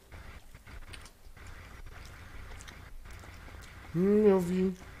quê? Eu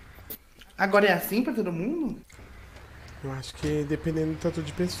vi. Agora é assim pra todo mundo? Eu acho que dependendo do tanto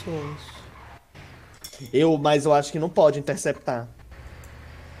de pessoas. Mas eu acho que não pode interceptar.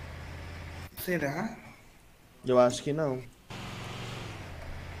 Será? Eu acho que não.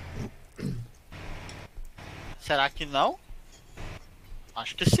 Será que não?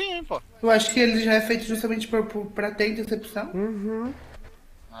 Acho que sim, hein, pô. Eu acho que ele já é feito justamente pra ter intercepção. Uhum.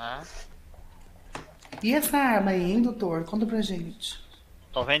 É. E essa arma aí, hein, doutor? Conta pra gente.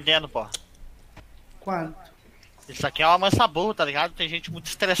 Tô vendendo, pô. Quanto? Isso aqui é uma mansa burro, tá ligado? Tem gente muito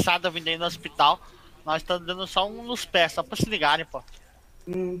estressada vindo aí no hospital. Nós estamos dando só um nos pés, só pra se ligarem, pô.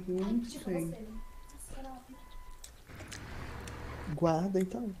 Uhum, sim. Guarda,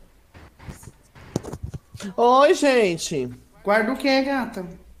 então. Oi, gente. Guarda o que, gata?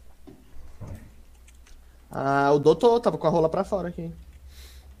 Ah, o doutor tava com a rola pra fora aqui.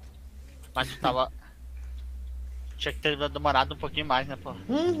 Mas tu tava... Tinha que ter demorado um pouquinho mais, né, pô?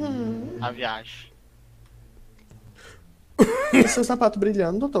 Uhum. A viagem. E seu sapato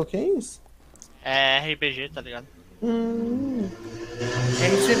brilhando, doutor? Que é isso? É RPG, tá ligado?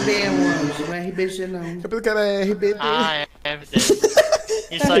 RCB, meu anjo, não é RBG não. Eu pensei que era RBD. Ah, é RBD.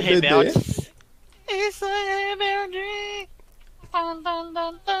 Isso é rebelde. Isso é rebelde.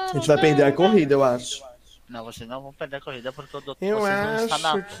 A gente vai perder a corrida, eu acho. Não, vocês não vão perder a corrida porque o doutor. Eu vocês vão estar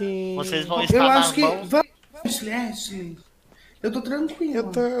acho na... que... Vocês vão Eu estar acho na que... mão. Vamos, Ashley. Eu tô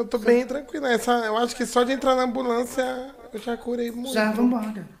tranquila. Eu tô bem tranquila. Eu acho que só de entrar na ambulância eu já curei muito. Já,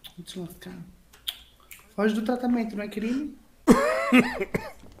 vambora. Vou te lascar. Foge do tratamento, não é crime?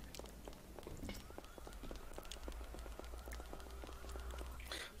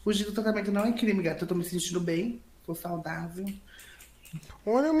 Fugir do tratamento não é crime, gata. Eu tô me sentindo bem. Tô saudável.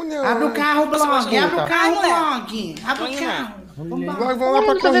 Olha, mulher. Abre o carro, blog. Abre o carro, Ai, blog. Abre o carro. Vamos lá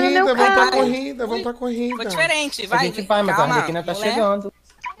pra corrida, vamos pra corrida. Foi diferente, vai. A gente vai, mas a calma, Arlequina tá mulher. chegando.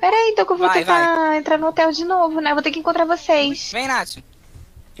 Peraí, então que eu vou Vai, tentar entrar no hotel de novo, né? Vou ter que encontrar vocês. Vem, Nath.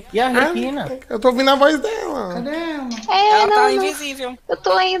 E a Arlequina? Eu tô ouvindo a voz dela. Cadê ela? Ela não, tá não. invisível. Eu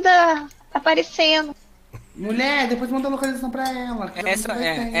tô ainda aparecendo. Mulher, depois manda a localização pra ela.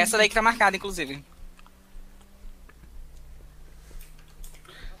 Essa daí que tá marcada, inclusive.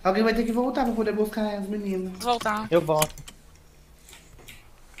 Alguém vai ter que voltar pra poder buscar as meninas. Voltar. Eu volto.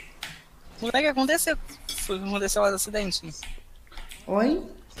 Moleque, o que aconteceu? Aconteceu o acidente. Oi?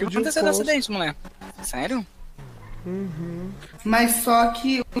 O que aconteceu no acidente, mulher? Sério? Mas só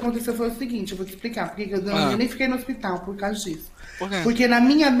que o que aconteceu foi o seguinte, eu vou te explicar. Porque eu nem fiquei no hospital por causa disso. Por quê? Porque na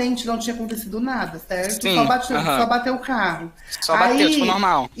minha mente não tinha acontecido nada, certo? Sim, Só bateu o carro. Só bateu, tipo,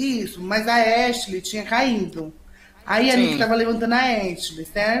 normal. Isso, mas a Ashley tinha caído. Aí a Sim. Nick tava levantando a Ashley,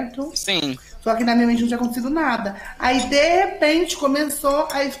 certo? Sim. Só que na minha mente não tinha acontecido nada. Aí, de repente, começou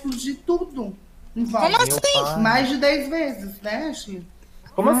a explodir tudo. Em volta. Como assim? Mais de 10 vezes, né, Ashley?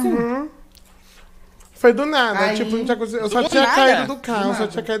 Como assim? Foi do nada, Aí- tipo, não tinha acontecido. Eu só Do tinha nada? caído do Do carro, nada. só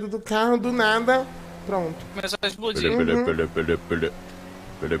tinha caído do carro, do nada, pronto. Começou a explodir.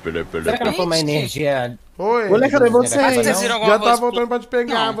 Será que não foi uma energia... Oi. Olha, cadê você? Mas vocês viram alguma Já tá coisa voltando pra te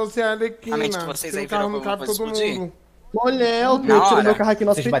pegar, Não. você é a Arlequina. A mente de vocês aí o carro virou não cabe alguma todo coisa mundo. Mulher, eu Na tirei hora. meu carro aqui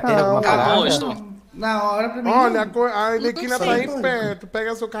no Vocês bateram hospital. alguma parada? Gosto. Na hora, pra mim. Olha, não. a Arlequina tá aí doido. perto.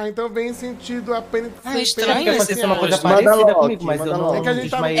 Pega seu carro, então vem em sentido apenas. Ah, é estranho Porque esse aconteceu uma coisa rosto. parecida Manda comigo, Loki, mas eu manda não Loki. É que a gente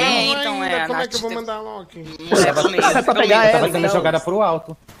tá no desmaiei. carro então, ainda. é, Como é Nath, que eu vou tem- mandar Loki? Pra pegar ela, tava sendo jogada pro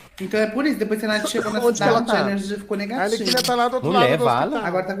alto. Então é por isso, depois que a Nath chegou na Onde que ela cidade, a tá? energia ficou A negativa. Arlequina tá lá do outro Mulher, lado do vala. hospital.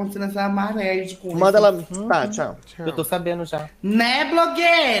 Agora tá acontecendo essa maré aí de coisa. Manda ela. Tá, tchau. Eu tô sabendo já. Né,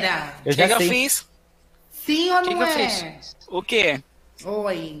 blogueira? Eu O já que eu sei. fiz? Sim ou O que não eu é? fiz? O quê?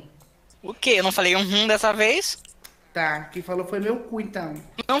 Oi. O quê? Eu não falei dessa vez? Tá, quem falou foi meu cu, então.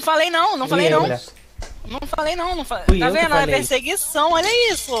 Não falei não, não falei Fui eu, não. mulher. Não falei não, não falei. Fui Tá eu que vendo? É falei. perseguição,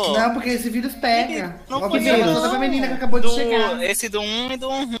 olha isso. Não, porque esse vírus pega. Não Ó, foi que vírus? não. Toda menina que acabou de chegar. Esse do 1 e do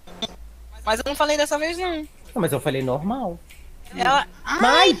 1. Mas eu não falei dessa vez não. Não, mas eu falei normal. Ela...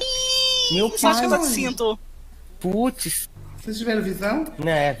 Ai! Meu Você acha que eu pai. tô cinto? Putz. Vocês tiveram visão?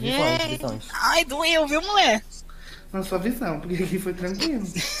 Né, visões, visões. Ai, doeu, viu, mulher? Na sua visão, porque aqui foi tranquilo.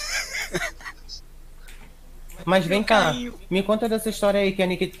 Mas vem cá, me conta dessa história aí que a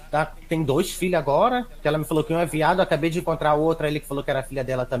Nick tem 2 filhos agora, que ela me falou que um é viado, acabei de encontrar outra ali que falou que era filha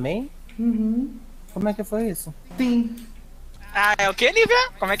dela também. Como é que foi isso? Sim. Ah, é o que, Lívia?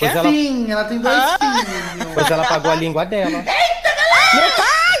 Como é que Pois é? ela- Sim, ela tem 2 filhos. Pois ela pagou a língua dela. Eita, galera! Meu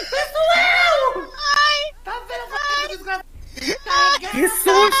pai! Pessoal! Ai! Tá vendo? Que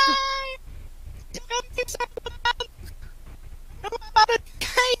susto!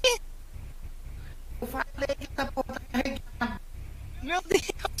 Eu falei que essa porra tá carregada. Meu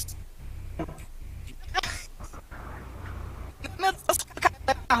Deus! Meu Deus!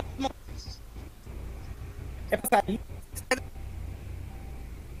 É pra sair?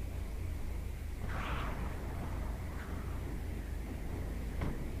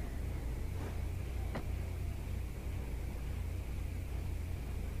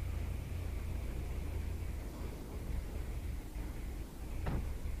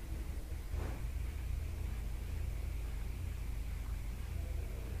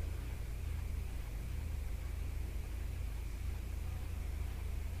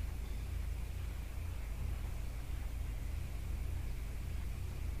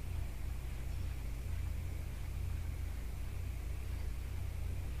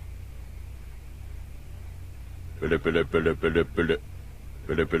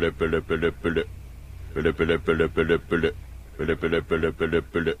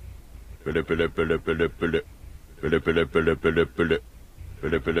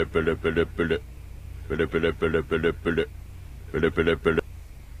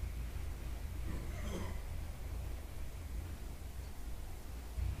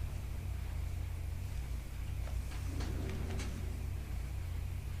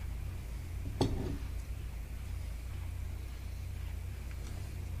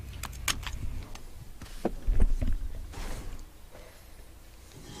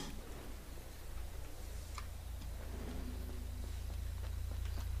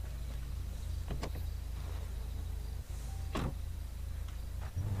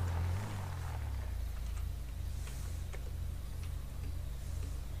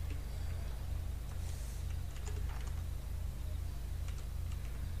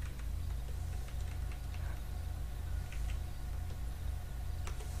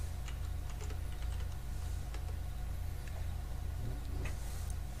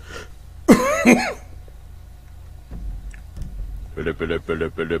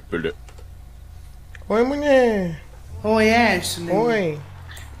 Oi, mulher. Oi, Ashley. Oi.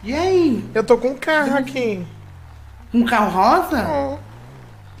 E aí? Eu tô com um carro aqui. Um carro rosa? Oh.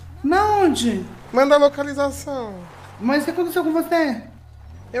 Na onde? Manda a localização. Mas o que aconteceu com você?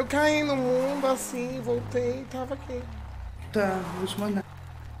 Eu caí no mundo assim, voltei e tava aqui. Tá, vou te mandar.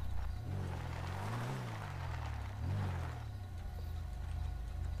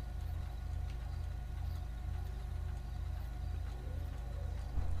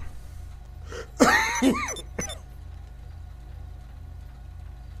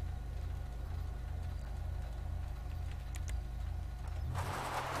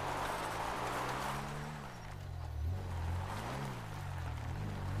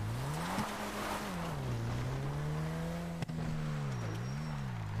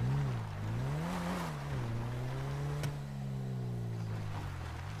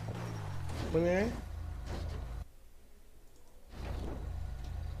 Mulher?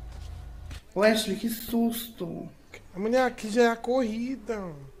 Ashley, que susto. A mulher, aqui já é a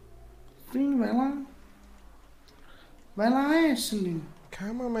corrida. Sim, vai lá. Vai lá, Ashley.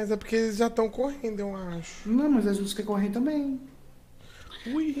 Calma, mas é porque eles já estão correndo, eu acho. Não, mas a gente quer correr também.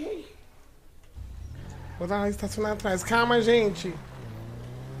 Ui. Vou dar uma estacionar atrás. Calma, gente.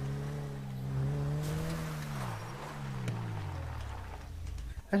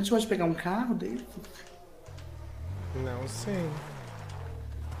 A gente pode pegar um carro dele? Não sei.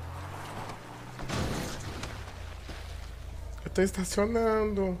 Eu tô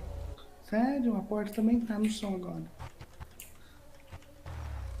estacionando. Sério? A porta também tá no chão agora.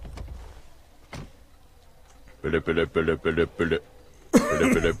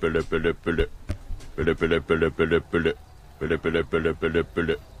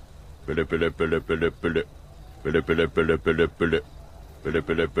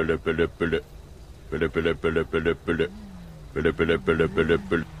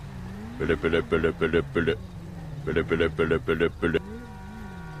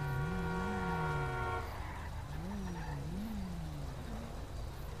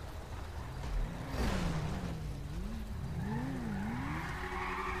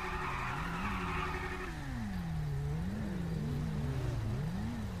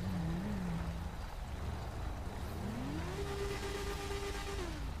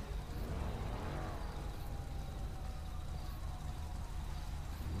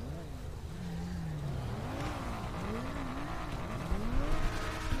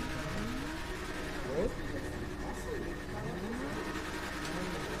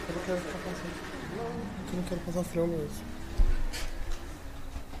 Eu não quero ficar passando. Não, eu não quero passar frio mesmo.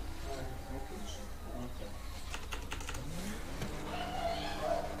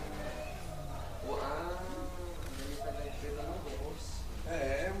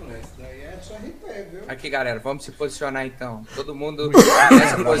 É, moleque, isso daí é só RP, viu? Aqui, galera, vamos se posicionar então. Todo mundo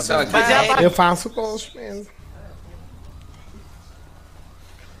nessa posição aqui. Eu faço post mesmo.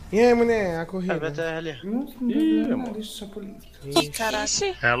 E aí, mulher, a corrida? Ih, amor. Ih, caraca.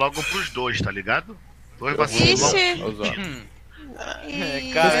 É logo pros dois, tá ligado? Dois Ixi. vacilos.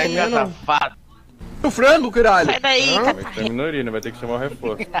 Careca safado. O frango, caralho! Sai daí, Hã? cara. Vai ter minoria, vai ter que chamar o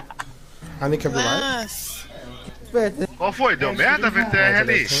reforço. A Nick abriu lá? Qual foi? Deu merda, VTR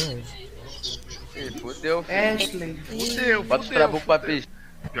ali? Fudeu, Ashley. Fudeu, Bota os trabucos pra pista.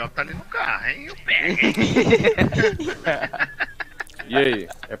 Pior que tá ali no carro, hein? Eu pego. E aí,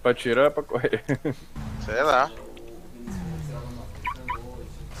 é pra tirar ou é pra correr? Sei lá.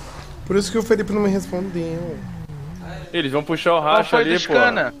 Por isso que o Felipe não me respondeu. Eles vão puxar o racha foi ali, dos pô.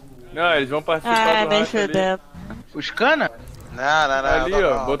 cana? Não, eles vão participar do racha ali. Os cana? Não. Ali,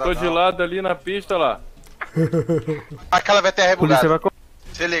 ó, botou de lado ali na pista lá. Aquela VTR Polícia vai bugada.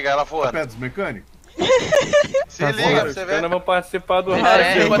 Se liga, ela voando. Pé dos mecânicos? Se liga pra Os você caras ver. vão participar do É,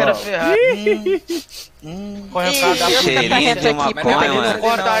 racha, eu irmão. quero ferrar. Corre o cara da Cheirinho de maconha.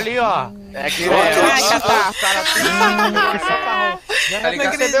 Corta ali, ó. É que Tá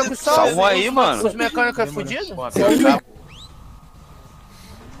ligado? Salva aí, mano. Os mecânicos é fudido?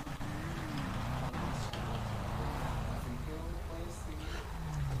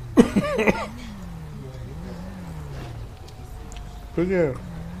 Por quê?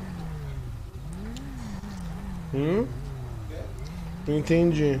 Não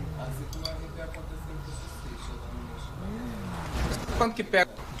entendi. Quanto que pega?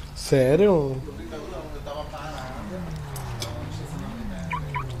 Sério?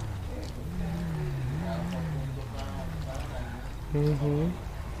 Uhum.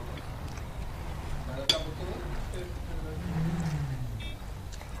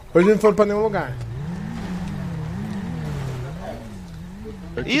 Hoje não foram pra nenhum lugar.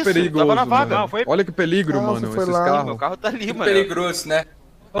 Que Isso, perigoso, tava na vaga. mano. Não, foi- Olha que peligro, Ah, mano, você foi esses lá. carros. Meu carro tá ali, mano. Perigoso, né?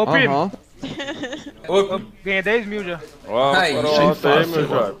 Ô, primo. Aham. Eu ganhei 10 mil já. Ó, Aí, coroota aí, meu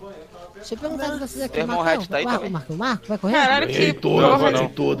jovem. Deixa eu perguntar pra vocês aqui, Irmão Marcão. Red tá aí Marco, também? Marco, vai correr? Caralho, que Não, não.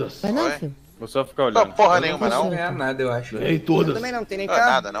 todas. Vai não, Oi? filho? Vou só ficar Não, olhando. porra nenhuma, Não não. ganha nada, eu acho. Ganhei todas. Também não tem nem Não é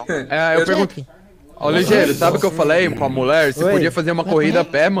nada, não. É, eu pergunto. Ó, Ligeiro, sabe o que eu falei pra mulher? Se Oi. podia fazer uma corrida a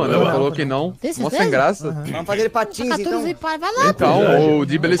pé, mano. Ela falou que não. Tem Mó sem certeza? graça. Vamos fazer ele patins, então. Vai lá, Então, o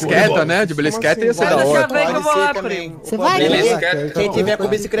de belisqueta, né? De belisqueta ia ser da hora. que eu vou lá, primo. Você vai, Quem tiver com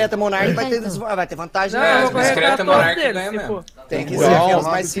bicicleta Monark vai ter vantagem. Não, bicicleta Monark ganha mesmo. Tem que Então, ser aquelas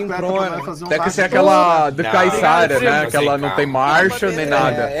mais sincronas. Tem que ser aquela de Caissara, né? Que ela não tem marcha nem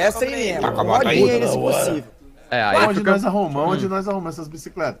nada. Essa aí mesmo. Modinha aí, se possível. É, aí Onde fica... nós arrumamos, onde nós arrumamos essas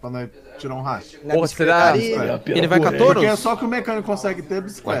bicicletas pra nós tirar um racha? Porra, será? Ele vai com a touros? Porque é só que o mecânico consegue ter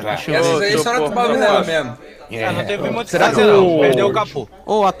bicicleta. Essas aí só no tubarão dela mesmo. Não teve muito Será que não. o... Perdeu o capô.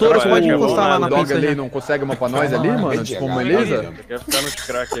 Ô, a touros pode Caralho, encostar lá na dog pista ali, não consegue uma pra nós ali, mano? Tipo uma Elisa? Quer ficar nos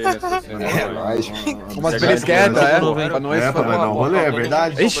crack aí nessa cena. Umas belisquetas, é? Pra nós... É, pra nós dar um rolê, é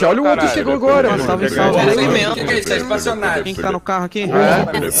verdade? Ixi, olha o outro que chegou agora, mano. Salve, salve. O que é isso? É estacionário. Quem que tá no carro aqui?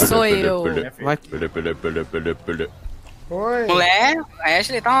 Sou eu. Vai. Oi. Mulher, a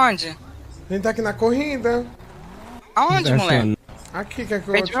Ashley tá onde? A gente tá aqui na corrida. Aonde, mulher? Aqui, quer que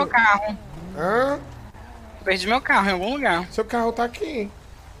eu... Perdi meu carro. Hã? Perdi meu carro em algum lugar. Seu carro tá aqui.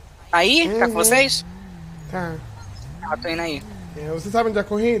 Aí? Tá com vocês? Tá. Ah, tô indo aí. Você sabe onde é a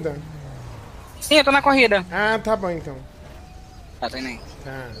corrida? Sim, eu tô na corrida. Ah, tá bom então. Ah, tô indo aí.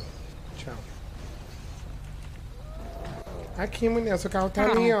 Tá. Tchau. Aqui, mulher, seu carro tá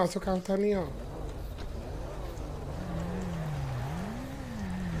ali, ó. Seu carro tá ali, ó.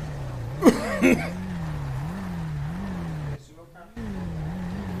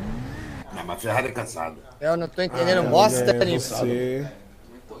 Não, mas Ferrari é cansado. Eu não tô entendendo bosta nisso.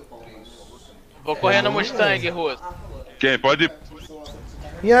 Vou correr no Mustang, Russo. Quem? Pode ir.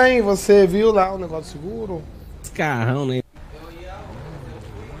 E aí, você viu lá o negócio seguro? Carrão, né?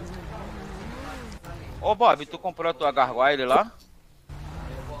 Ô, Bob, tu comprou a tua gargoyle lá?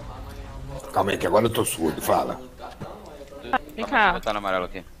 Calma aí, que agora eu tô surdo, fala. Vem cá. Tá na amarelo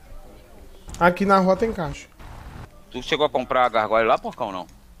aqui. Aqui na rua tem caixa. Tu chegou a comprar a gargoyle lá, porcão, ou não?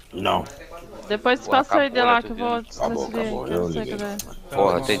 Não. Depois Pô, passa aí de acabou, lá né, que eu tu vou Acabou, transferir. eu Se você liguei. quiser.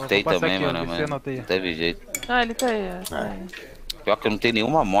 Porra, eu tentei Vou passar também, aqui, mano, ó, mas você anota aí. não teve jeito. Ah, ele tá aí. Tá É. aí. Pior que eu não tenho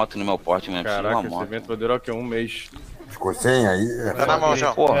nenhuma moto no meu porte, mano. Preciso de Caraca, uma esse moto. evento vai durar o quê? Um mês. Ficou sem aí? Tá na mão,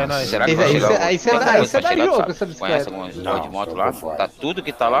 João. Porra, É, nóis. será que Aí vai você- chegar? aí você Tem dá- coisa aí você pra dá chegar, jogo sabe? essa bicicleta. Conhece algumas lojas de moto lá? Tá tudo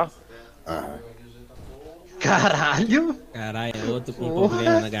que tá lá? Caralho! Caralho, é outro com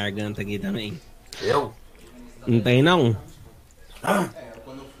problema na garganta aqui também. Eu? Não tem não?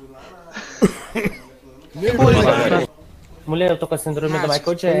 Mulher, eu tô com a síndrome do Michael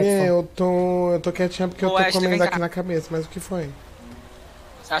Mulher, Jackson. eu tô quietinha porque eu Ô, tô Ashley, comendo vem cá. aqui na cabeça, mas o que foi?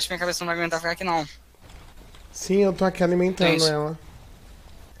 Acho que minha cabeça não vai aguentar ficar aqui, não. Sim, eu tô aqui alimentando Isso. ela.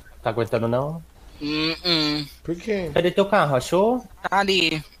 Tá aguentando não? Por quê? Cadê teu carro? Achou? Tá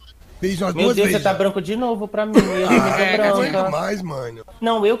ali. Fiz umas Meu duas Deus, vezes. você tá branco de novo pra mim. Eu também tô Aguento branca. mais, mano.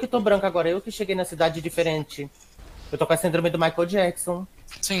 Não, eu que tô branca agora. Eu que cheguei na cidade diferente. Eu tô com a síndrome do Michael Jackson.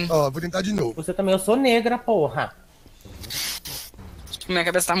 Sim. Ó, vou tentar de novo. Você também, eu sou negra, porra. Minha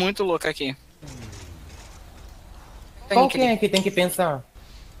cabeça tá muito louca aqui. Qual que é que tem que pensar?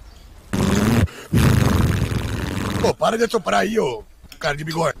 Pô, para de assoprar aí, ô cara de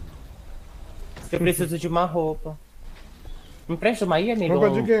bigode. Eu preciso de uma roupa. Me empresta uma aí, amigo? Roupa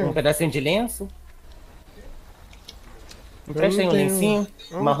de quê? Um pedacinho de lenço? Me empresta aí um não tenho. lencinho?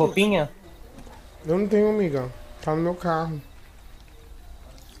 Eu Uma não roupinha? Eu não tenho, amiga. Tá no meu carro.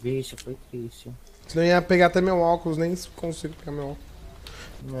 Vixe, foi triste. Senão eu ia pegar até meu óculos, nem consigo pegar meu óculos.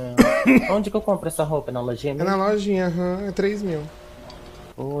 Não. Onde que eu compro essa roupa? Na lojinha É mesmo? na lojinha, aham, é 3 mil.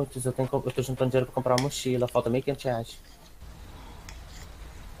 Putz, eu tô juntando dinheiro pra comprar uma mochila. Falta R$1.500.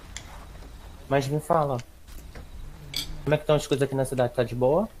 Mas me fala. Como é que estão as coisas aqui na cidade? Tá de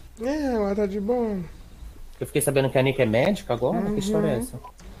boa? É, ela tá de boa. Eu fiquei sabendo que a Nick é médica agora? Uhum. Que história é essa?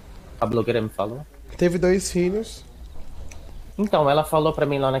 A blogueira me falou. Teve 2 filhos. Então, ela falou pra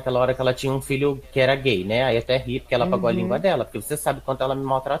mim lá naquela hora que ela tinha um filho que era gay, né? Aí até ri porque ela pagou a Uhum. língua dela, porque você sabe quanto ela me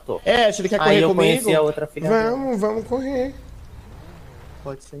maltratou. É, Ashley, quer Aí correr eu comigo? conheci a outra filha dela. Vamos correr.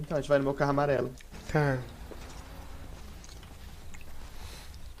 Pode ser então, a gente vai no meu carro amarelo. Tá.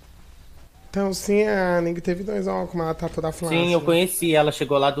 Então sim, a Nick teve 2 óculos, ela tá toda flácida. Sim, eu conheci. Ela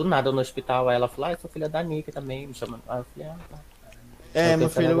chegou lá do nada no hospital. Aí ela falou, eu sou filha da Nick também. Me chamando. Aí eu falei, tá. É, Eu meu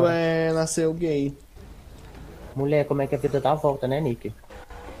pensando filho agora. nasceu gay. Mulher, como é que a vida dá a volta, né, Nick?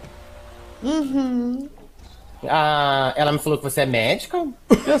 Uhum. Ah, ela me falou que você é médica?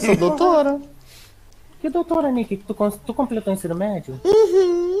 Eu sou doutora. Que doutora, Nick? Tu completou o ensino médio?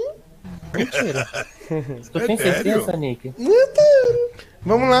 Mentira. Tu tem certeza, Nick?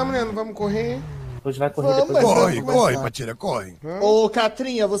 Vamos lá, mulher, não vamos correr? Hoje vai correr Vamos, depois. Corre, Patira, corre. Ô,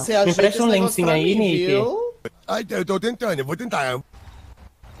 Catrinha, você ajeita empresta um esse negócio lencinho pra aí, mim, Nick. viu? Ai, eu tô tentando, eu vou tentar.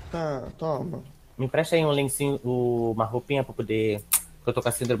 Tá, toma. Me empresta aí um lencinho, uma roupinha pra poder... Que eu tô com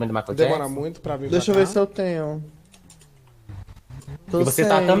a síndrome do Michael Demora Jackson. muito pra vir Deixa eu pra ver cá. se eu tenho. E você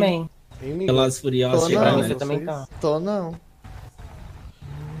tá também. Pelas Furiosas Tô chegando, não, né? Você também tá. Tô não.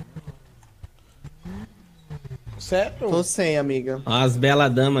 Certo? Tô sem, amiga. Ó, as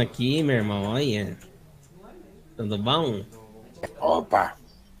belas damas aqui, meu irmão, olha. Tudo bom? Opa!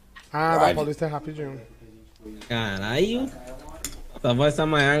 Ah, dá pra listar rapidinho. Caralho. Tua voz tá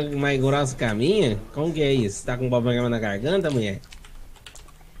mais grossa que a minha? Como que é isso? Tá com problema na garganta, mulher?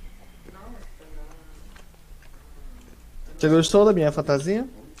 Você gostou da minha fantasia?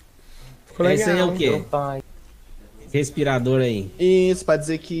 Ficou legal. Esse aí é o quê? Respirador aí. Isso, pra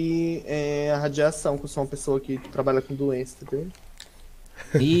dizer que é a radiação, que eu sou uma pessoa que trabalha com doença, entendeu?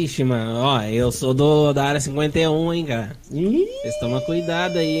 Ixi, mano, ó, eu sou da área 51, hein, cara. Vocês tomam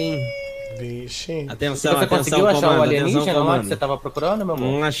cuidado aí, hein. Vixe. Atenção, Você atenção, conseguiu achar comando, o alienígena atenção, lá que comando. você tava procurando, meu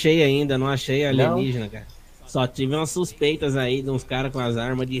amor? Não achei ainda, não achei alienígena, cara. Só tive umas suspeitas aí de uns caras com as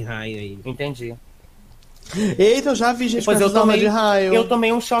armas de raio aí. Entendi. Eita, eu já vi gente Depois com essas armas de raio. Eu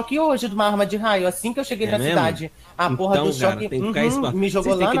tomei um choque hoje de uma arma de raio, assim que eu cheguei É na mesmo? cidade. A porra Então, do cara, choque tem que ficar esperto. me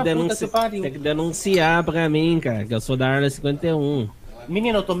jogou Vocês lá têm na que puta que pariu. Tem que denunciar pra mim, cara, que eu sou da área 51.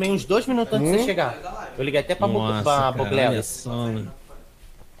 Menino, eu tomei uns 2 minutos antes de você chegar. Eu liguei até pra Nossa, cara, Boglelas. olha só, mano.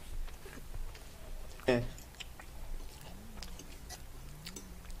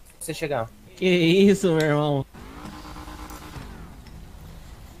 Você chegar. Que isso, meu irmão?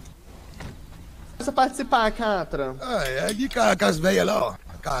 Você participar, Catra. Ah, é ali com as velhas lá, ó.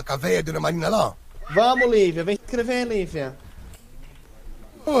 Com a velha Dona Marina lá, ó. Vamos, Lívia. Vem escrever, Lívia.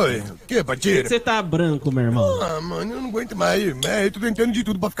 Oi, o que, Por Patira? que você tá branco, meu irmão? Ah, mano, eu não aguento mais. Eu tô tentando de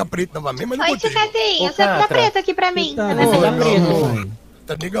tudo pra ficar preto novamente, mas não Oi, consigo. Cicazinho, Ô, você tá Catra. preto aqui pra mim. Tá Tá bom, vendo? tá não. bom.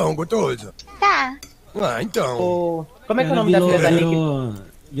 Tá negão, gostoso. Tá. Ah, então. Ô, como é que é o Cara, nome da filha da Nick?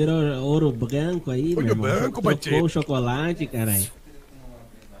 virou ouro branco aí, Ouro meu irmão. branco, Trocou Pateta. o chocolate, caralho.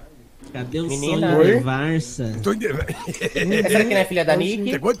 Cadê o Menina. sonho Oi? de Varsa? Tô entendendo. Essa aqui não é filha da Nick?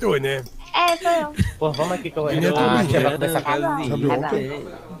 Você gostou, né? É, sou eu. Pô, vamos aqui que eu Menina, a tia vai tô conversar com ela.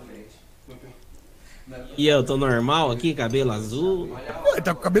 E eu tô normal aqui, cabelo azul?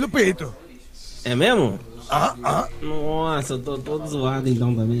 Tá com o cabelo preto. É mesmo? Ah. Nossa, eu tô todo zoado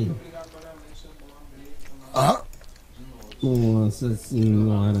então também. Ah. Nossa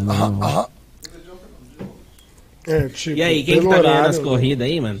senhora, meu irmão. É, tipo, E aí, quem que pelo tá ganhando horário, as corridas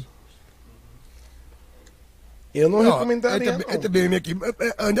aí, mano? Eu não recomendaria, Ele tá bem aqui.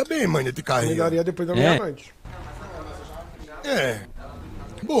 Anda bem, mano, de carro. Recomendaria depois da É. meia-noite. É.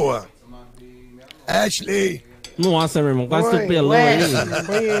 Boa. Ashley. Nossa, meu irmão, quase Oi, atropelou ué, aí.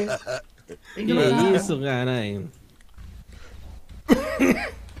 Foi. Que isso, caralho.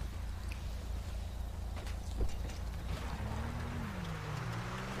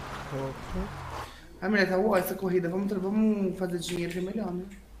 A mulher tá boa essa corrida. Vamos fazer dinheiro que é melhor, né?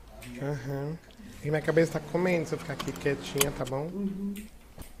 Aham. E minha cabeça tá comendo se eu ficar aqui quietinha, tá bom?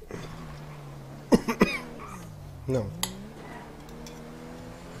 Não.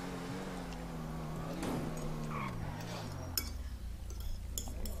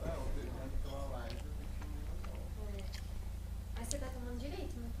 Mas você tá tomando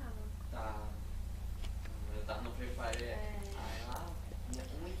direito, não tava? Tá. Eu tava no Free Fire. Aí lá,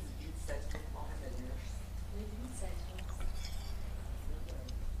 1h27 eu vou tomar um remédio, né? 1h27,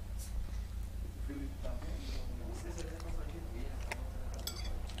 Não sei se eu tenho condição de ver.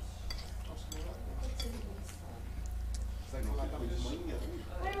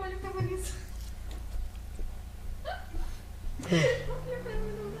 Ai, olha o favorito.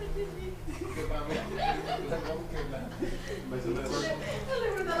 Mas eu lembro. Eu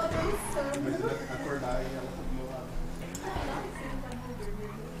lembro dela dançando. Mas eu acordar e ela tá do meu lado.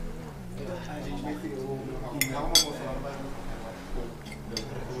 A gente vai ter uma moça lá no bairro.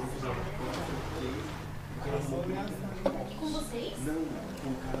 Com vocês? Não, com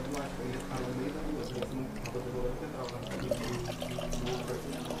o cara do lado. Ele tava no meio da rua. A gente não tava demorando pra entrar lá.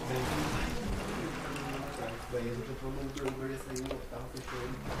 Daí a gente entrou no Uber e saiu, o carro fechou.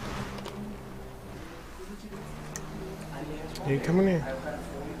 Eita, mulher.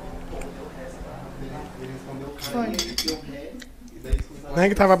 Ele respondeu o cara e ele deu ré. E daí eles começaram Não é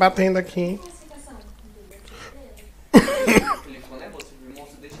que tava batendo aqui. O telefone é você, meu irmão,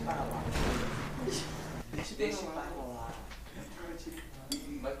 você deixa para lá. Deixa Deixa pra rolar.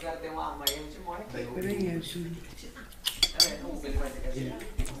 Mas o cara tem uma arma aí, a gente morre aqui. Peraí, acho. Ele vai ter que atirar.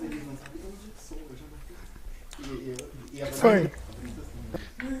 Foi.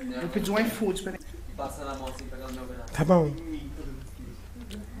 Eu pedi um iFood, peraí. Passando a mão assim, pegando meu braço. Tá bom.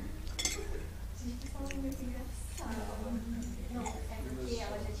 Não, é porque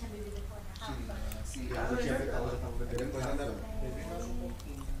ela já tinha bebido fora. Ela já tava bebendo, mas ainda.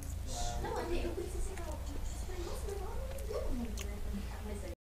 Não, eu